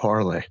 10-man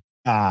parlay.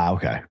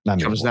 Okay.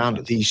 That comes down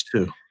to these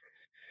two.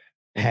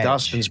 And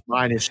Dustin's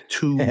minus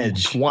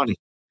 220.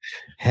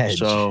 Hedge.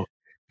 So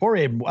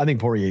Poirier, I think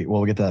Poirier,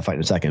 well, we'll get to that fight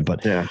in a second,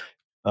 but yeah.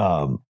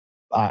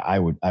 I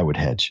would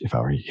hedge if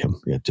I were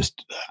him.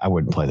 I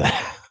wouldn't play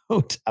that.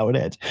 I would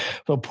hedge.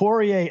 So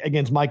Poirier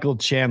against Michael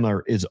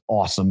Chandler is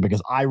awesome,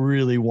 because I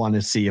really want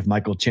to see if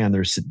Michael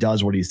Chandler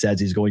does what he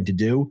says he's going to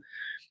do.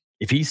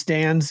 If he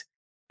stands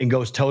and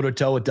goes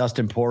toe-to-toe with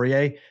Dustin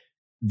Poirier,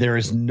 there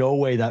is no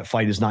way that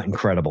fight is not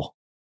incredible.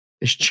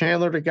 Is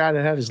Chandler the guy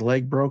that had his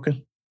leg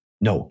broken?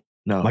 No.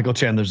 Michael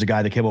Chandler's the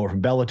guy that came over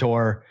from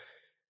Bellator,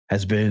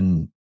 has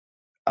been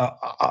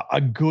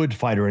a good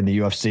fighter in the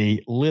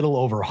UFC, little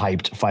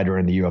overhyped fighter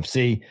in the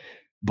UFC,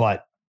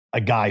 but a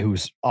guy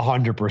who's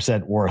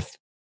 100% worth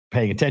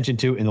paying attention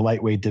to in the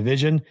lightweight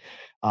division.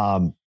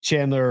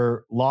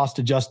 Chandler lost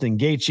to Justin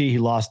Gaethje. He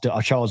lost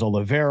to Charles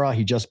Oliveira.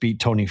 He just beat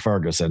Tony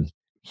Ferguson.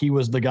 He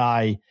was the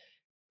guy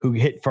who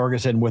hit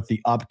Ferguson with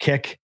the up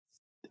kick.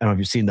 I don't know if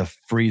you've seen the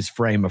freeze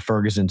frame of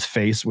Ferguson's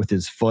face with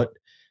his foot.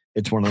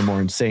 It's one of the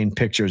more insane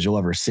pictures you'll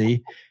ever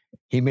see.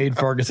 He made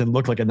Ferguson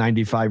look like a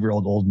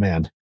 95-year-old old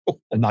man.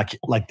 I'm not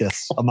like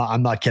this.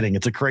 I'm not kidding.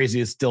 It's the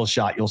craziest still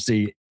shot you'll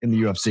see in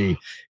the UFC.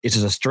 It's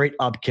just a straight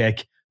up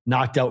kick,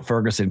 knocked out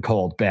Ferguson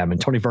cold. Bam. And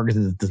Tony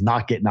Ferguson does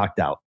not get knocked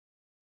out.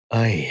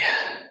 Aye.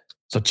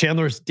 So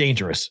Chandler is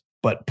dangerous,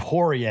 but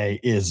Poirier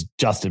is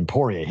Justin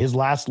Poirier. His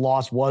last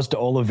loss was to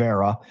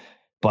Oliveira,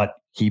 but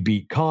he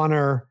beat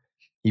Conor.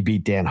 He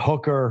beat Dan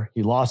Hooker.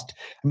 He lost.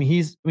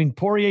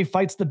 Poirier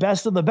fights the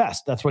best of the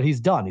best. That's what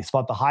he's done. He's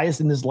fought the highest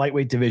in this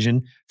lightweight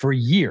division for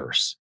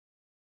years.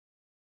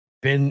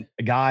 Been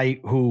a guy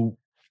who,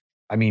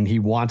 he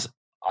wants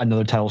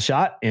another title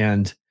shot,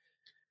 and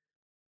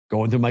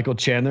going through Michael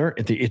Chandler.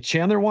 If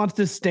Chandler wants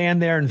to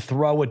stand there and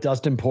throw at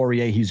Dustin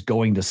Poirier, he's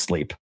going to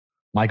sleep.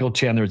 Michael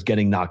Chandler is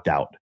getting knocked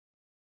out.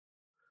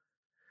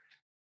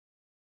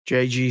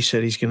 JG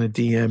said he's going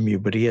to DM you,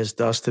 but he has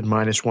Dustin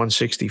minus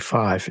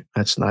 165.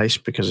 That's nice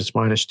because it's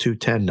minus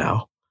 210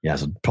 now. Yeah,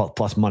 so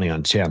plus money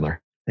on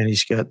Chandler. And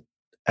he's got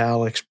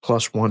Alex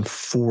plus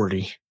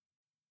 140.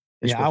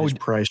 Yeah, his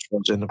price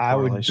was in the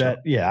parlay. I would bet.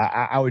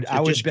 Yeah, I would. So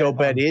I would just go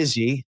bet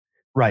Izzy,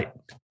 right,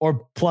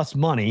 or plus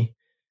money.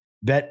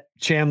 Bet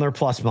Chandler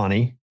plus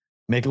money.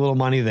 Make a little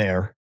money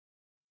there.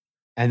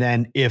 And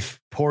then if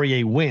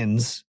Poirier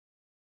wins,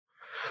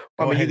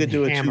 I mean,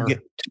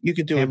 you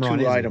could do a on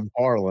two-item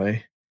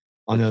parlay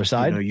on the other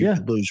side. You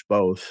could lose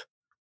both.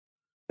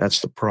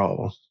 That's the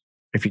problem.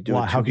 If you do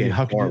a two-game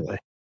parlay,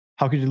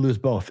 how could you lose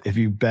both? If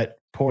you bet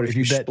if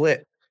you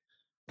split,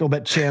 don't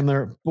bet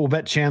Chandler. We'll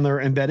bet Chandler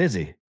and bet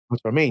Izzy.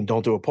 That's what I mean.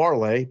 Don't do a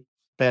parlay.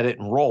 Bet it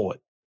and roll it.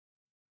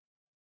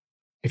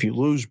 If you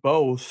lose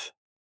both,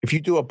 if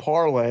you do a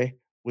parlay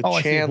with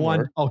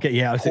Chandler,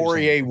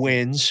 Poirier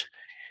wins.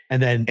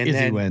 And then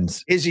Izzy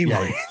wins. Izzy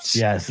wins.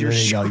 Yes. You're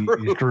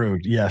screwed. You're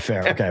screwed. Yeah,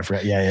 fair. Okay, I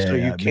forgot. Yeah. So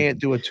you can't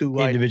do a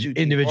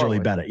individually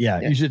bet it.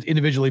 Yeah. You should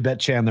individually bet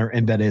Chandler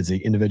and bet Izzy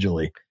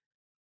individually.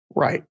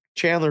 Right.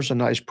 Chandler's a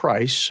nice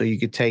price, so you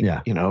could take,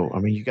 you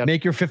got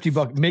make your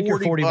 $50, make your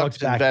 $40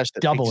 back,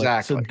 invested. Double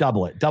it. So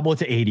double it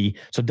to 80.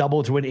 So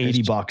double it to win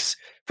 $80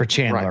 for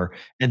Chandler. Right.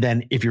 And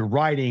then if you're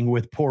riding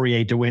with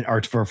Poirier to win,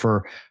 or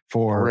for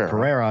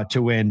Pereira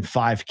to win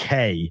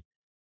 $5K,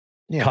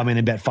 come in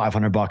and bet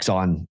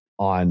 $500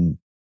 on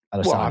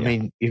Adesanya. Well, I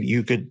mean, if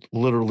you could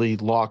literally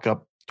lock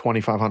up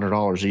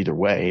 $2,500 either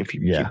way. If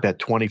you bet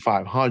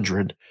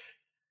 $2,500,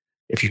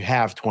 if you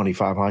have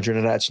 $2,500,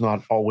 and that's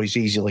not always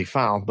easily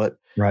found, but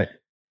right,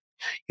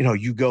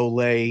 you go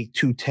lay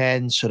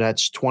 210, so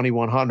that's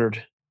 $2,100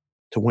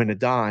 to win a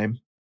dime.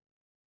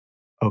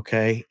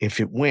 Okay, if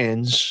it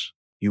wins,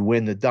 you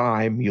win the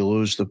dime, you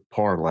lose the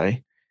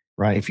parlay.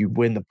 Right. If you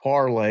win the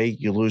parlay,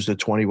 you lose the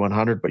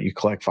 $2,100, but you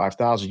collect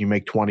 $5,000, you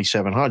make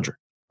 $2,700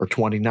 or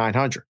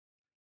 $2,900.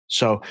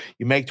 So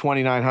you make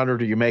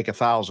 $2,900 or you make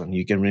 $1,000,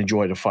 you can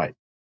enjoy the fight.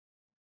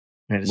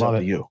 And it's up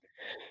to you.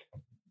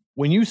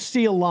 When you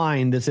see a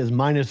line that says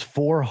minus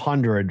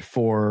 400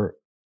 for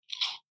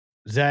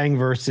Zhang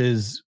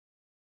versus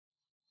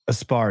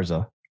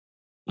Esparza,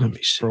 let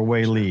me see for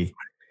Wei Li,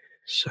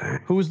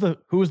 who's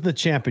the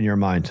champ in your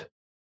mind?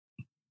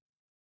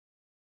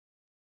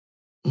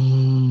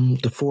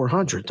 The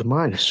 400, the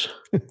minus.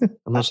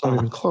 And that's not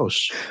even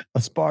close.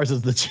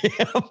 Esparza's the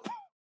champ.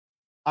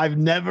 I've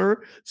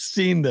never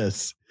seen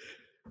this.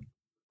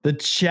 The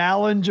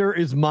challenger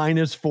is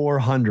minus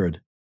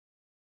 400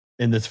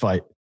 in this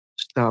fight.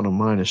 It's down to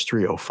minus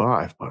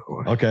 305, by the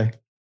way. Okay.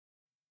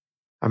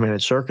 I mean,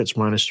 at Circuit's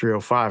minus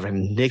 305,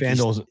 and Nick's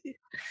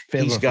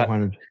he's got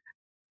 400.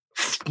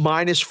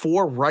 Minus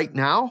 4 right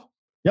now?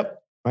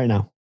 Yep, right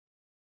now.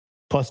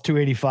 Plus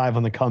 285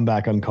 on the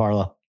comeback on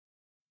Carla.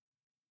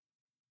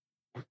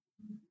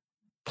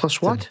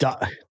 Plus what?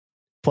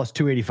 Plus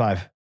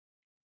 285.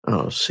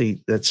 Oh,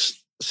 see, that's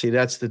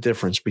the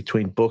difference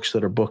between books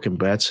that are booking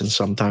bets and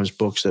sometimes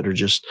books that are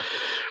just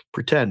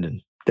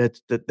pretending.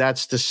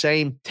 That's the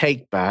same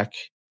take back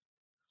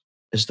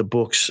as the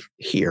books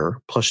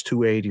here, plus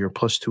 280 or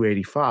plus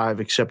 285,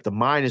 except the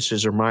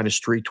minuses are minus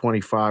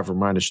 325 or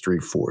minus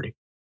 340.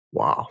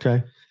 Wow.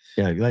 Okay.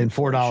 Yeah, you're laying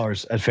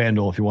 $4 at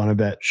FanDuel if you want to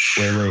bet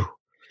Wei Li.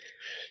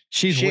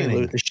 She's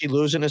winning. Is she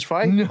losing this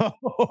fight? No.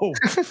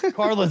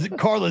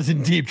 Carla's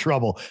in deep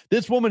trouble.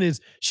 This woman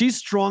she's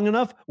strong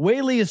enough.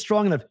 Wei Li is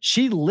strong enough.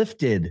 She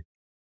lifted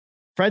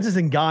Francis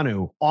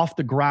Ngannou off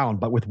the ground,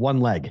 but with one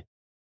leg.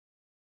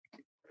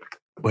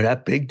 Boy,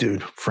 that big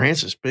dude,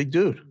 Francis, big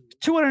dude.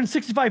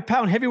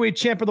 265-pound heavyweight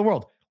champ of the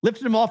world.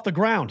 Lifted him off the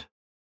ground.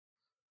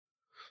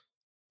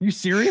 You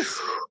serious?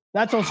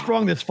 That's how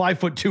strong this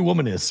 5'2"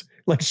 woman is.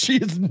 Like, she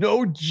is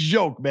no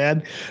joke,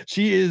 man.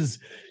 She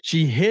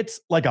hits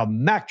like a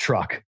Mack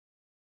truck.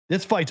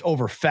 This fight's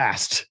over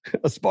fast.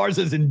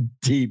 Esparza's in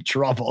deep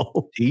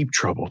trouble. Deep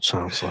trouble, it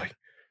sounds like.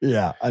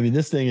 Yeah. I mean,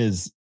 this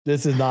is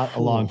not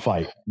a long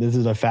fight. This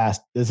is a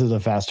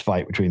fast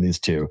fight between these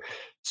two.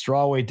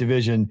 Strawweight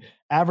division,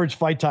 average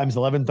fight time is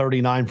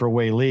 11:39 for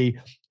Wei Li,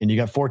 and you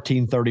got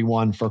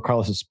 14:31 for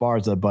Carlos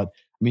Esparza. But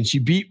I mean, she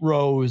beat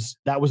Rose.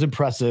 That was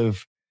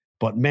impressive.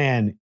 But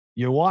man,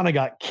 Joanna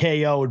got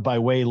KO'd by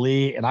Wei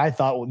Li, and I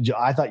thought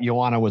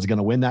Joanna was going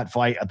to win that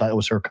fight. I thought it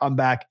was her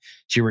comeback.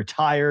 She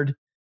retired.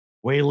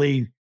 Wei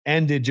Li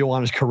ended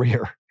Joanna's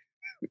career.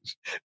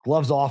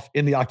 Gloves off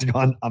in the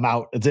octagon. I'm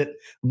out. That's it.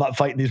 I'm not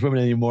fighting these women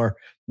anymore.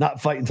 Not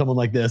fighting someone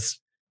like this.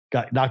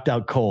 Got knocked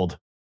out cold.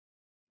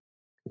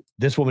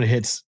 This woman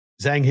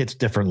Zhang hits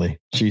differently.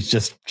 She's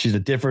a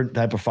different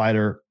type of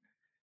fighter.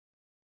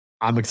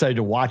 I'm excited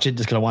to watch it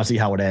just because I want to see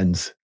how it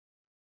ends.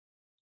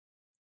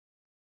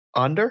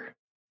 Under?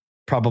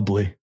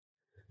 Probably.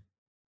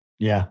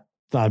 Yeah.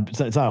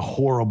 It's not a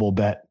horrible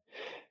bet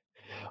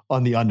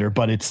on the under,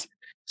 but it's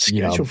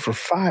scheduled for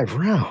 5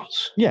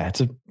 rounds. Yeah,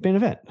 it's a main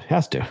event. It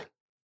has to.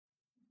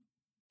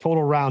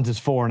 Total rounds is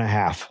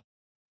 4.5.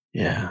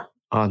 Yeah.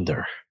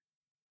 Under.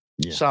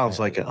 Yeah, sounds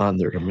like an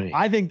under to me.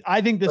 I think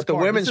this. But the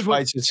women's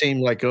fights, it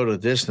seems like go to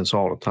distance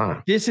all the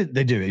time.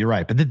 They do. You're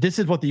right, but this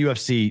is what the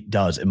UFC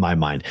does in my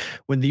mind.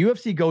 When the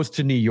UFC goes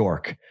to New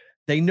York,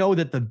 they know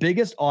that the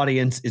biggest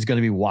audience is going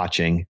to be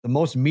watching. The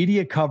most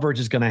media coverage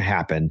is going to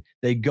happen.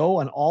 They go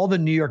on all the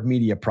New York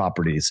media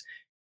properties.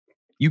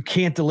 You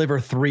can't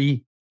deliver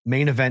 3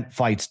 main event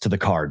fights to the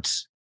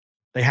cards.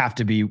 They have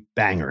to be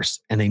bangers,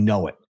 and they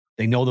know it.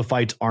 They know the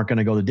fights aren't going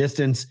to go the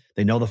distance.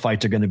 They know the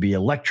fights are going to be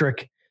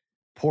electric.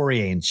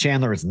 Poirier and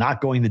Chandler is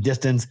not going the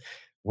distance.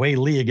 Wei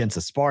Li against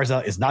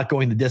Esparza is not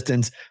going the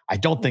distance. I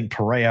don't think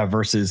Pereira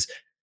versus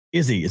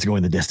Izzy is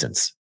going the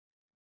distance.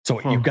 So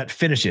you've got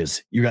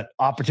finishes. You've got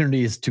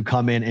opportunities to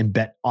come in and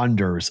bet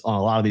unders on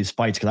a lot of these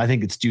fights because I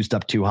think it's juiced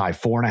up too high.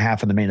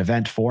 4.5 in the main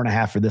event,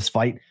 4.5 for this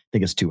fight. I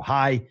think it's too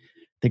high. I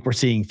think we're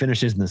seeing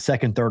finishes in the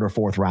second, third, or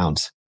fourth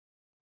rounds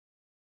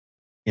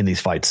in these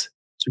fights.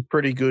 It's a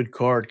pretty good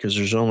card because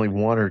there's only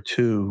one or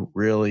two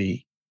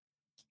really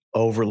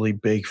overly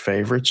big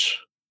favorites.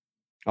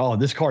 Oh,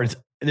 this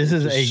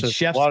is a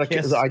chef's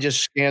kiss. I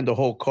just scanned the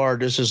whole card.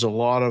 This is a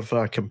lot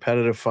of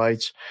competitive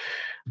fights.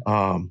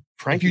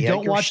 Frankie, if you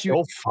don't watch,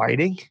 still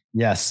fighting.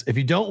 Yes, if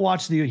you don't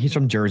watch he's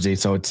from Jersey,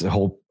 so it's a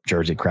whole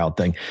Jersey crowd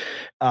thing.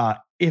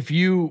 If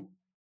you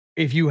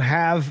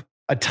have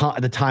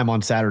the time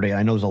on Saturday,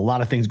 I know there's a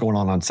lot of things going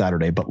on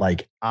Saturday, but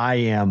like I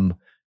am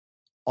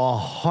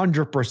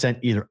 100%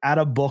 either at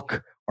a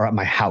book or at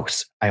my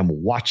house. I am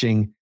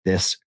watching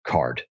this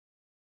card.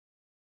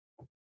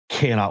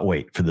 Cannot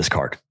wait for this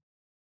card.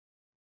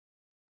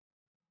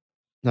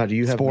 Now, do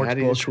you have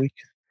Maddie this week?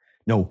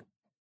 No.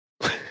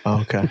 Oh,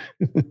 okay.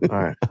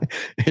 All right.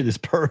 It is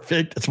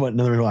perfect. That's what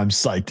another reason I'm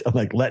psyched. I'm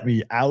like, let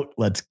me out.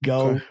 Let's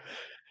go. Okay.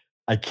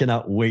 I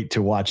cannot wait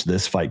to watch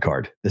this fight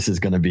card. This is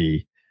going to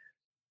be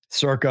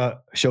Circa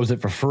shows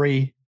it for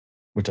free,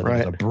 which I think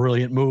is a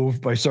brilliant move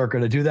by Circa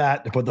to do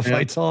that, to put the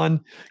fights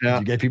on. Yeah.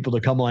 You get people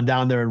to come on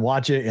down there and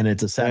watch it. And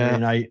it's a Saturday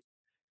night,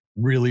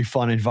 really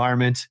fun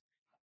environment.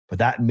 But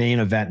that main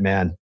event,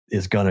 man,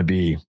 is going to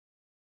be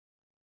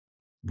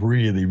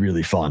really,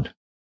 really fun.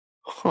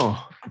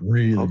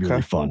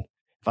 Really fun.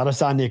 If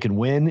Adesanya can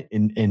win,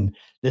 and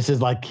this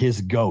is like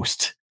his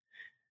ghost,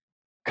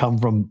 come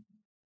from,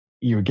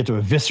 you get to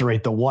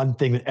eviscerate the one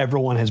thing that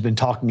everyone has been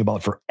talking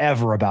about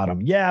forever about him.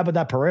 Yeah, but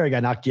that Pereira guy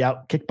knocked you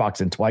out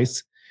kickboxing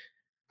twice.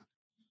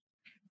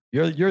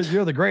 You're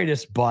the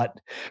greatest. But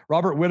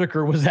Robert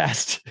Whittaker was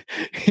asked.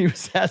 He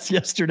was asked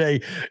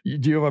yesterday,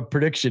 "Do you have a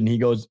prediction?" He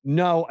goes,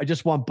 "No, I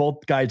just want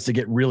both guys to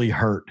get really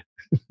hurt."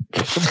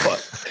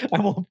 But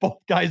I want both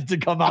guys to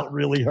come out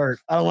really hurt.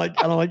 I don't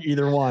like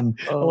either one.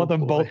 I want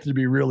them both to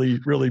be really,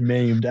 really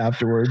maimed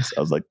afterwards.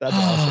 I was like, that's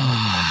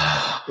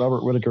awesome.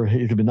 Robert Whittaker,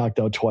 he could be knocked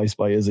out twice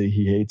by Izzy.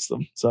 He hates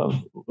them.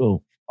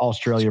 So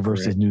Australia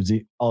versus New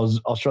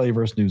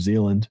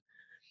Zealand.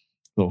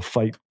 Little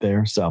fight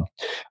there. So,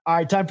 all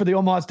right, time for the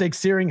Omaha Steaks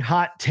Searing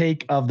hot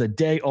take of the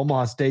day.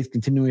 Omaha Steaks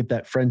continuing with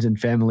that friends and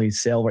family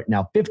sale right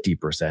now,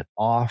 50%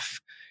 off.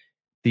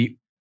 The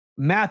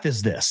math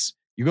is this.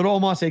 You go to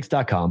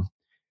omahasteaks.com,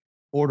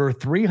 order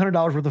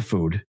 $300 worth of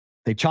food.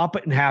 They chop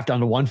it in half down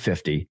to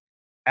 $150.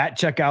 At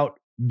checkout,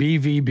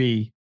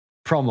 BVB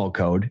promo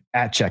code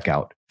at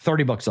checkout,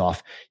 $30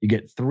 off. You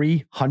get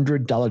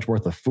 $300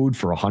 worth of food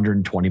for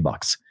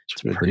 $120.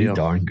 It's a pretty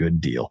darn good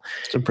deal.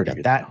 It's a pretty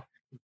good deal.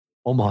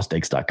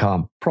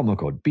 omahasteaks.com, promo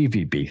code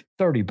BVB,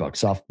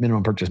 $30 off.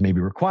 Minimum purchase may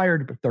be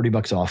required, but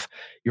 $30 off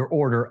your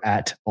order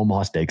at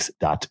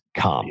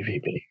omahasteaks.com.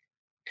 BVB.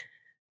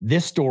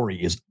 This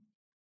story is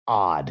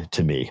odd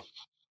to me.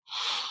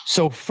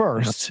 So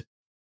first,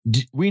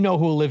 we know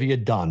who Olivia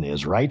Dunn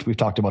is, right? We've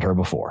talked about her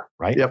before,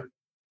 right? Yep.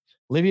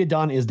 Olivia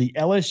Dunn is the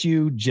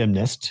LSU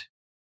gymnast,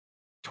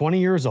 20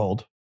 years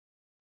old,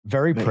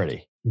 very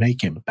pretty.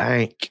 Making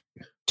bank.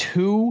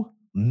 $2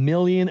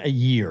 million a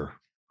year.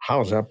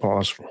 How is that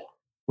possible?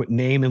 With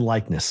name and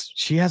likeness.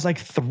 She has like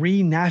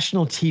 3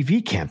 national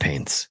TV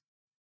campaigns.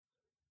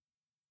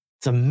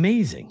 It's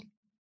amazing.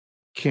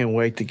 Can't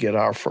wait to get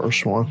our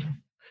first one.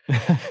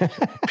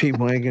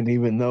 People ain't gonna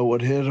even know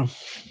what hit them.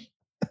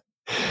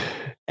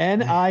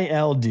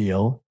 NIL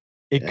deal.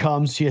 It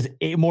comes. She has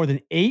more than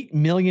 8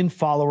 million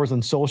followers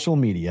on social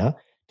media.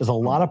 Does a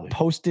lot of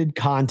posted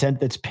content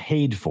that's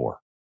paid for.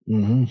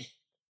 Mm-hmm.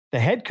 The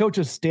head coach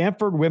of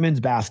Stanford women's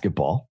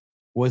basketball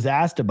was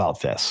asked about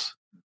this.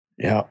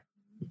 Yeah.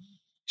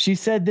 She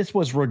said this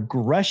was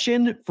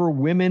regression for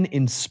women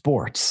in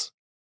sports.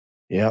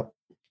 Yep.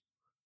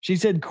 She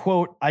said,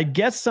 quote, "I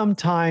guess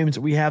sometimes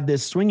we have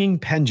this swinging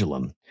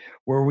pendulum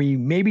where we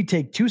maybe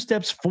take 2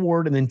 steps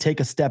forward and then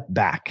take a step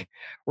back.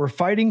 We're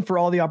fighting for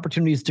all the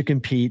opportunities to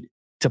compete,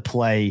 to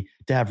play,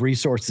 to have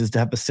resources, to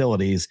have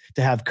facilities,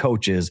 to have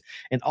coaches,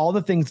 and all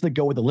the things that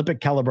go with Olympic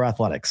caliber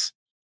athletics.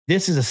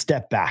 This is a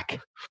step back."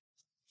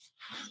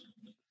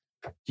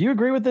 Do you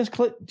agree with this?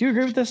 Do you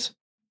agree with this?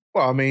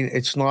 Well, I mean,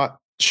 she's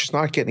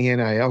not getting the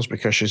NILs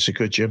because she's a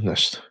good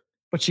gymnast.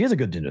 But she is a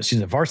good gymnast.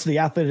 She's a varsity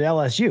athlete at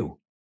LSU.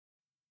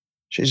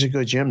 She's a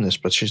good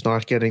gymnast, but she's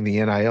not getting the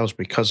NILs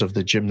because of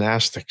the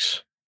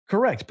gymnastics.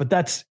 Correct. But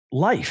that's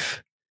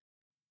life.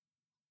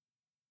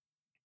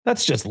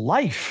 That's just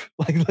life.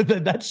 Like,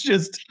 that's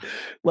just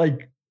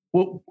like,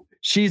 well,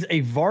 she's a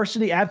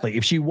varsity athlete.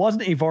 If she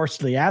wasn't a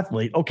varsity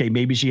athlete, okay,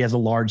 maybe she has a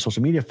large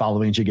social media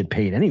following and she'd get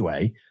paid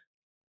anyway.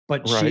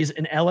 But she's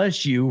an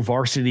LSU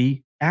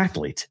varsity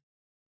athlete.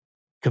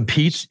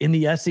 Competes in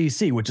the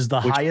SEC, which is the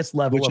highest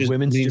level of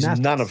women's gymnastics.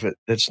 None of it.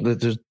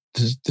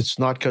 It's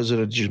not because of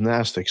the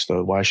gymnastics,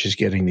 though, why she's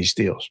getting these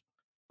deals.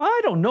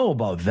 I don't know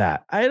about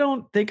that. I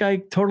don't think I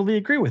totally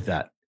agree with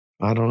that.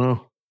 I don't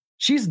know.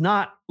 She's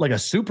not like a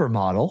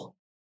supermodel.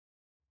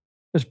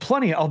 There's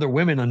plenty of other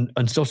women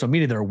on social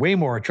media that are way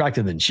more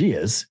attractive than she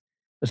is.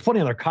 There's plenty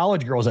of other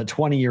college girls at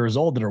 20 years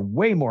old that are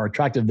way more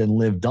attractive than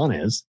Liv Dunn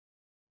is.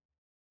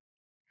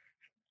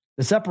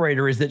 The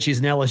separator is that she's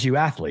an LSU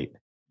athlete.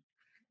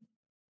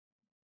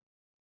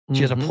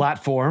 She has a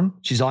platform.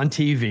 She's on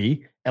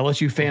TV.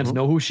 LSU fans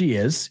know who she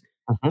is.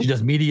 She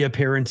does media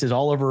appearances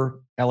all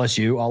over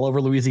LSU, all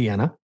over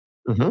Louisiana,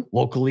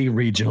 locally,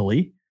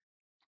 regionally.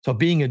 So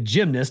being a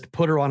gymnast,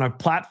 put her on a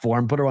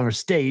platform, put her on a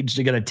stage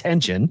to get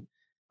attention.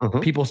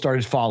 People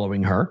started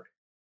following her.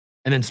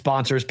 And then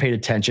sponsors paid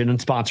attention, and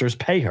sponsors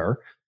pay her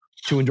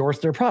to endorse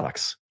their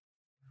products.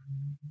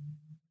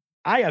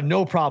 I have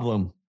no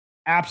problem,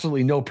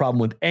 absolutely no problem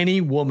with any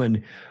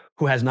woman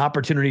who has an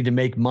opportunity to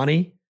make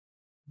money.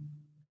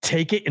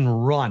 Take it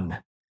and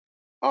run.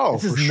 Oh,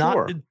 this is for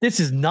sure. This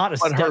is not a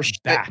step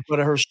back. But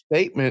her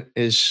statement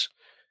is,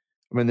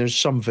 I mean, there's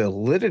some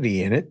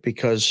validity in it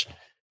because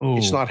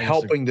it's not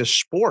helping the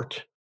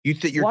sport. You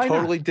think you're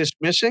totally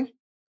dismissing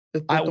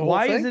the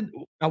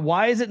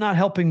why is it not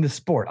helping the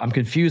sport? I'm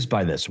confused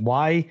by this.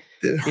 Why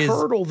the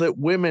hurdle that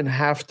women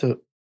have to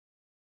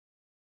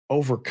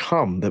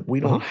overcome that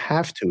we don't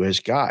have to as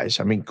guys?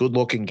 I mean,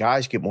 good-looking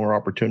guys get more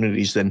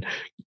opportunities than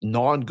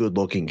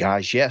non-good-looking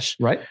guys. Yes,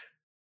 right.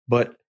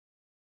 But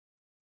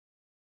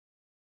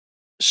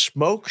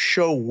smoke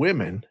show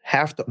women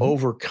have to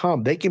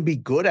overcome. They can be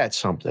good at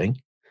something,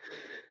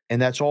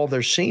 and that's all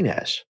they're seen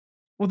as.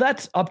 Well,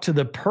 that's up to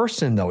the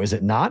person, though, is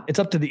it not? It's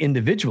up to the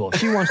individual. If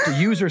she wants to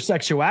use her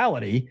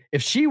sexuality,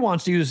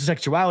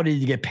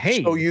 to get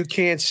paid. So you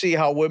can't see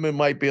how women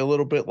might be a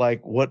little bit like,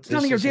 what? It's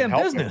none of your damn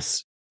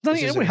business.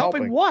 It's not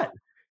helping what?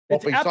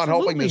 It's not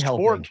helping the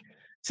sport.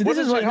 So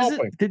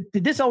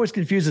this always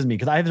confuses me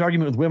because I have this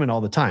argument with women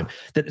all the time.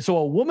 So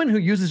a woman who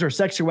uses her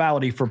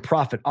sexuality for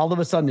profit all of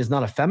a sudden is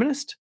not a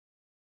feminist?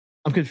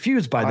 I'm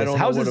confused by this. I don't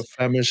know what a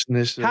feminist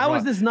is. How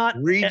is this not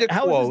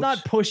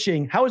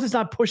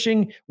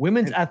pushing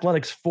women's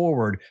athletics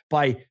forward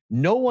by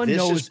no one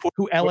knows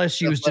who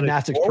LSU's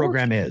gymnastics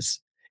program is?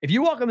 If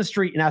you walk on the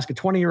street and ask a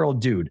 20-year-old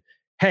dude,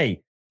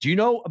 hey, do you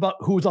know about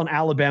who's on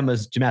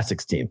Alabama's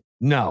gymnastics team?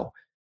 No.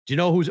 Do you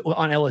know who's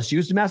on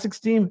LSU's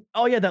gymnastics team?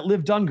 Oh, yeah, that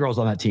Liv Dunn girl's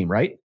on that team,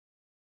 right?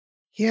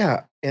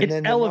 Yeah. And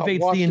it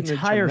elevates the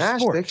entire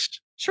sport.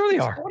 Sure they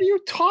are. What are you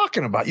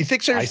talking about? You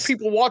think there's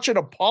people watching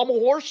a pommel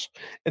horse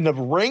in the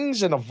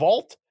rings in a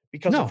vault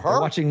because of her?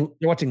 They're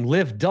watching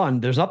Liv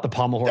Dunn. There's not the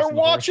pommel horse. They're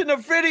watching the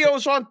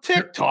videos on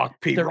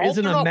TikTok, people. There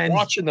isn't a men's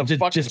watching the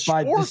fucking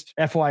sport. Just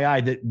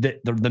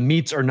FYI, the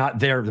meets are not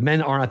there. The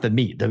men aren't at the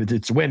meet.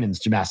 It's women's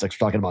gymnastics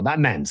we're talking about, not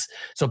men's.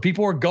 So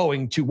people are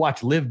going to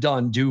watch Liv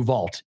Dunn do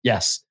vault.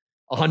 Yes,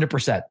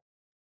 100%.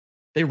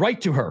 They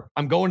write to her.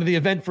 I'm going to the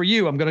event for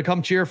you. I'm going to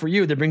come cheer for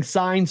you. They bring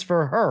signs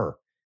for her.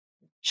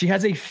 She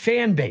has a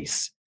fan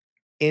base.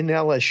 In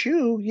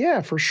LSU, yeah,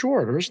 for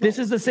sure. This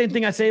is the same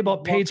thing I say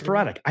about Paige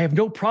Perrault. I have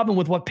no problem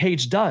with what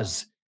Paige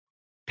does.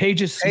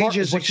 Paige is smart. Paige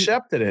has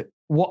accepted it.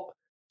 What?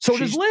 So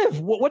does Liv.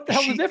 What the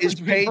hell is the difference?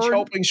 Is Paige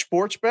helping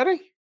sports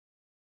betting?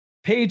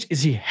 Paige,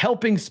 is he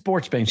helping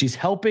sports betting? She's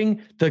helping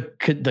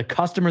the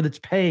customer that's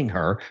paying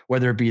her,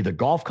 whether it be the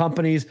golf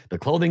companies, the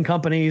clothing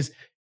companies,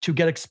 to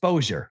get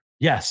exposure.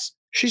 Yes.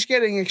 She's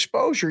getting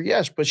exposure,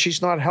 yes, but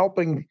she's not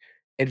helping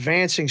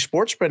advancing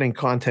sports betting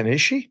content, is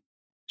she?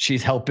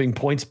 She's helping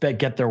PointsBet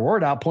get their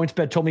word out.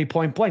 PointsBet told me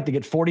point blank they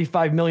get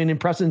 45 million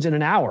impressions in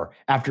an hour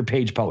after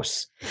Paige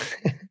posts.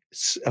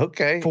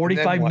 Okay.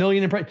 45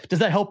 million impressions. Does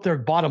that help their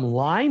bottom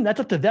line? That's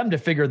up to them to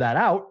figure that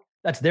out.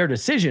 That's their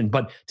decision.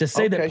 But to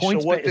say that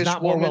PointsBet is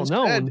not more well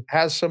known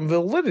has some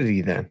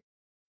validity then.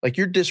 Like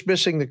you're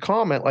dismissing the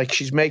comment like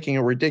she's making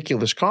a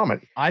ridiculous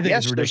comment. I think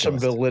it's ridiculous.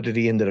 There's some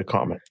validity into the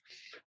comment.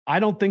 I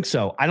don't think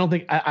so.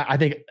 I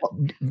think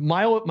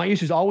my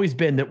issue's always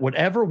been that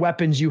whatever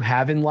weapons you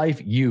have in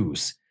life,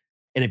 use.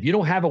 And if you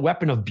don't have a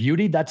weapon of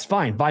beauty, that's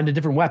fine. Find a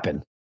different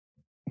weapon.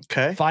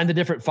 Okay.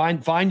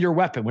 Find your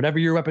weapon, whatever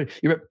your weapon.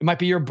 It might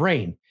be your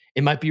brain.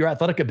 It might be your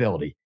athletic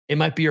ability. It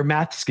might be your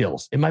math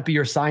skills. It might be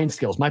your science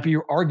skills. It might be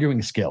your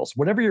arguing skills.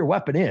 Whatever your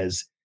weapon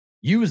is,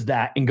 use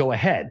that and go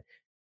ahead.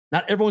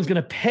 Not everyone's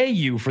going to pay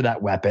you for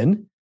that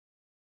weapon.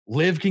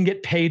 Liv can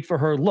get paid for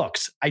her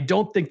looks. I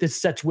don't think this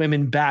sets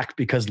women back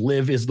because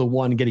Liv is the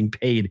one getting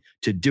paid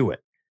to do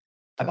it.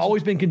 I've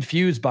always been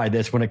confused by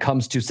this when it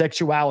comes to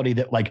sexuality,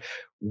 that like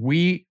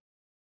we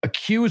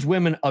accuse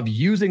women of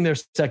using their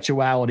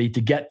sexuality to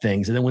get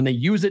things. And then when they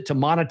use it to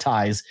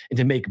monetize and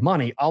to make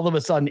money, all of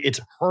a sudden it's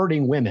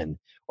hurting women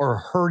or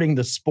hurting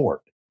the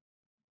sport.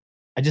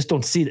 I just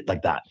don't see it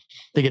like that.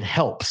 I think it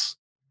helps.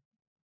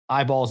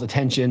 Eyeballs,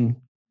 attention,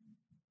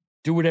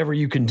 do whatever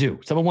you can do.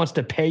 Someone wants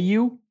to pay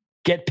you,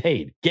 get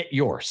paid, get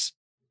yours.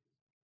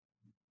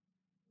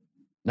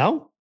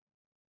 No?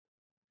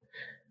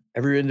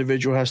 Every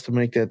individual has to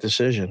make that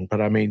decision. But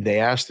I mean, they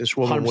asked this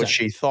woman 100%. What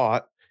she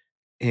thought.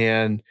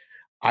 And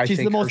she's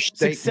the most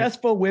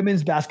successful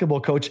women's basketball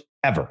coach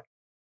ever.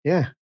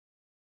 Yeah.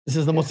 This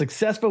is the most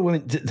successful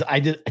women.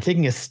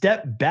 Taking a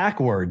step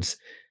backwards.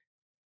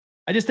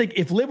 I just think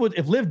if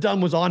Liv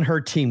Dunn was on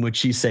her team, would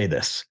she say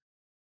this?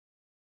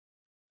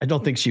 I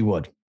don't think she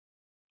would.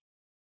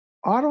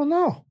 I don't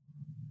know.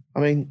 I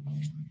mean,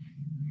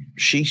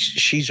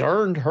 she's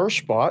earned her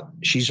spot.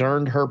 She's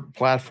earned her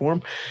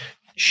platform.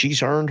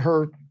 She's earned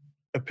her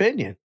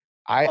opinion.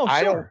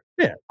 I don't.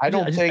 Yeah, I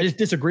just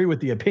disagree with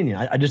the opinion.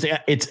 I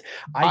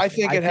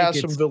think it has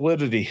some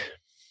validity.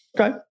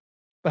 Okay,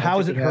 but how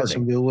is it hurting?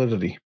 Some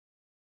validity.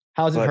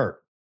 How does it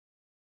hurt?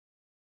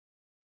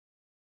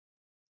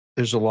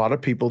 There's a lot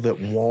of people that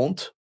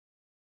won't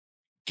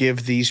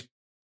give these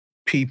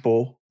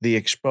people the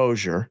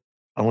exposure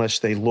unless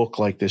they look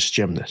like this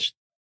gymnast.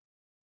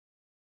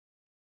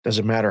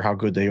 Doesn't matter how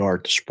good they are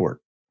at the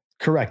sport.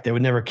 Correct. They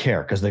would never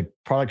care because the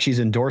product she's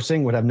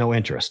endorsing would have no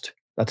interest.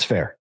 That's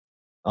fair.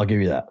 I'll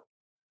give you that.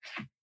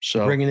 So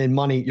you're bringing in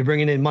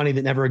money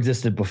that never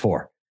existed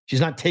before.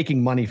 She's not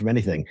taking money from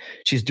anything.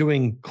 She's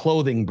doing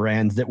clothing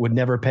brands that would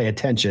never pay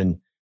attention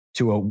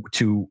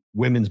to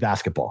women's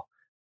basketball.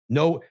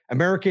 No,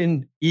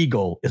 American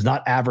Eagle is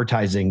not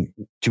advertising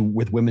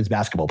with women's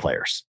basketball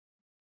players.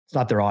 It's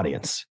not their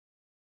audience.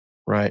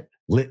 Right.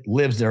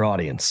 Lives their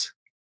audience.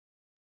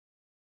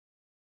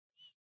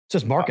 It's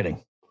just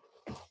marketing.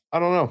 I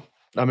don't know.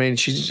 I mean,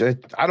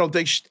 I don't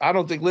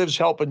think Liv's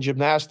helping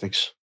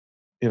gymnastics.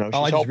 You know,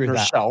 she's helping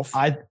herself.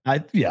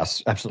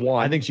 Yes, absolutely.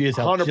 I think she is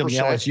helping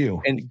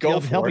LSU and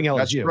helping LSU.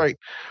 That's great.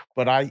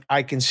 But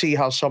I can see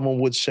how someone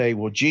would say,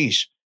 well,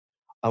 geez,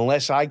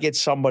 unless I get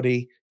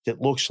somebody that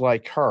looks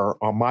like her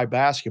on my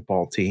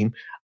basketball team,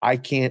 I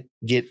can't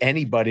get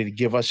anybody to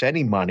give us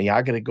any money.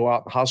 I got to go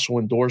out and hustle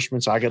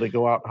endorsements. I got to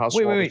go out and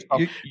hustle wait.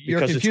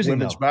 You're because it's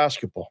women's though.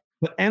 basketball.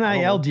 But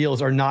NIL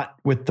deals are not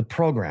with the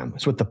program;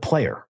 it's with the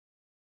player.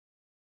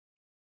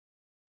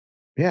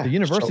 Yeah, the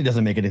university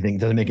doesn't make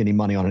any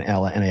money on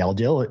an NIL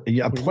deal.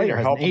 A player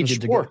has an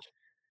agent to go.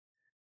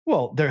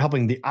 Well, they're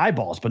helping the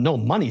eyeballs, but no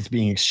money's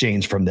being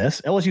exchanged from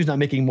this. LSU's not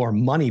making more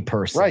money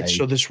per se. Right.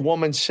 So this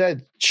woman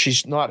said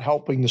she's not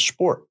helping the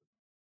sport.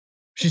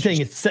 She's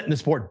saying it's setting the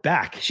sport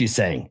back. She's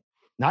saying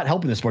not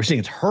helping the sport. She's saying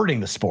it's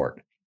hurting the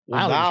sport. Well,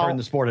 I don't think it's hurting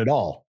the sport at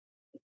all.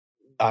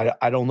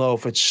 I don't know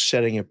if it's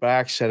setting it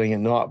back, setting it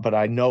not, but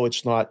I know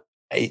it's not.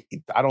 I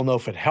don't know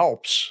if it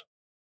helps.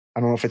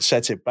 I don't know if it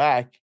sets it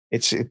back.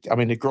 I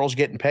mean, the girl's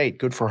getting paid.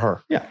 Good for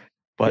her. Yeah.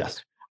 But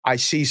yes. I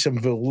see some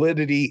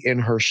validity in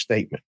her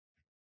statement.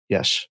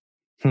 Yes.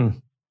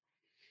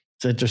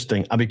 It's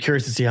interesting. I'd be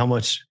curious to see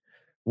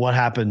what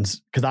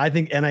happens, because I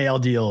think NIL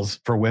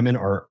deals for women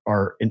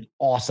are an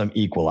awesome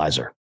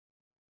equalizer.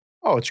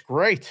 Oh, it's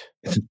great.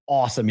 It's an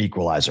awesome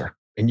equalizer.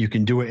 And you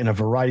can do it in a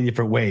variety of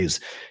different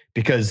ways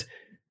because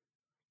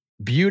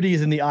beauty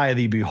is in the eye of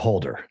the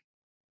beholder.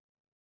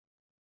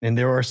 And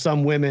there are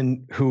some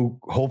women who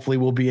hopefully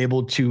will be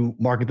able to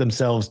market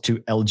themselves to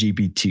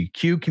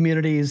LGBTQ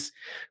communities,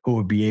 who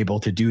will be able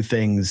to do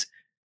things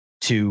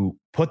to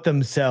put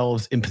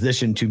themselves in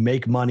position to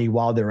make money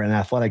while they're in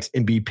athletics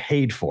and be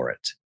paid for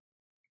it.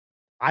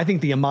 I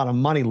think the amount of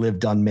money Liv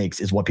Dunn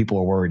makes is what people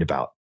are worried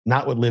about,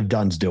 not what Liv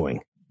Dunn's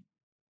doing.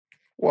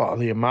 Well,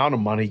 the amount of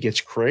money gets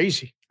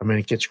crazy. I mean,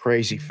 it gets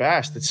crazy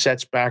fast. It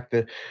sets back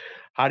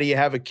how do you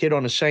have a kid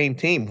on the same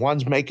team?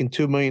 One's making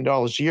 $2 million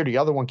a year. The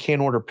other one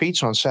can't order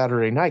pizza on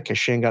Saturday night because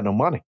she ain't got no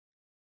money.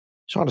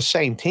 It's on the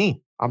same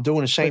team. I'm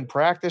doing the same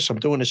practice. I'm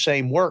doing the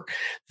same work.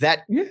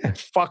 That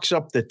fucks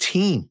up the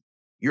team.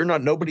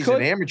 Nobody's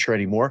an amateur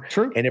anymore.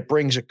 True. And it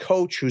brings a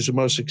coach who's the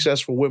most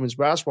successful women's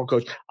basketball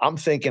coach. I'm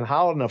thinking,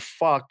 how in the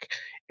fuck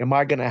am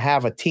I going to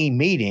have a team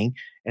meeting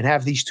and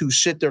have these two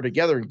sit there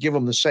together and give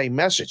them the same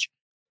message?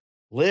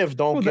 Liv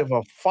don't give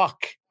a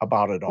fuck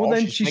about it all. Well,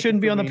 then she shouldn't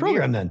be on the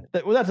program then.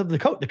 That's up to the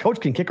coach. The coach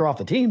can kick her off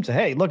the team. Say,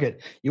 hey, look,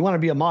 you want to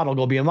be a model,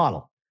 go be a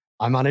model.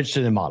 I'm not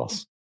interested in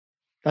models.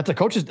 That's a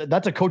coach's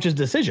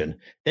decision.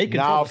 They can.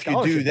 Now, if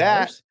you do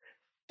that,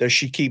 does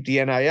she keep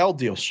the NIL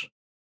deals?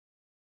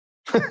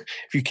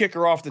 If you kick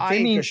her off the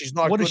team because she's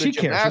not good at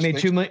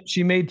gymnastics.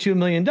 She made $2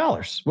 million.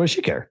 What does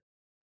she care?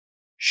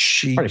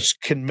 She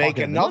can make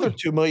another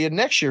 $2 million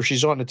next year if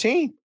she's on the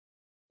team.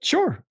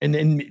 Sure. And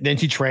then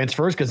she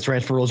transfers because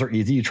transfer rules are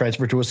easy. You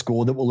transfer to a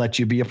school that will let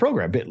you be a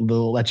program.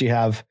 They'll let you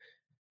have.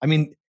 I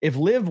mean, if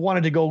Liv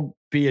wanted to go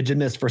be a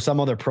gymnast for some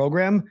other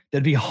program,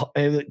 there'd be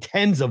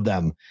tens of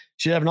them.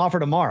 She'd have an offer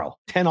tomorrow.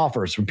 10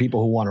 offers from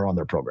people who want her on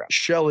their program.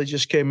 Shelly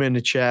just came in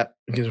to chat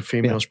and get a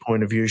female's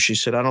point of view. She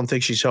said, I don't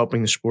think she's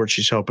helping the sport.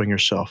 She's helping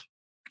herself.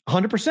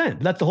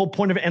 100%. That's the whole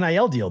point of an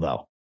NIL deal,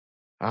 though.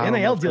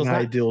 NIL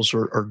deals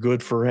are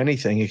good for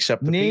anything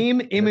except the name,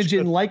 people. image,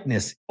 and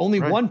likeness. Only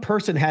one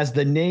person has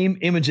the name,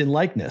 image, and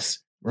likeness.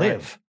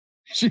 Liv.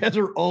 She has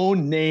her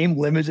own name,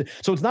 image.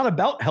 So it's not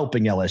about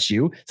helping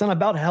LSU. It's not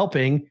about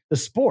helping the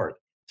sport.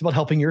 It's about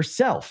helping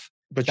yourself.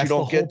 But you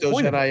don't get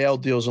those NIL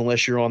deals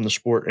unless you're on the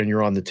sport and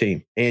you're on the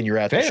team and you're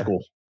at the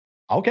school.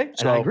 Okay,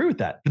 so, and I agree with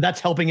that. But that's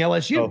helping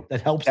LSU. So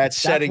that helps. That's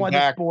setting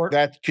back.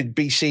 That could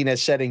be seen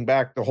as setting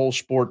back the whole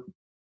sport.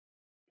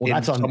 Well,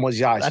 that's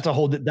someone's eyes.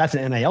 That's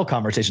an NIL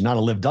conversation, not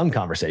a Liv Dunn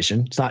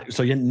conversation. It's not.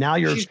 So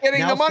she's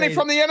getting the money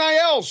from the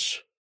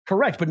NILs.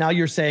 Correct, but now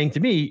you're saying to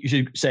me, you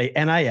should say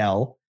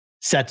NIL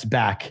sets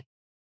back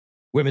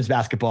women's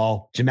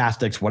basketball,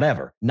 gymnastics,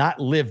 whatever. Not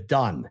Liv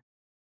Dunn.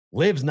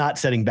 Liv's not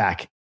setting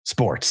back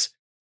sports.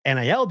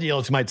 NIL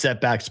deals might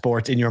set back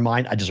sports in your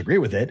mind. I disagree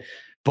with it,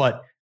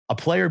 but a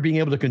player being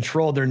able to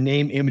control their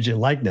name, image, and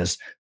likeness,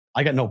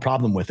 I got no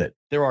problem with it.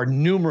 There are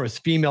numerous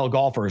female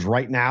golfers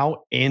right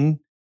now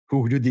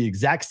who do the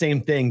exact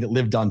same thing that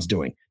Liv Dunn's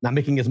doing, not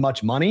making as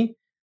much money,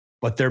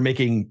 but they're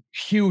making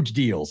huge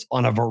deals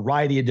on a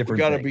variety of different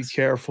things. You got to be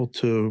careful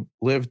too.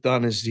 Liv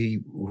Dunn is the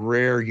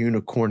rare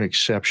unicorn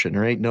exception.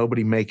 There ain't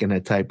nobody making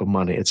that type of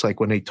money. It's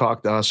like when they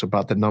talk to us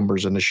about the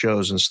numbers and the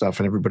shows and stuff,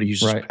 and everybody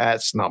uses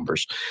Pat's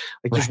numbers.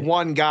 Like there's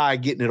one guy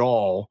getting it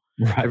all.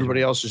 Right.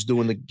 Everybody else is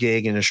doing the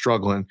gig and is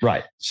struggling.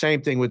 Right.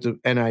 Same thing with the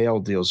NIL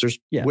deals. There's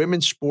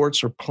women's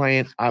sports are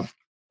playing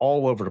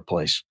all over the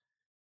place,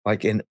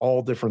 like in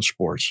all different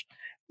sports.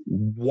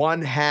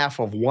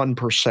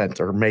 0.5%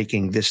 are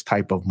making this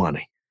type of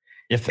money.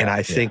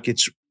 I think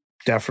it's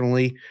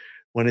definitely,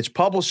 when it's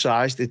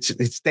publicized,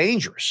 it's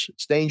dangerous.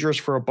 It's dangerous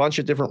for a bunch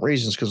of different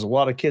reasons, because a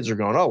lot of kids are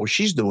going, oh, well,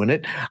 she's doing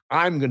it,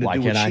 I'm going to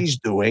do what she's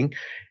doing.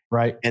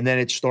 Right. And then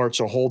it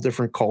starts a whole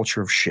different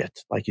culture of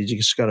shit. Like you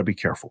just got to be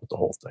careful with the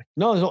whole thing.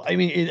 No, I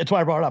mean, that's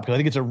why I brought it up, because I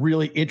think it's a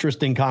really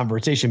interesting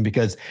conversation,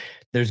 because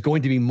there's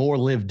going to be more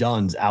Liv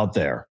Dunns out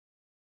there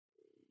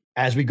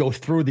as we go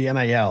through the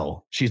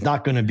NIL. She's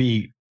not going to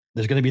be,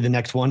 there's going to be the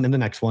next one and the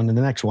next one and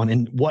the next one.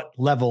 And what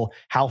level,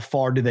 how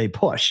far do they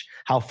push?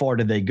 How far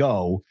do they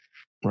go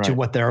to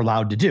what they're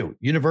allowed to do?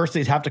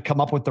 Universities have to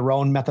come up with their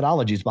own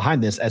methodologies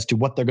behind this as to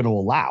what they're going to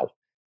allow.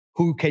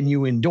 Who can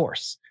you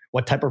endorse?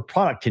 What type of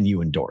product can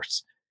you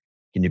endorse?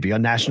 Can you be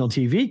on national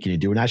TV? Can you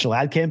do a national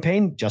ad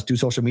campaign? Just do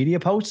social media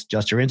posts?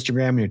 Just your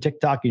Instagram and your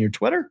TikTok and your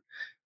Twitter?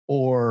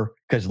 Or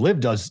because Liv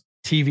does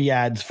TV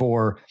ads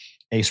for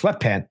a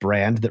sweatpant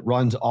brand that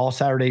runs all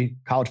Saturday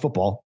college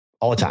football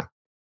all the time.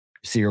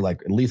 You see her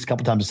like at least a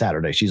couple times a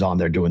Saturday. She's on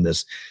there doing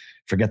this.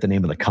 Forget the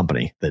name of the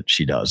company that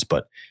she does,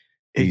 but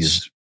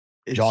it's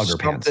jogger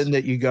pants. Something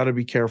that you got to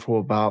be careful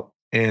about.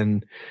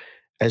 And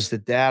as the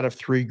dad of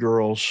 3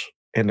 girls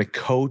and the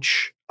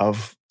coach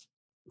of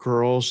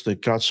girls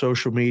that got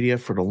social media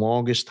for the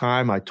longest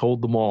time, I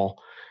told them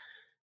all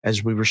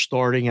as we were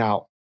starting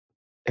out,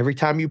 every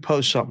time you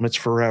post something, it's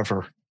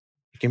forever.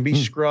 It can be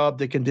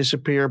scrubbed, it can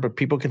disappear, but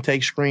people can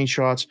take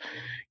screenshots.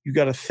 You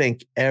got to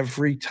think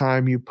every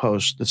time you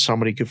post that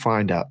somebody could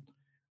find out,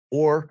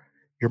 or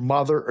your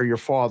mother or your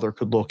father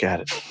could look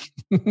at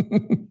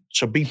it.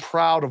 So be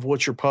proud of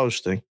what you're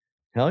posting.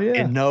 Hell yeah.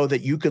 And know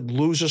that you could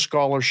lose a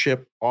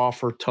scholarship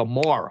offer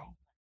tomorrow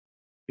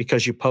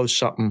because you post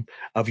something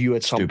of you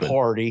at some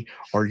party,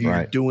 or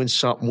you're doing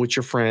something with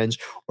your friends,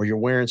 or you're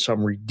wearing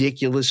some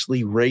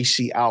ridiculously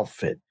racy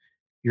outfit.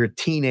 You're a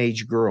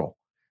teenage girl.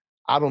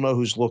 I don't know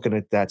who's looking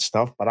at that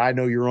stuff, but I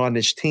know you're on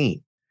this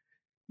team.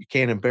 You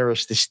can't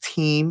embarrass this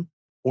team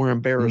or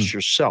embarrass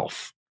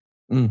yourself.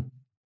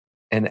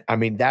 And I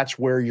mean, that's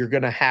where you're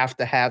going to have,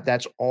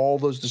 that's all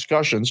those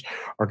discussions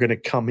are going to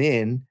come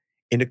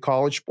into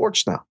college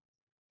sports now,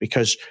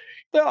 because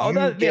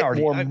you get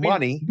more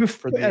money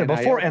for the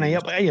before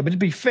NIL. Yeah, but to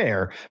be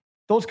fair,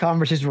 those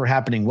conversations were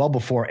happening well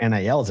before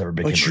NIL's ever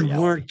became reality. But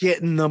you weren't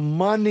getting the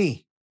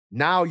money.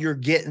 Now you're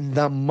getting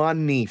the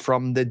money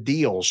from the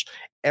deals.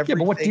 Everything,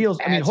 but what deals?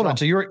 I mean, hold on.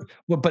 So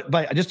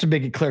but just to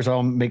make it clear, so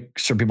I'll make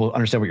sure people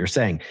understand what you're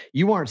saying.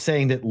 You aren't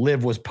saying that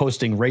Liv was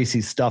posting racy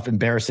stuff,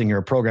 embarrassing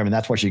your program, and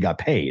that's why she got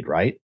paid,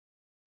 right?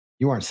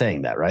 You aren't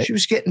saying that, right? She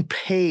was getting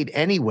paid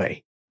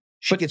anyway.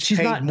 She gets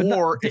paid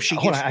more if she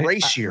gets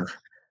racier.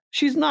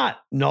 She's not.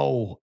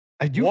 No.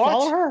 Do you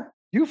follow her?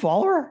 Do you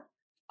follow her?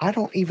 I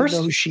don't even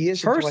know who she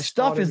is. Her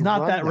stuff is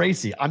not that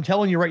racy. I'm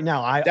telling you right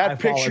now. That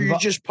picture you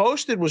just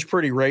posted was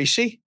pretty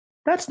racy.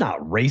 That's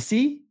not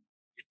racy.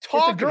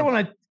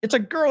 It's a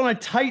girl in a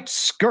tight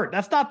skirt.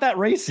 That's not that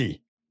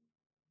racy.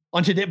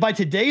 By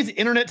today's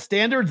internet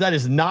standards, that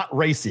is not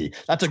racy.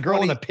 That's a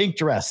girl in a pink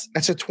dress.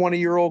 That's a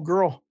 20-year-old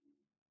girl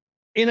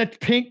in a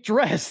pink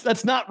dress.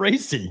 That's not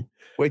racy.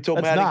 Wait till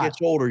Maddie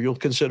gets older. You'll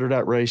consider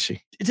that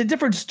racy. It's a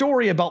different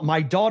story about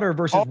my daughter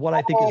versus what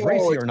I think is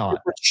racy or not.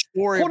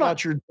 Story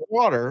about your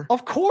daughter.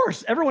 Of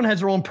course, everyone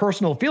has their own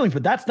personal feelings,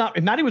 but that's not.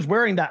 If Maddie was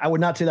wearing that, I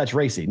would not say that's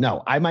racy.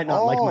 No, I might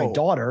not like my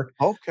daughter,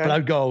 but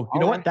I'd go,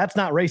 you know what? That's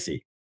not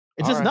racy.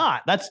 It's just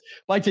not. That's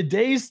by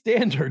today's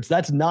standards.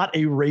 That's not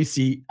a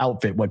racy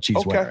outfit. What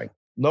she's wearing.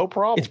 No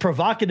problem. It's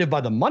provocative by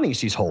the money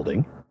she's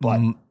holding. But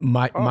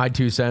my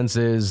 2 cents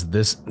is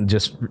this: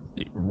 just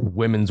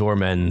women's or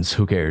men's,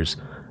 who cares?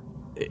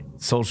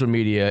 Social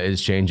media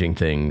is changing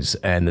things,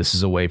 and this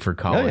is a way for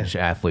college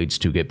athletes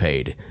to get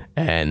paid.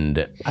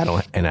 And I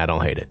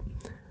don't hate it.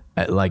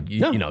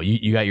 You know,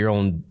 you got your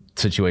own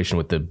situation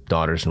with the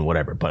daughters and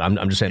whatever, but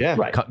I'm just saying,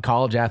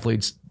 college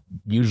athletes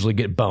usually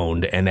get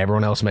boned, and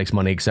everyone else makes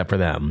money except for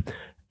them.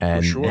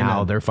 And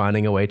now they're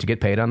finding a way to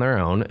get paid on their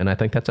own, and I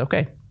think that's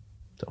okay.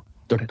 So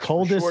the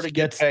coldest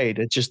gets paid.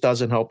 It just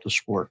doesn't help the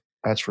sport.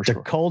 That's for sure.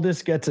 The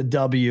coldest gets a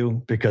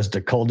W because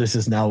the coldest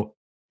is now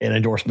an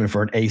endorsement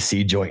for an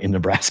AC joint in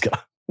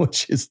Nebraska,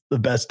 which is the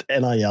best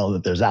NIL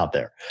that there's out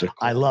there.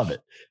 I love it.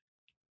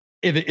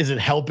 Is it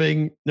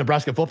helping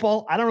Nebraska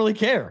football? I don't really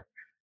care.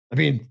 I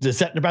mean, to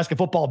set Nebraska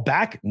football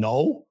back?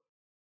 No.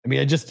 I mean,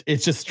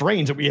 it's just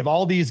strange that we have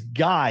all these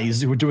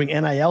guys who are doing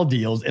NIL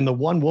deals, and the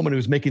one woman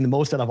who's making the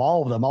most out of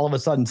all of them, all of a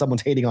sudden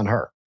someone's hating on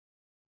her.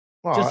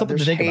 Well, Just something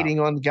there's to think hating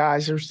on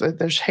guys.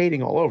 There's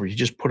hating all over. You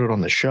just put it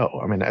on the show.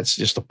 I mean, that's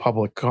just a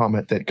public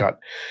comment that got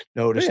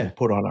noticed and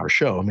put on our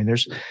show. I mean,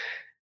 there's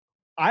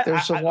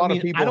a lot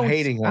of people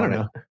hating on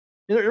it.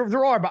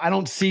 There are, but I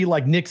don't see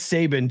like Nick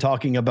Saban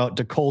talking about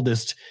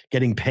DeColdest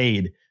getting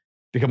paid,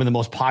 becoming the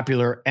most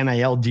popular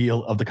NIL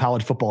deal of the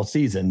college football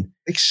season.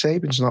 Nick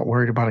Saban's not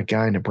worried about a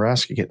guy in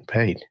Nebraska getting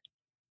paid.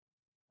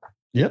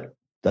 Yep,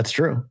 that's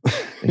true.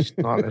 He's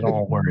not at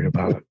all worried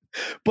about it.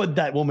 But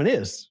that woman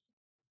is.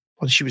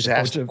 Well, she was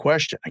asked a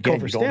question.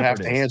 Again, you don't have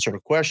to answer the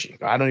question.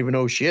 I don't even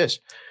know who she is.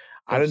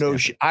 I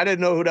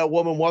didn't know who that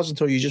woman was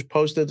until you just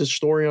posted the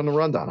story on the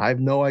rundown. I have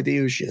no idea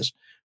who she is.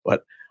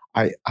 But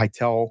I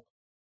tell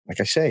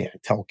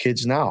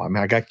kids now. I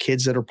mean, I got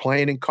kids that are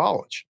playing in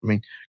college. I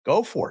mean,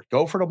 go for it.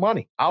 Go for the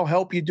money. I'll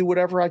help you do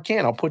whatever I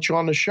can. I'll put you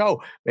on the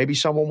show. Maybe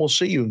someone will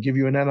see you and give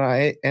you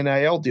an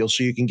NIL deal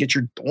so you can get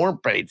your dorm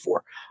paid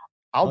for.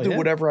 I'll do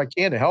whatever I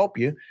can to help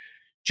you.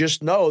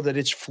 Just know that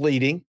it's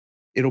fleeting.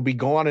 It'll be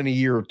gone in a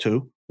year or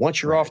two.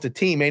 Once you're off the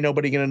team, ain't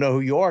nobody going to know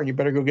who you are, and you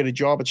better go get a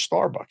job at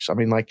Starbucks. I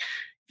mean, like,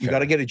 you got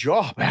to get a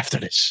job after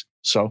this.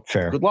 So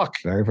good luck.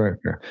 Very, very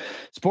fair.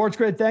 Sports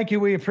Grid, thank you.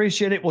 We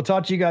appreciate it. We'll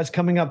talk to you guys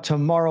coming up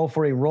tomorrow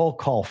for a Roll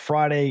Call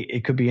Friday.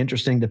 It could be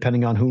interesting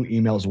depending on who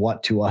emails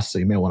what to us. So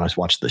you may want to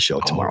watch the show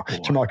tomorrow.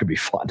 Tomorrow could be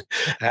fun.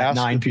 At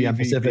 9 p.m.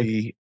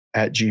 Pacific.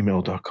 At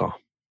gmail.com.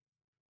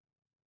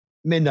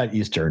 Midnight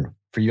Eastern.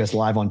 For you guys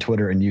live on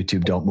Twitter and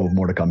YouTube, don't move.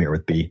 More to come here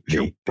with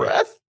BV.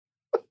 Breath.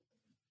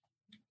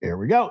 Here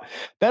we go.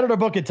 Better to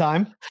book it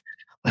time.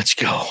 Let's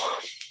go.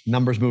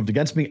 Numbers moved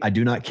against me. I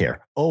do not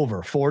care.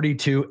 Over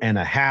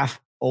 42.5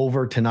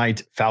 over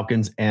tonight.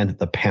 Falcons and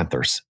the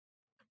Panthers.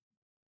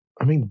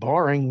 I mean,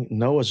 barring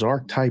Noah's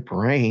Ark type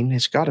rain,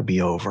 it's got to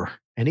be over.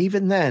 And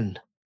even then,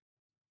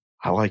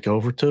 I like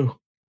over too.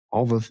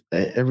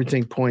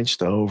 Everything points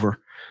to over.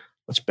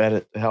 Let's bet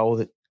it. The hell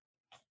with it.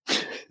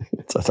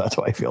 That's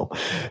how I feel.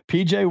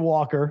 PJ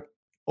Walker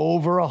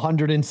over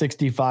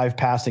 165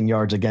 passing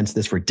yards against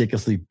this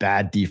ridiculously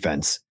bad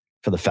defense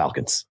for the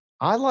Falcons.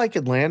 I like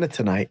Atlanta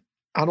tonight.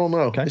 I don't know.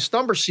 Okay. This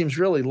number seems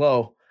really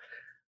low,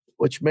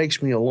 which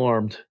makes me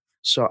alarmed.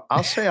 So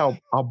I'll say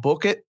I'll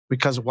book it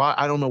because why?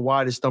 I don't know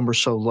why this number's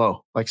so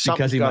low. Like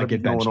something's got to be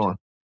going on.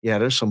 Yeah,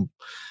 there's some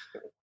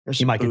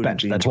he might get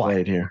benched. That's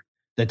why here.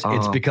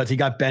 It's because he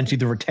got benched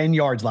either for 10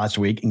 yards last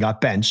week and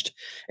got benched,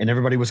 and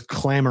everybody was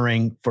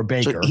clamoring for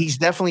Baker. So he's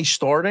definitely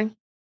starting?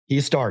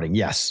 He's starting,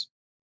 yes.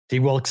 T.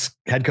 Wilkes,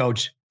 head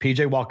coach.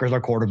 PJ Walker's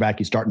our quarterback.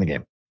 He's starting the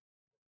game.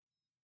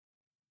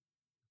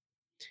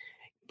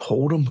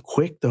 Pulled him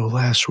quick, though,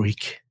 last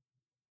week.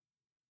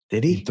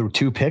 Did he? He threw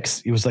 2 picks.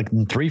 He was like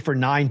 3 for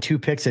 9, 2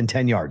 picks and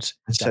 10 yards.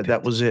 And said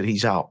that was it.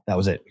 He's out. That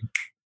was it.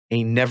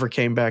 He never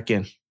came back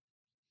in.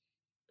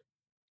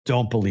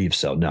 Don't believe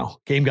so. No.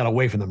 Game got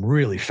away from them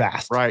really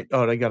fast. Right.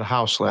 Oh, they got a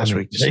house last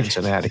week to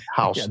Cincinnati.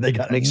 House. Yeah, they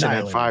got Nixon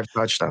had 5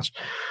 touchdowns.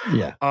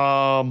 Yeah.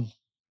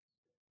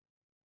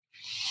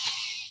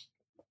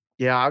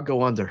 Yeah, I'll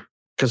go under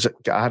because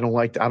I don't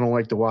like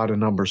the wider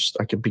numbers.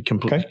 I could be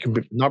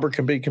number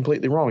can be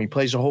completely wrong. He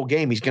plays the whole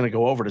game. He's going to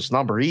go over this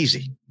number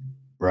easy.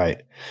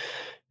 Right.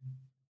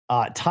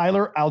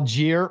 Tyler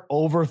Algier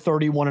over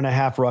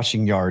 31.5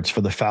 rushing yards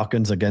for the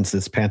Falcons against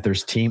this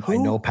Panthers team. Who? I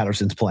know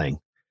Patterson's playing.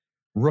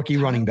 Rookie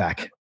running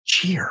back.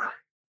 Cheer.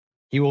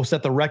 He will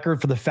set the record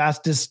for the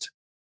fastest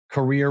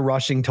career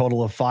rushing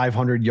total of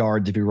 500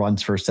 yards if he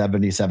runs for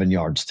 77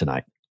 yards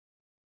tonight.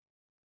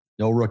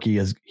 No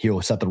rookie he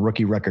will set the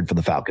rookie record for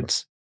the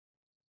Falcons.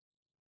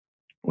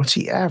 What's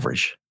he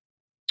average?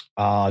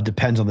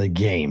 Depends on the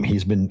game.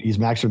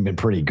 He's actually been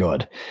pretty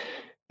good.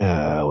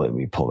 Let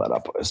me pull that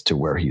up as to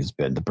where he's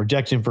been. The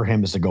projection for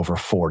him is to go for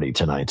 40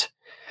 tonight.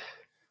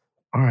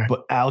 All right.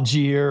 But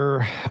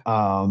Algier,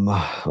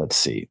 let's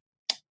see.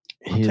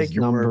 I'll take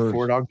your word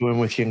for it. I'll go in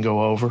with you and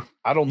go over.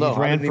 I don't know.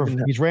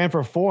 He's ran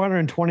for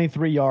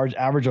 423 yards,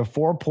 average of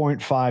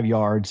 4.5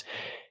 yards.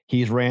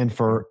 He's ran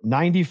for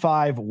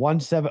 95,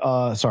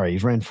 17.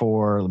 He's ran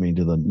for, let me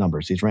do the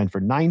numbers. He's ran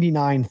for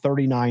 99,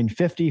 39,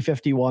 50,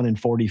 51, and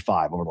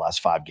 45 over the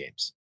last 5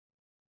 games.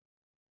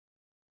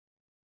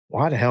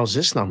 Why the hell is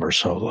this number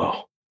so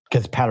low?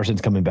 Because Patterson's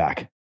coming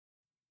back.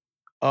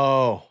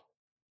 Oh.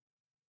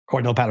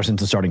 Cordell Patterson's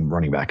the starting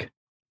running back.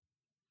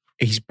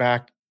 He's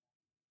back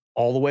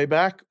all the way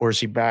back, or is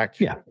he back?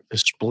 Yeah. A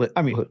split?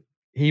 I mean,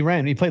 he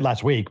played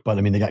last week, but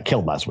I mean, they got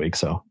killed last week,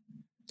 so.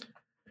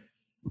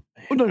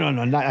 No,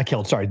 not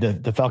killed. Sorry.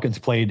 The Falcons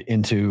played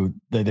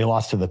they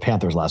lost to the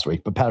Panthers last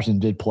week, but Patterson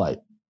did play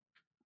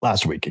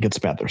last week against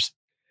the Panthers.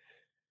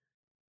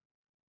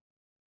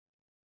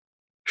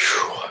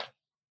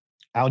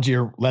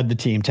 Algier led the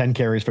team 10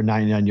 carries for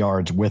 99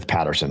 yards with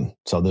Patterson.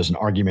 So there's an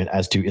argument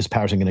as to, is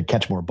Patterson going to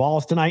catch more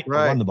balls tonight or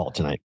run the ball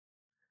tonight?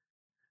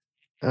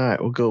 All right,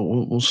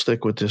 we'll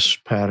stick with this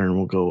pattern.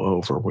 We'll go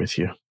over with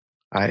you.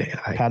 I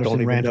Patterson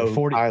don't ran even know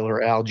for 40. Who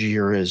Tyler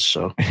Algier is.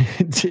 So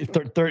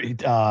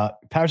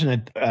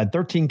Patterson had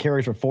 13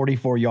 carries for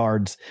 44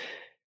 yards.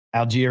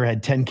 Algier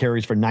had 10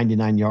 carries for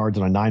 99 yards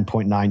on a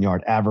 9.9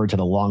 yard average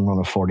and a long run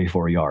of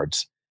 44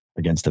 yards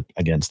against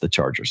the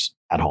Chargers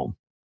at home.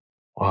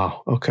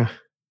 Wow. Okay.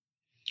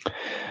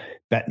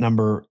 Bet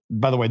number,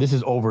 by the way, this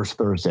is overs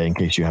Thursday in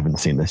case you haven't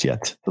seen this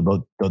yet.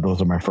 So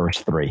those are my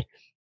first three.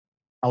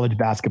 College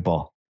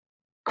basketball,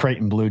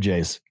 Creighton Blue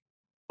Jays,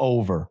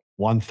 over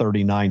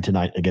 139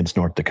 tonight against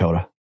North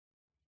Dakota.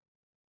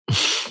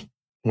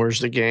 Where's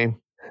the game?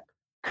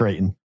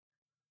 Creighton.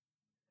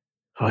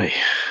 Oy.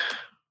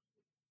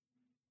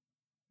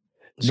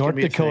 North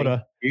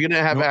Dakota. You're going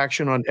to have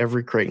action on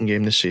every Creighton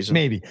game this season.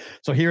 Maybe.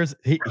 So here are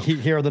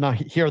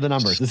the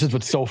numbers. This is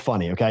what's so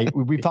funny. Okay.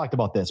 We've talked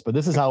about this, but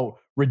this is how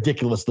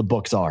ridiculous the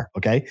books are.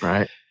 Okay.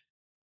 Right.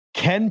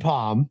 Ken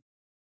Palm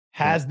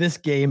has this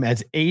game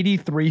as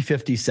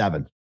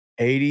 83-57.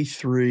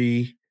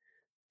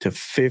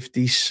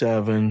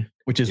 83-57.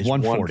 Which is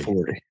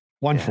 140.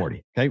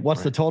 140. Okay.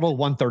 What's the total?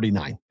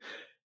 139. Right.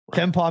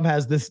 Ken Palm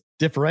has this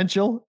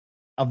differential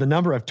of the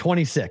number of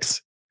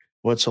 26.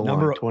 What's the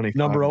number? 25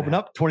 number open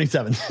up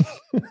 27.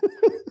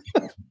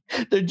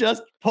 They're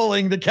just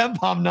pulling the Ken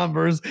Palm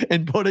numbers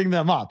and putting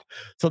them up.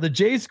 So the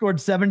Jays scored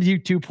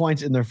 72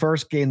 points in their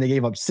first game. They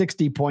gave up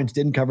 60 points,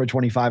 didn't cover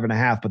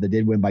 25.5, but they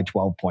did win by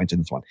 12 points in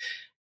this one.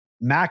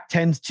 Mac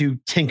tends to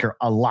tinker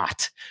a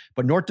lot,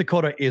 but North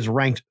Dakota is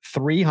ranked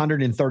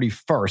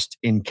 331st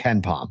in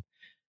Ken Palm.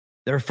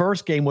 Their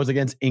first game was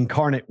against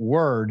Incarnate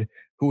Word,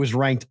 who was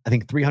ranked, I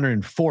think,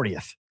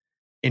 340th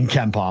in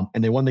Ken Palm,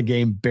 and they won the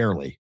game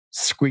barely.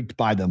 Squeaked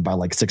by them by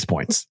like 6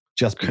 points.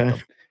 Just beat them.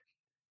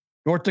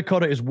 North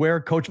Dakota is where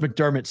Coach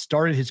McDermott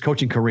started his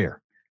coaching career.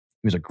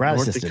 He was a grad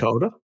assistant. North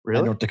Dakota?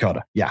 Really? North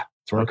Dakota. Yeah.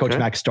 That's where Coach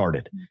Mack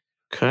started.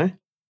 Okay.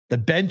 The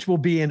bench will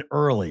be in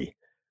early,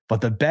 but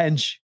the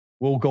bench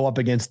will go up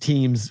against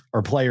teams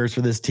or players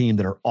for this team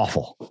that are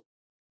awful.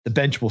 The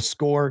bench will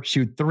score,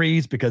 shoot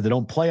threes because they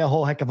don't play a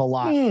whole heck of a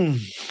lot. And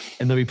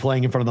they'll be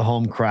playing in front of the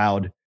home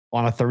crowd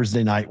on a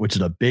Thursday night, which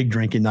is a big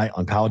drinking night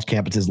on college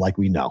campuses like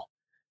we know.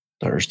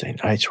 Thursday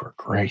nights were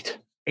great.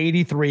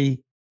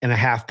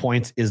 83.5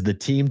 points is the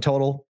team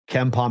total.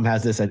 Ken Palm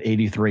has this at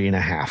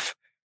 83.5.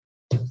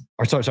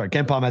 Or sorry.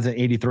 Ken Palm has it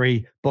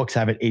 83. Books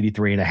have it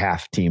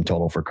 83.5 team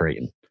total for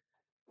Creighton.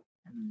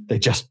 They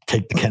just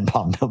take the Ken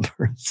Palm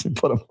numbers and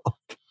put them up.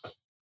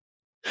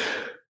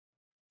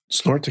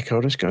 So North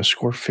Dakota's going to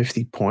score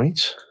 50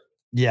 points?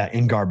 Yeah,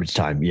 in garbage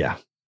time. Yeah.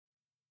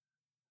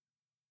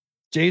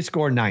 Jays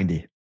score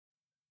 90.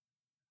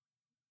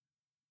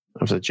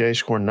 If the Jays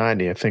score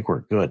 90, I think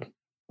we're good.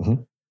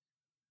 Mm-hmm.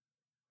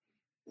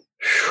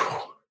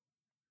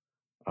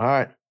 All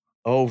right.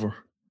 Over.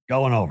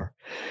 Going over.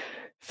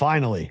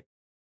 Finally,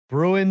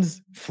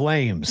 Bruins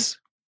Flames.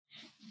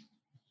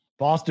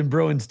 Boston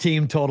Bruins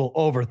team total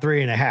over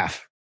 3.5.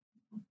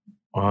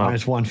 Wow.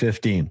 Minus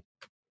 115.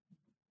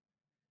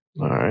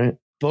 All right.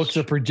 Books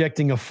are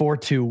projecting a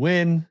 4-2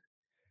 win.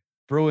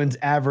 Bruins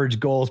average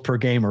goals per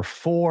game are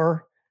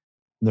 4.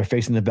 And they're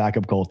facing the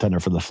backup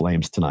goaltender for the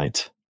Flames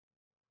tonight.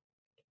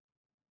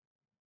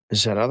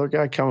 Is that other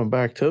guy coming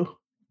back too?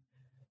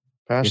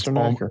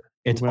 Pasternak?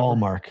 It's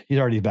Allmark. He's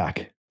already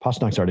back.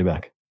 Pasternak's already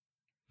back.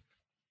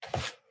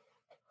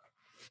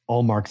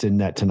 Allmark's in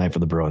net tonight for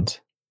the Bruins.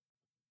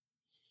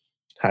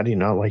 How do you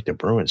not like the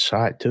Bruins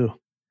side too?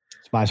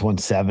 It's minus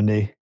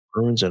 170.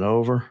 Bruins and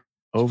over.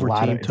 Over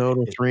team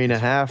total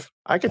 3.5.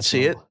 I could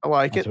see it. I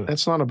like it.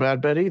 That's not a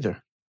bad bet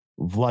either.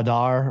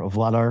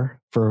 Vladar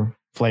for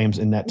Flames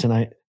in net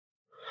tonight.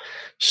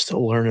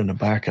 Still learning the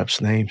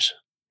backups' names.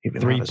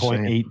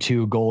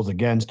 3.82 goals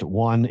against,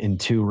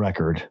 1-2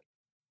 record.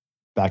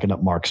 Backing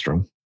up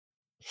Markstrom.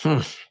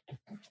 All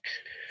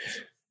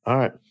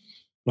right.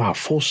 Wow,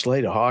 full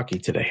slate of hockey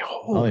today.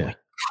 Holy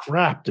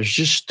crap. There's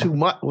just too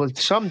much. Well,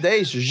 some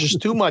days there's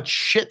just too much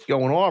shit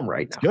going on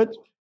right now. Good.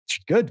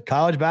 Good.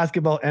 College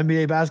basketball,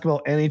 NBA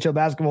basketball, NHL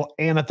basketball,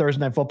 and a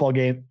Thursday night football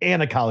game,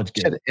 and a college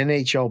game.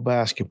 NHL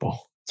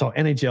basketball. So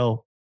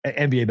NHL,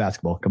 NBA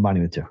basketball,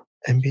 combining the two.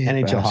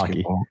 NHL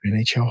hockey.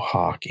 NHL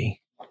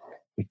hockey.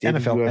 We did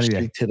NFL, UFC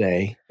NBA.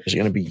 Today. There's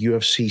going to be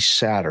UFC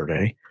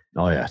Saturday.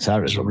 Oh, yeah.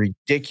 Saturday. There's a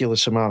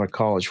ridiculous amount of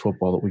college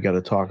football that we got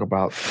to talk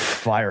about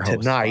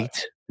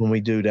tonight when we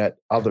do that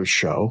other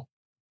show.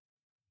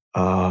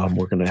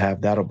 We're going to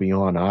have, that'll be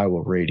on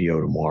Iowa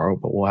radio tomorrow,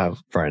 but we'll have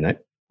Friday night.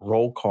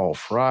 Roll Call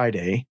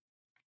Friday.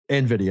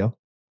 And video.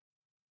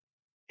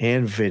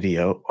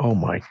 Oh,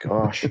 my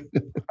gosh.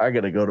 I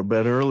got to go to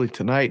bed early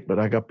tonight, but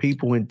I got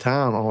people in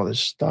town, all this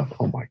stuff.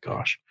 Oh, my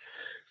gosh.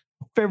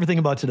 Favorite thing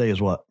about today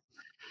is what?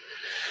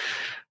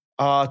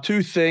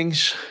 Two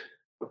things.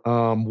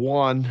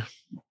 One,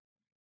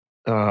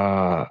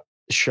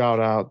 shout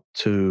out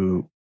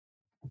to,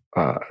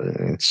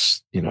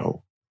 it's,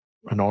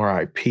 an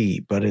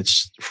RIP, but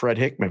it's Fred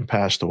Hickman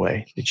passed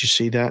away. Did you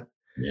see that?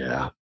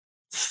 Yeah.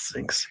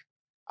 Stinks.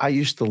 I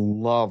used to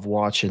love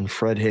watching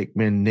Fred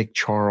Hickman, Nick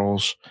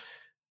Charles,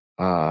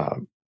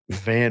 Van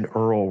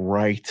Earl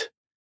Wright,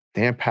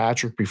 Dan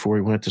Patrick before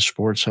he went to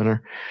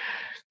SportsCenter.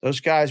 Those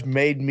guys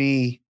made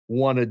me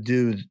want to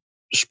do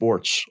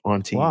sports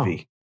on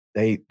TV.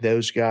 Wow.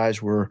 Those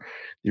guys were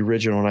the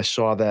original, and I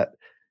saw that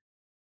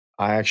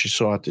I actually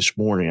saw it this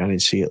morning. I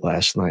didn't see it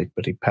last night,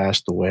 but he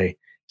passed away,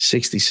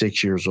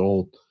 66 years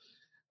old.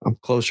 I'm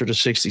closer to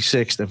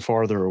 66 than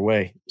farther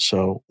away.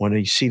 So when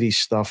you see these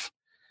stuff,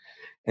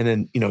 and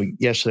then,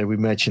 yesterday we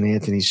mentioned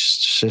Anthony's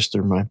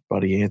sister, my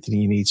buddy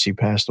Anthony Yaneets, he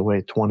passed away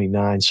at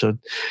 29. So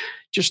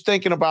just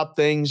thinking about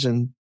things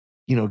and,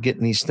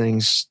 getting these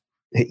things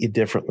hit you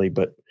differently.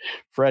 But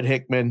Fred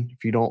Hickman,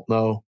 if you don't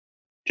know,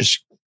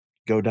 just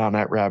go down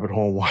that rabbit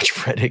hole and watch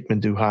Fred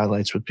Hickman do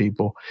highlights with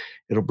people.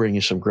 It'll bring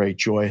you some great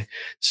joy.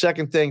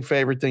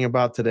 Favorite thing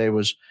about today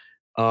was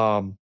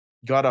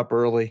got up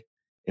early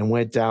and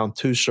went down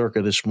to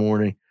Circa this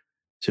morning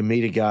to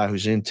meet a guy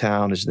who's in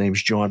town. His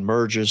name's John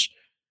Merges.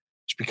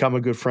 He's become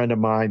a good friend of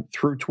mine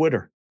through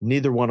Twitter.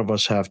 Neither one of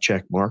us have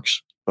check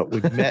marks, but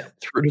we've met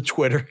through the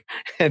Twitter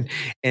and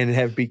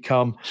have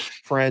become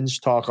friends,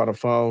 talk on the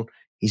phone.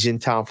 He's in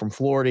town from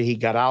Florida. He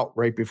got out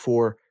right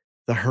before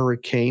the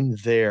hurricane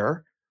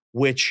there,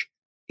 which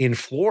in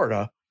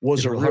Florida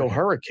was a real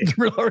hurricane.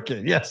 Real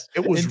hurricane, yes.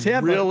 It was in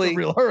Tampa, really it's a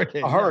real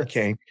hurricane. A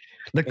hurricane.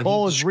 Yes.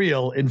 Nicole is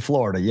real in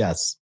Florida,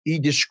 yes. He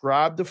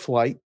described the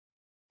flight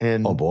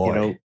and,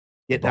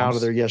 getting out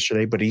of there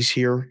yesterday, but he's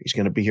here. He's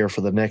going to be here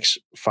for the next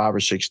 5 or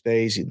 6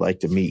 days. He'd like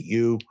to meet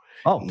you.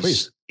 Oh,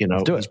 please.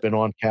 He's been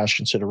on Cash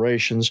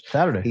Considerations.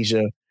 Saturday.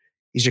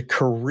 He's a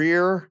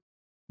career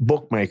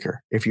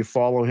bookmaker. If you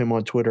follow him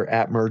on Twitter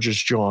at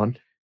MurgesJohn,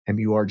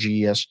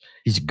 MURGES.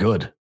 He's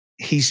good.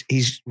 He's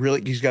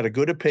got a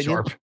good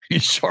opinion.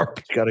 He's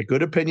sharp. He's got a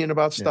good opinion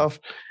about stuff.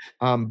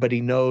 But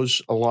he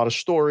knows a lot of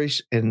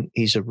stories and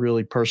he's a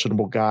really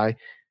personable guy.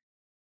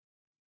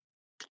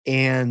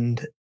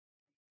 And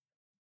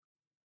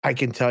I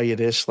can tell you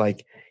this,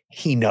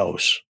 he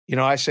knows.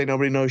 I say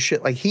nobody knows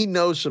shit. He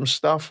knows some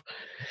stuff.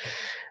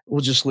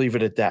 We'll just leave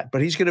it at that.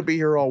 But he's going to be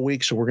here all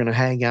week, so we're going to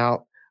hang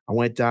out. I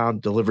went down,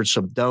 delivered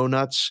some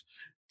donuts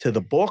to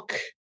the book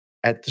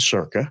at the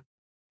Circa.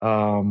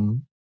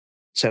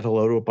 Said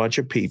hello to a bunch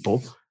of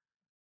people.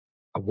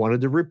 I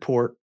wanted to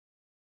report.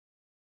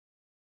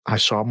 I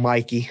saw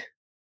Mikey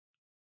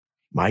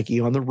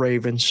on the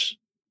Ravens,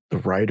 the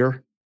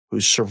writer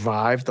who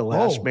survived the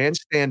last man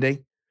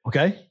standing.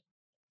 Okay.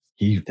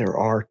 There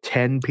are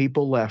 10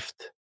 people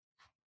left,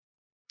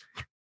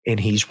 and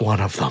he's one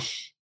of them.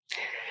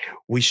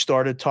 We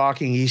started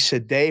talking. He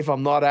said, Dave,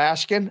 I'm not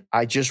asking.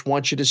 I just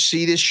want you to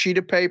see this sheet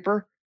of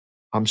paper.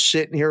 I'm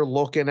sitting here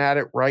looking at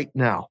it right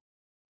now.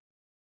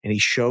 And he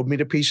showed me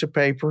the piece of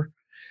paper.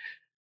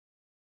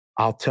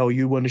 I'll tell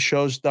you when the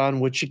show's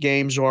done which the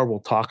games are. We'll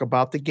talk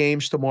about the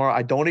games tomorrow.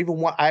 I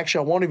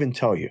won't even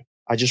tell you.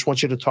 I just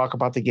want you to talk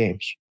about the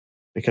games.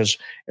 Because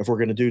if we're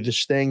going to do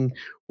this thing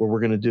where we're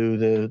going to do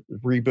the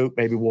reboot,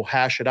 maybe we'll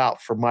hash it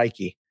out for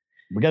Mikey.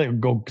 We got to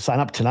go sign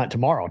up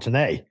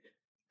today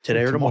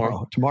or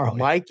tomorrow.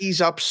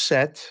 Mikey's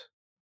upset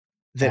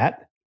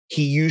that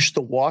he used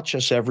to watch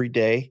us every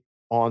day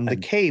on the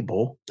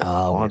cable.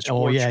 On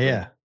Sports Grid.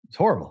 Yeah. It's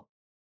horrible.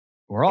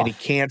 We're off. And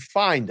he can't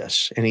find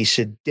us. And he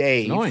said,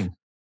 Dave,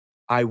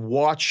 I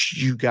watch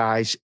you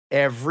guys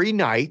every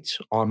night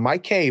on my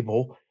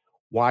cable.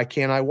 Why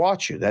can't I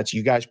watch you?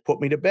 You guys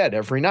put me to bed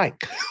every night.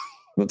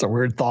 That's a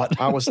weird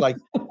thought. I was like,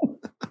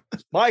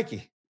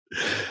 Mikey,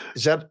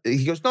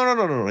 he goes,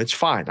 no. It's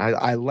fine.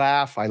 I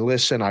laugh, I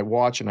listen, I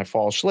watch, and I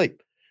fall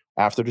asleep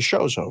after the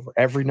show's over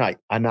every night.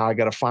 I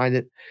got to find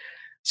it.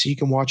 So you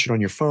can watch it on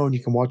your phone.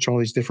 You can watch all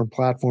these different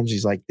platforms.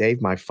 He's like,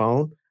 Dave, my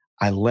phone,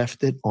 I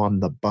left it on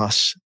the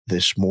bus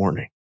this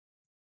morning.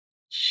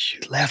 He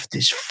left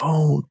his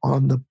phone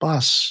on the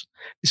bus.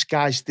 This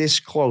guy's this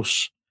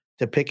close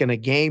to picking a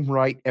game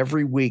right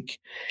every week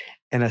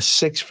and a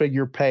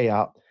 6-figure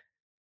payout.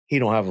 He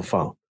don't have a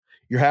phone.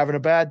 You're having a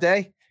bad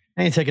day?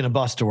 I ain't taking a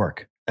bus to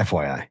work.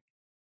 FYI.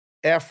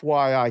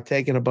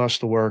 Taking a bus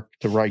to work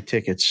to write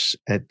tickets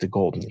at the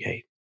Golden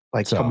Gate.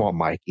 Come on,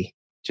 Mikey.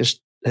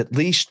 Just at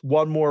least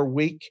one more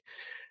week.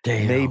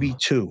 Damn. Maybe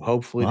 2.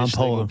 Hopefully I'm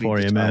pulling for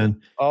you,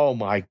 man. Oh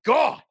my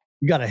God.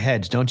 You got a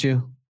hedge, don't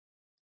you?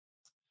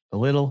 A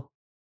little.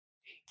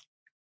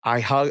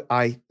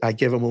 I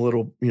give him a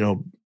little,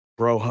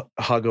 bro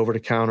hug over the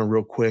counter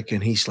real quick.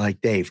 And he's like,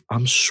 Dave,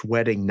 I'm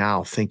sweating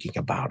now thinking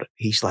about it.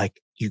 He's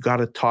like, you got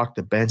to talk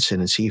to Benson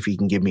and see if he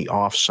can give me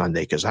off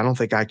Sunday. Cause I don't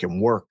think I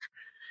can work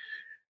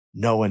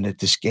knowing that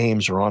these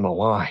games are on the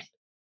line.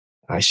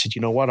 I said,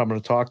 you know what? I'm going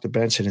to talk to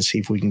Benson and see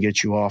if we can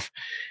get you off.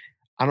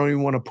 I don't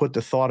even want to put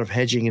the thought of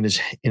hedging in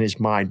his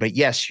mind, but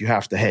yes, you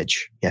have to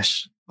hedge.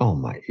 Yes. Oh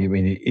my, I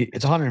mean,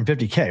 it's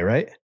 $150K,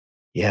 right?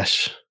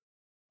 Yes.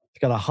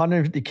 It's got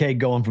 $150K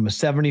going from a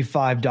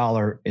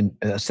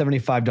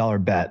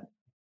 $75 bet.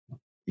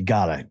 You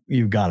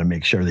gotta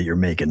make sure that you're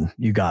making,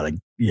 Got to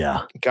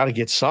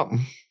get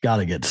something. Got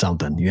to get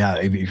something. Yeah.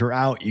 If you're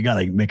out, you got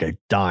to make a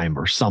dime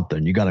or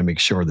something. You got to make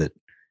sure that,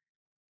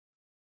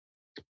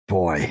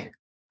 boy,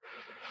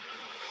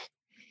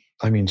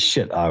 I mean,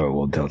 shit, I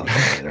will tell them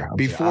later.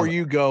 Before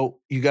you go,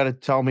 you got to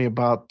tell me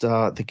about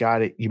the guy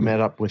that you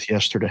met up with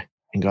yesterday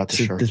and got the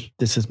shirt.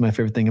 This is my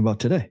favorite thing about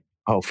today.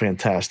 Oh,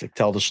 fantastic.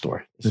 Tell the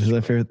story. This is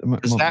my favorite.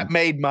 That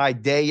made my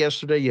day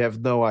yesterday. You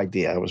have no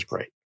idea. It was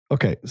great.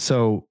 Okay.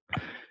 So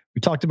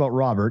we talked about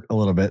Robert a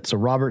little bit. So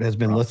Robert has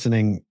been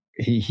listening.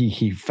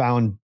 He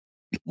found,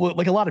 well,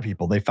 like a lot of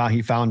people,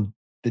 he found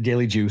the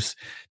Daily Juice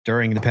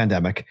during the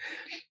pandemic.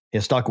 He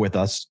stuck with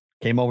us,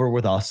 came over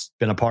with us,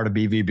 been a part of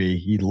BVB.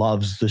 He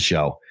loves the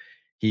show.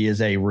 He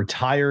is a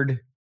retired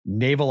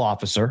naval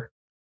officer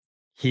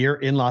here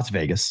in Las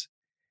Vegas.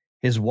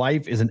 His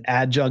wife is an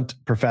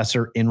adjunct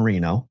professor in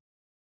Reno.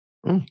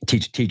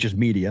 Teaches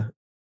media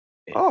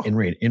in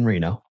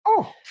Reno.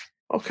 Oh,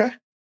 okay.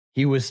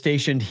 He was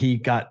stationed. He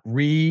got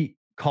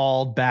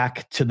recalled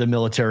back to the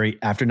military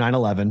after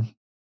 9/11,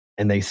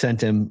 and they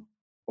sent him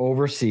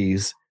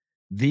overseas.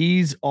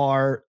 These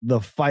are the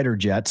fighter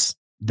jets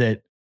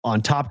that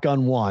on Top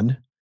Gun 1,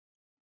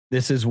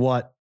 this is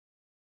what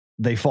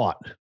they fought,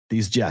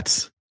 these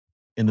jets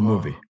in the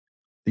movie.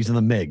 These are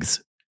the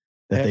MiGs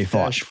that they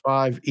fought.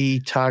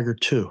 F-5E Tiger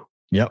II.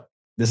 Yep.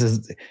 He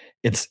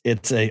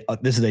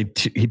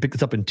picked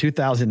this up in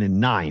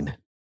 2009.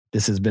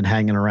 This has been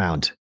hanging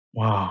around.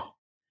 Wow.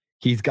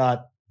 He's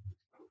got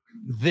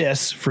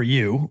this for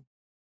you,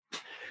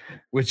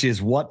 which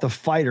is what the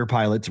fighter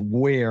pilots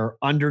wear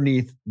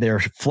underneath their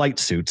flight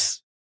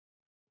suits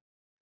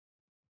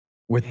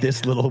with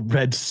this little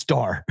red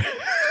star.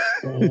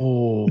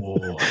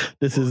 Oh,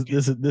 this is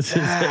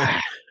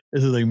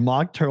a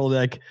mock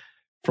turtleneck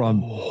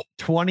from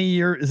 20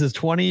 years. This is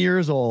 20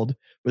 years old,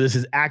 but this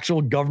is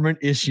actual government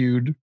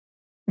issued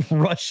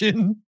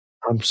Russian.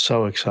 I'm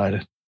so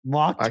excited.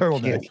 Mock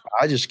turtleneck.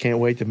 I just can't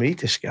wait to meet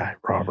this guy,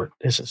 Robert.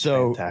 This is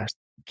fantastic.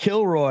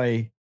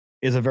 Kilroy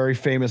is a very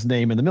famous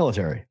name in the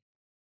military.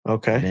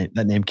 Okay.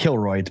 That name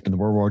Kilroy. It's been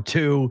World War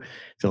II.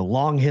 It's a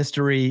long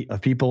history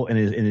of people in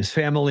his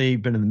family,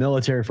 been in the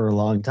military for a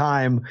long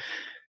time.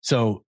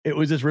 So it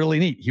was just really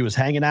neat. He was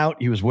hanging out.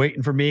 He was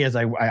waiting for me as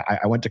I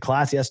went to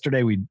class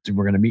yesterday. We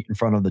were going to meet in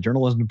front of the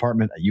journalism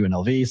department at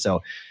UNLV.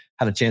 So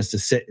had a chance to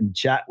sit and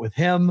chat with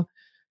him,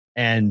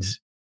 and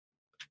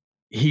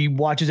he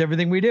watches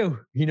everything we do.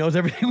 He knows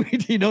everything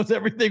he knows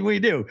everything we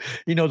do.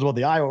 He knows about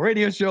the Iowa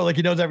radio show. Like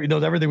he knows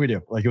everything we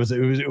do. Like it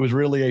was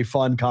really a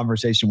fun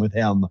conversation with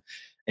him,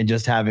 and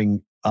just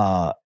having.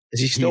 Is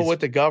he still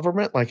with the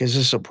government? Like, is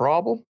this a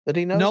problem that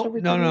he knows?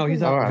 No.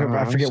 He's out.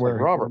 I forget where.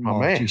 Robert, my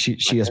man.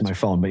 She has my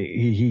phone, but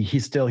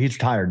he's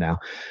retired now.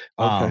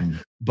 Okay.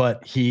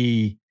 But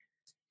he.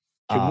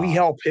 Can we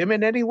help him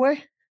in any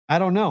way? I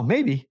don't know.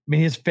 Maybe. I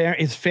mean, his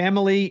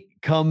family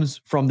comes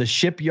from the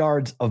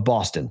shipyards of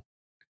Boston.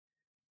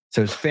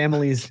 So his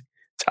families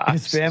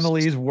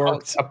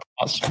worked,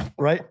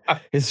 right?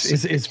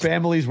 His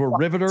families were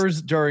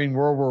riveters during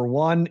World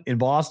War I in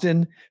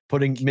Boston,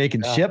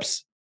 making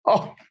ships.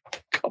 Oh,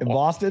 in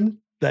Boston.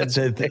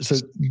 So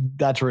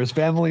that's where his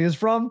family is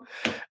from.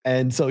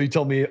 And so he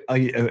told me,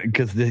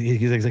 because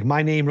he's like,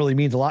 my name really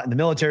means a lot in the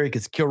military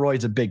because Kilroy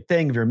is a big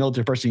thing. If you're a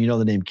military person, you know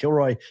the name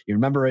Kilroy, you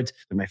remember it.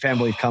 And my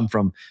family come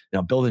from,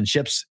 building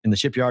ships in the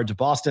shipyards of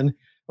Boston. I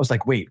was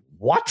like, wait,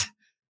 what?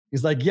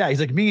 He's like, yeah. He's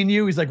like, me and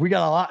you. He's like, we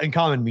got a lot in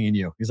common, me and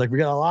you. He's like, we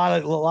got a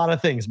lot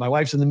of things. My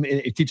wife's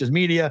it teaches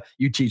media.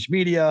 You teach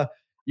media.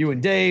 You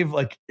and Dave.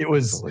 Like it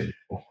was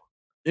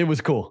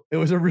cool. It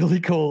was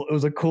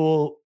a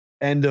cool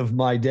end of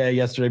my day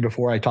yesterday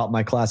before I taught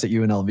my class at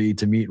UNLV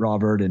to meet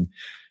Robert and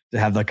to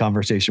have that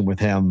conversation with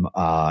him.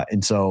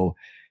 And so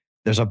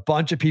there's a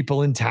bunch of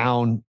people in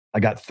town. I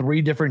got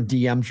 3 different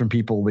DMs from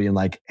people being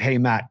like, hey,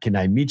 Matt, can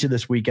I meet you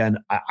this weekend?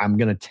 I'm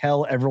going to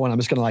tell everyone, I'm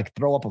just going to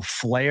throw up a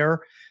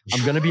flare.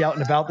 I'm going to be out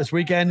and about this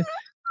weekend.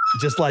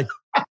 Just like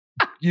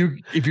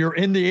if you're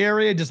in the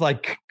area, just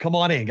come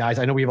on in, guys.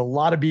 I know we have a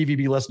lot of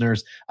BVB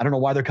listeners. I don't know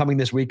why they're coming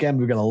this weekend.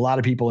 We've got a lot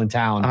of people in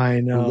town. I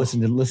know. Who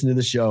listen to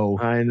the show.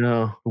 I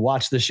know. Who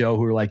watch the show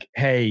who are like,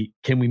 hey,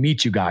 can we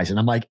meet you guys? And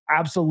I'm like,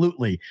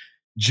 absolutely.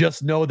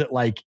 Just know that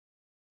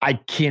I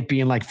can't be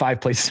in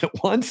 5 places at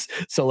once.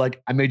 So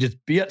I may just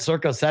be at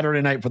Circa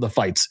Saturday night for the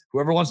fights.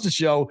 Whoever wants to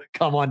show,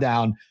 come on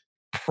down.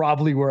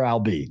 Probably where I'll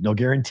be. No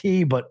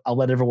guarantee, but I'll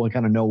let everyone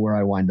kind of know where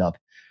I wind up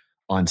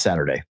on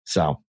Saturday.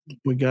 So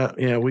we got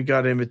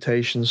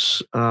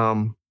invitations.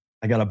 I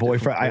got a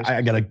boyfriend.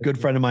 I got a good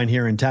friend of mine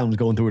here in town who's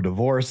going through a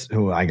divorce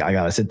who I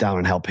got to sit down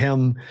and help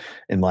him.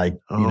 And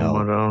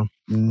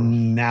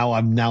now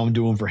I'm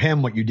doing for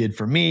him what you did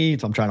for me.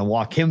 So I'm trying to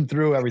walk him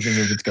through everything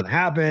that's going to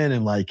happen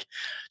and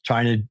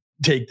trying to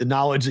take the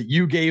knowledge that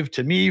you gave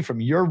to me from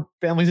your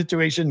family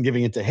situation,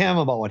 giving it to him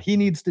about what he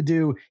needs to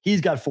do.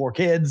 He's got 4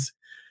 kids.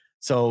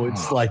 So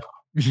it's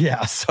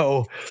yeah.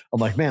 So I'm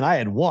like, man, I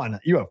had 1,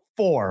 you have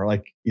 4.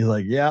 He's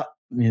like, yeah.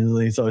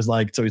 So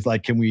he's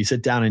like, can we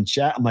sit down and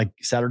chat? I'm like,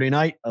 Saturday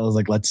night. I was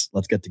like, let's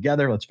get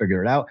together. Let's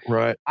figure it out.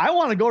 Right. I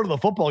want to go to the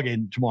football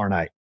game tomorrow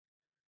night.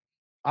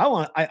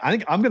 I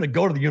think I'm going to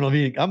go to the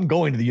UNLV. I'm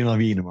going to the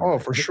UNLV tomorrow. Oh,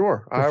 for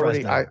sure.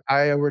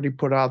 I already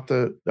put out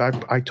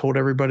I told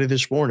everybody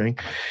this morning,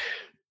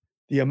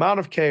 the amount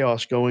of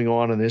chaos going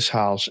on in this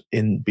house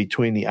in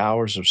between the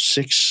hours of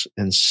 6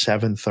 and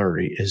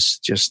 7:30 is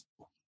just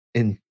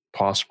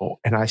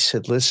impossible. And I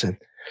said, listen,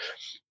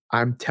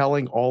 I'm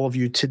telling all of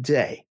you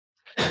today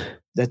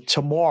that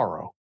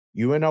tomorrow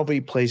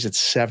UNLV plays at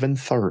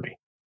 7:30.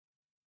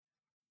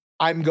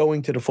 I'm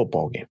going to the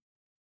football game.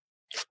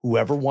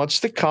 Whoever wants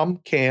to come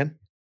can.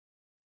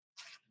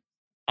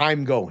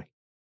 I'm going.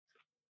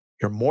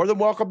 You're more than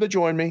welcome to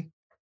join me.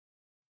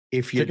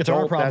 If you Tickets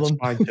are a don't, that's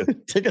problem. fine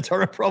too. Tickets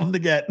are a problem to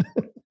get.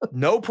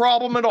 No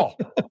problem at all.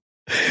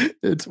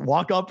 It's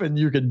walk up and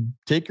you can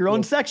take your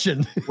own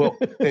section. Well,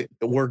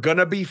 we're going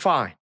to be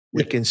fine.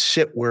 We can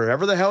sit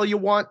wherever the hell you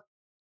want.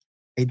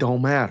 It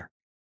don't matter.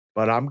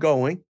 But I'm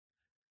going.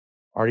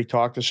 Already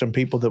talked to some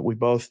people that we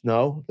both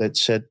know that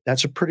said,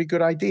 that's a pretty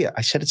good idea.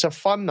 I said, it's a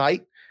fun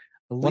night.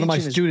 One of my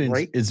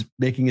students is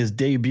making his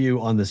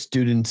debut on the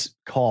students'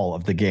 call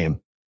of the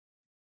game.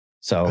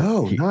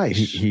 So nice.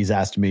 He's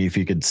asked me if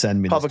he could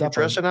send me public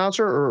address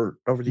announcer or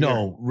over the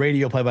air?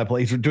 Radio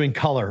play-by-play. He's doing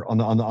color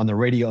on the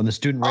radio, on the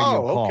student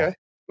radio call.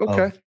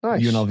 Okay.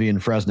 Nice. UNLV in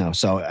Fresno.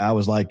 So I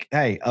was like,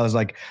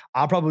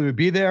 I'll probably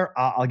be there.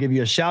 I'll give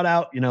you a shout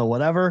out,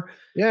 whatever.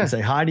 Yeah. And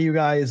say hi to you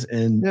guys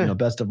and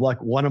best of luck.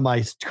 One of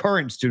my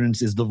current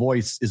students is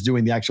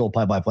doing the actual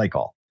play-by-play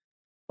call.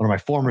 One of my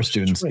former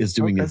students is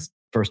doing his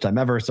first time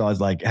ever. So I was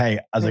like,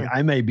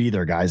 I may be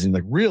there, guys. And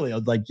like, really? I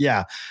was like, yeah.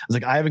 I was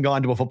like, I haven't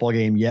gone to a football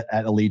game yet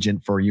at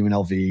Allegiant for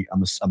UNLV.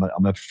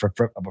 I'm a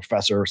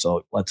professor.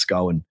 So let's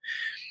go and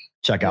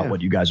check out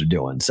what you guys are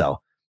doing. So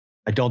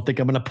I don't think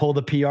I'm going to pull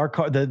the PR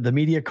card, the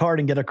media card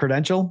and get a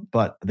credential,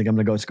 but I think I'm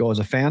going to go as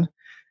a fan.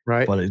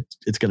 Right. But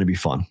it's going to be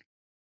fun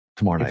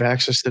tomorrow night. Have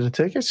access to the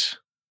tickets?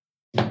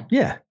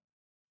 Yeah.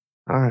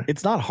 All right.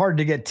 It's not hard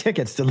to get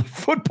tickets to the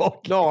football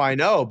game. No, I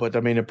know, but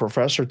I mean, the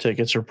professor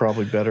tickets are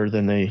probably better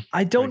than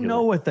I don't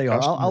know what they are.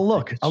 I'll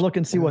look. Tickets. I'll look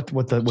and see what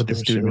the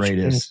student rate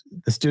is.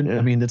 The student.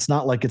 I mean, it's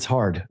not like it's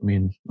hard. I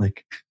mean,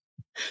 like.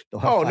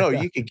 Oh no,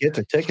 you could get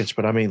the tickets,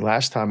 but I mean,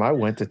 last time I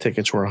went, the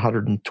tickets were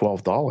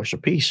 $112 a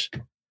piece.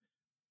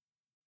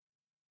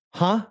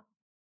 Huh?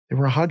 They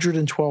were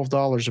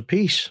 $112 a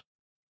piece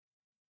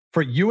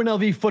for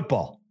UNLV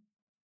football.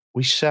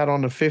 We sat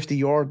on the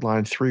 50-yard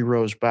line 3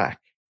 rows back.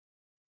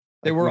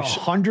 They were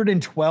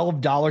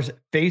 $112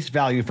 face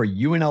value for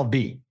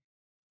UNLV.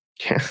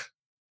 Yeah.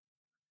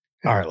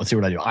 All right, let's see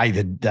what I do. I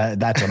did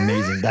that. That's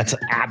amazing. That's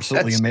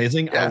absolutely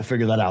amazing. Yeah. I'll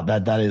figure that out.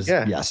 That is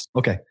yes.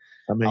 Okay.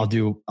 I mean, I'll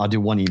do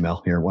one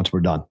email here once we're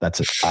done. That's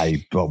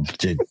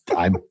it.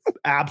 I'm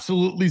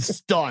absolutely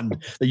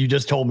stunned that you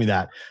just told me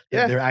that.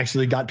 Yeah. They're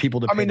actually got people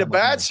to pay. I mean, the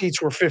bad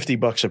seats were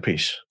 $50 a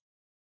piece.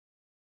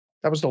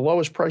 That was the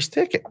lowest price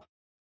ticket.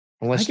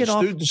 Unless the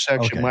student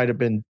section might have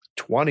been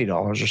 $20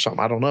 or something.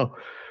 I don't know.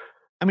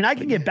 I mean, I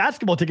can get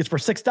basketball tickets for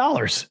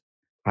 $6.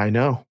 I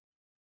know.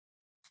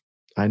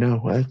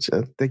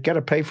 They got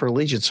to pay for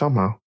Allegiant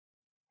somehow.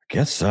 I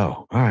guess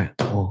so. All right.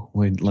 Well,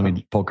 let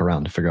me poke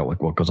around to figure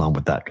out what goes on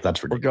with that.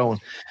 That's ridiculous. We're going.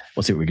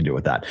 We'll see what we can do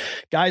with that.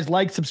 Guys,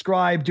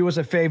 subscribe, do us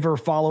a favor,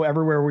 follow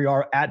everywhere we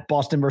are at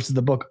Boston versus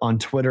the Book on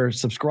Twitter.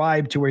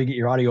 Subscribe to where you get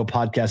your audio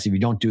podcasts. If you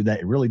don't do that,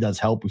 it really does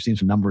help. We've seen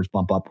some numbers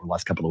bump up over the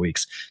last couple of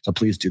weeks. So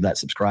please do that.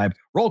 Subscribe.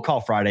 Roll Call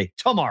Friday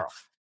tomorrow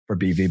for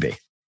BVB.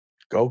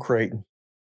 Go Creighton.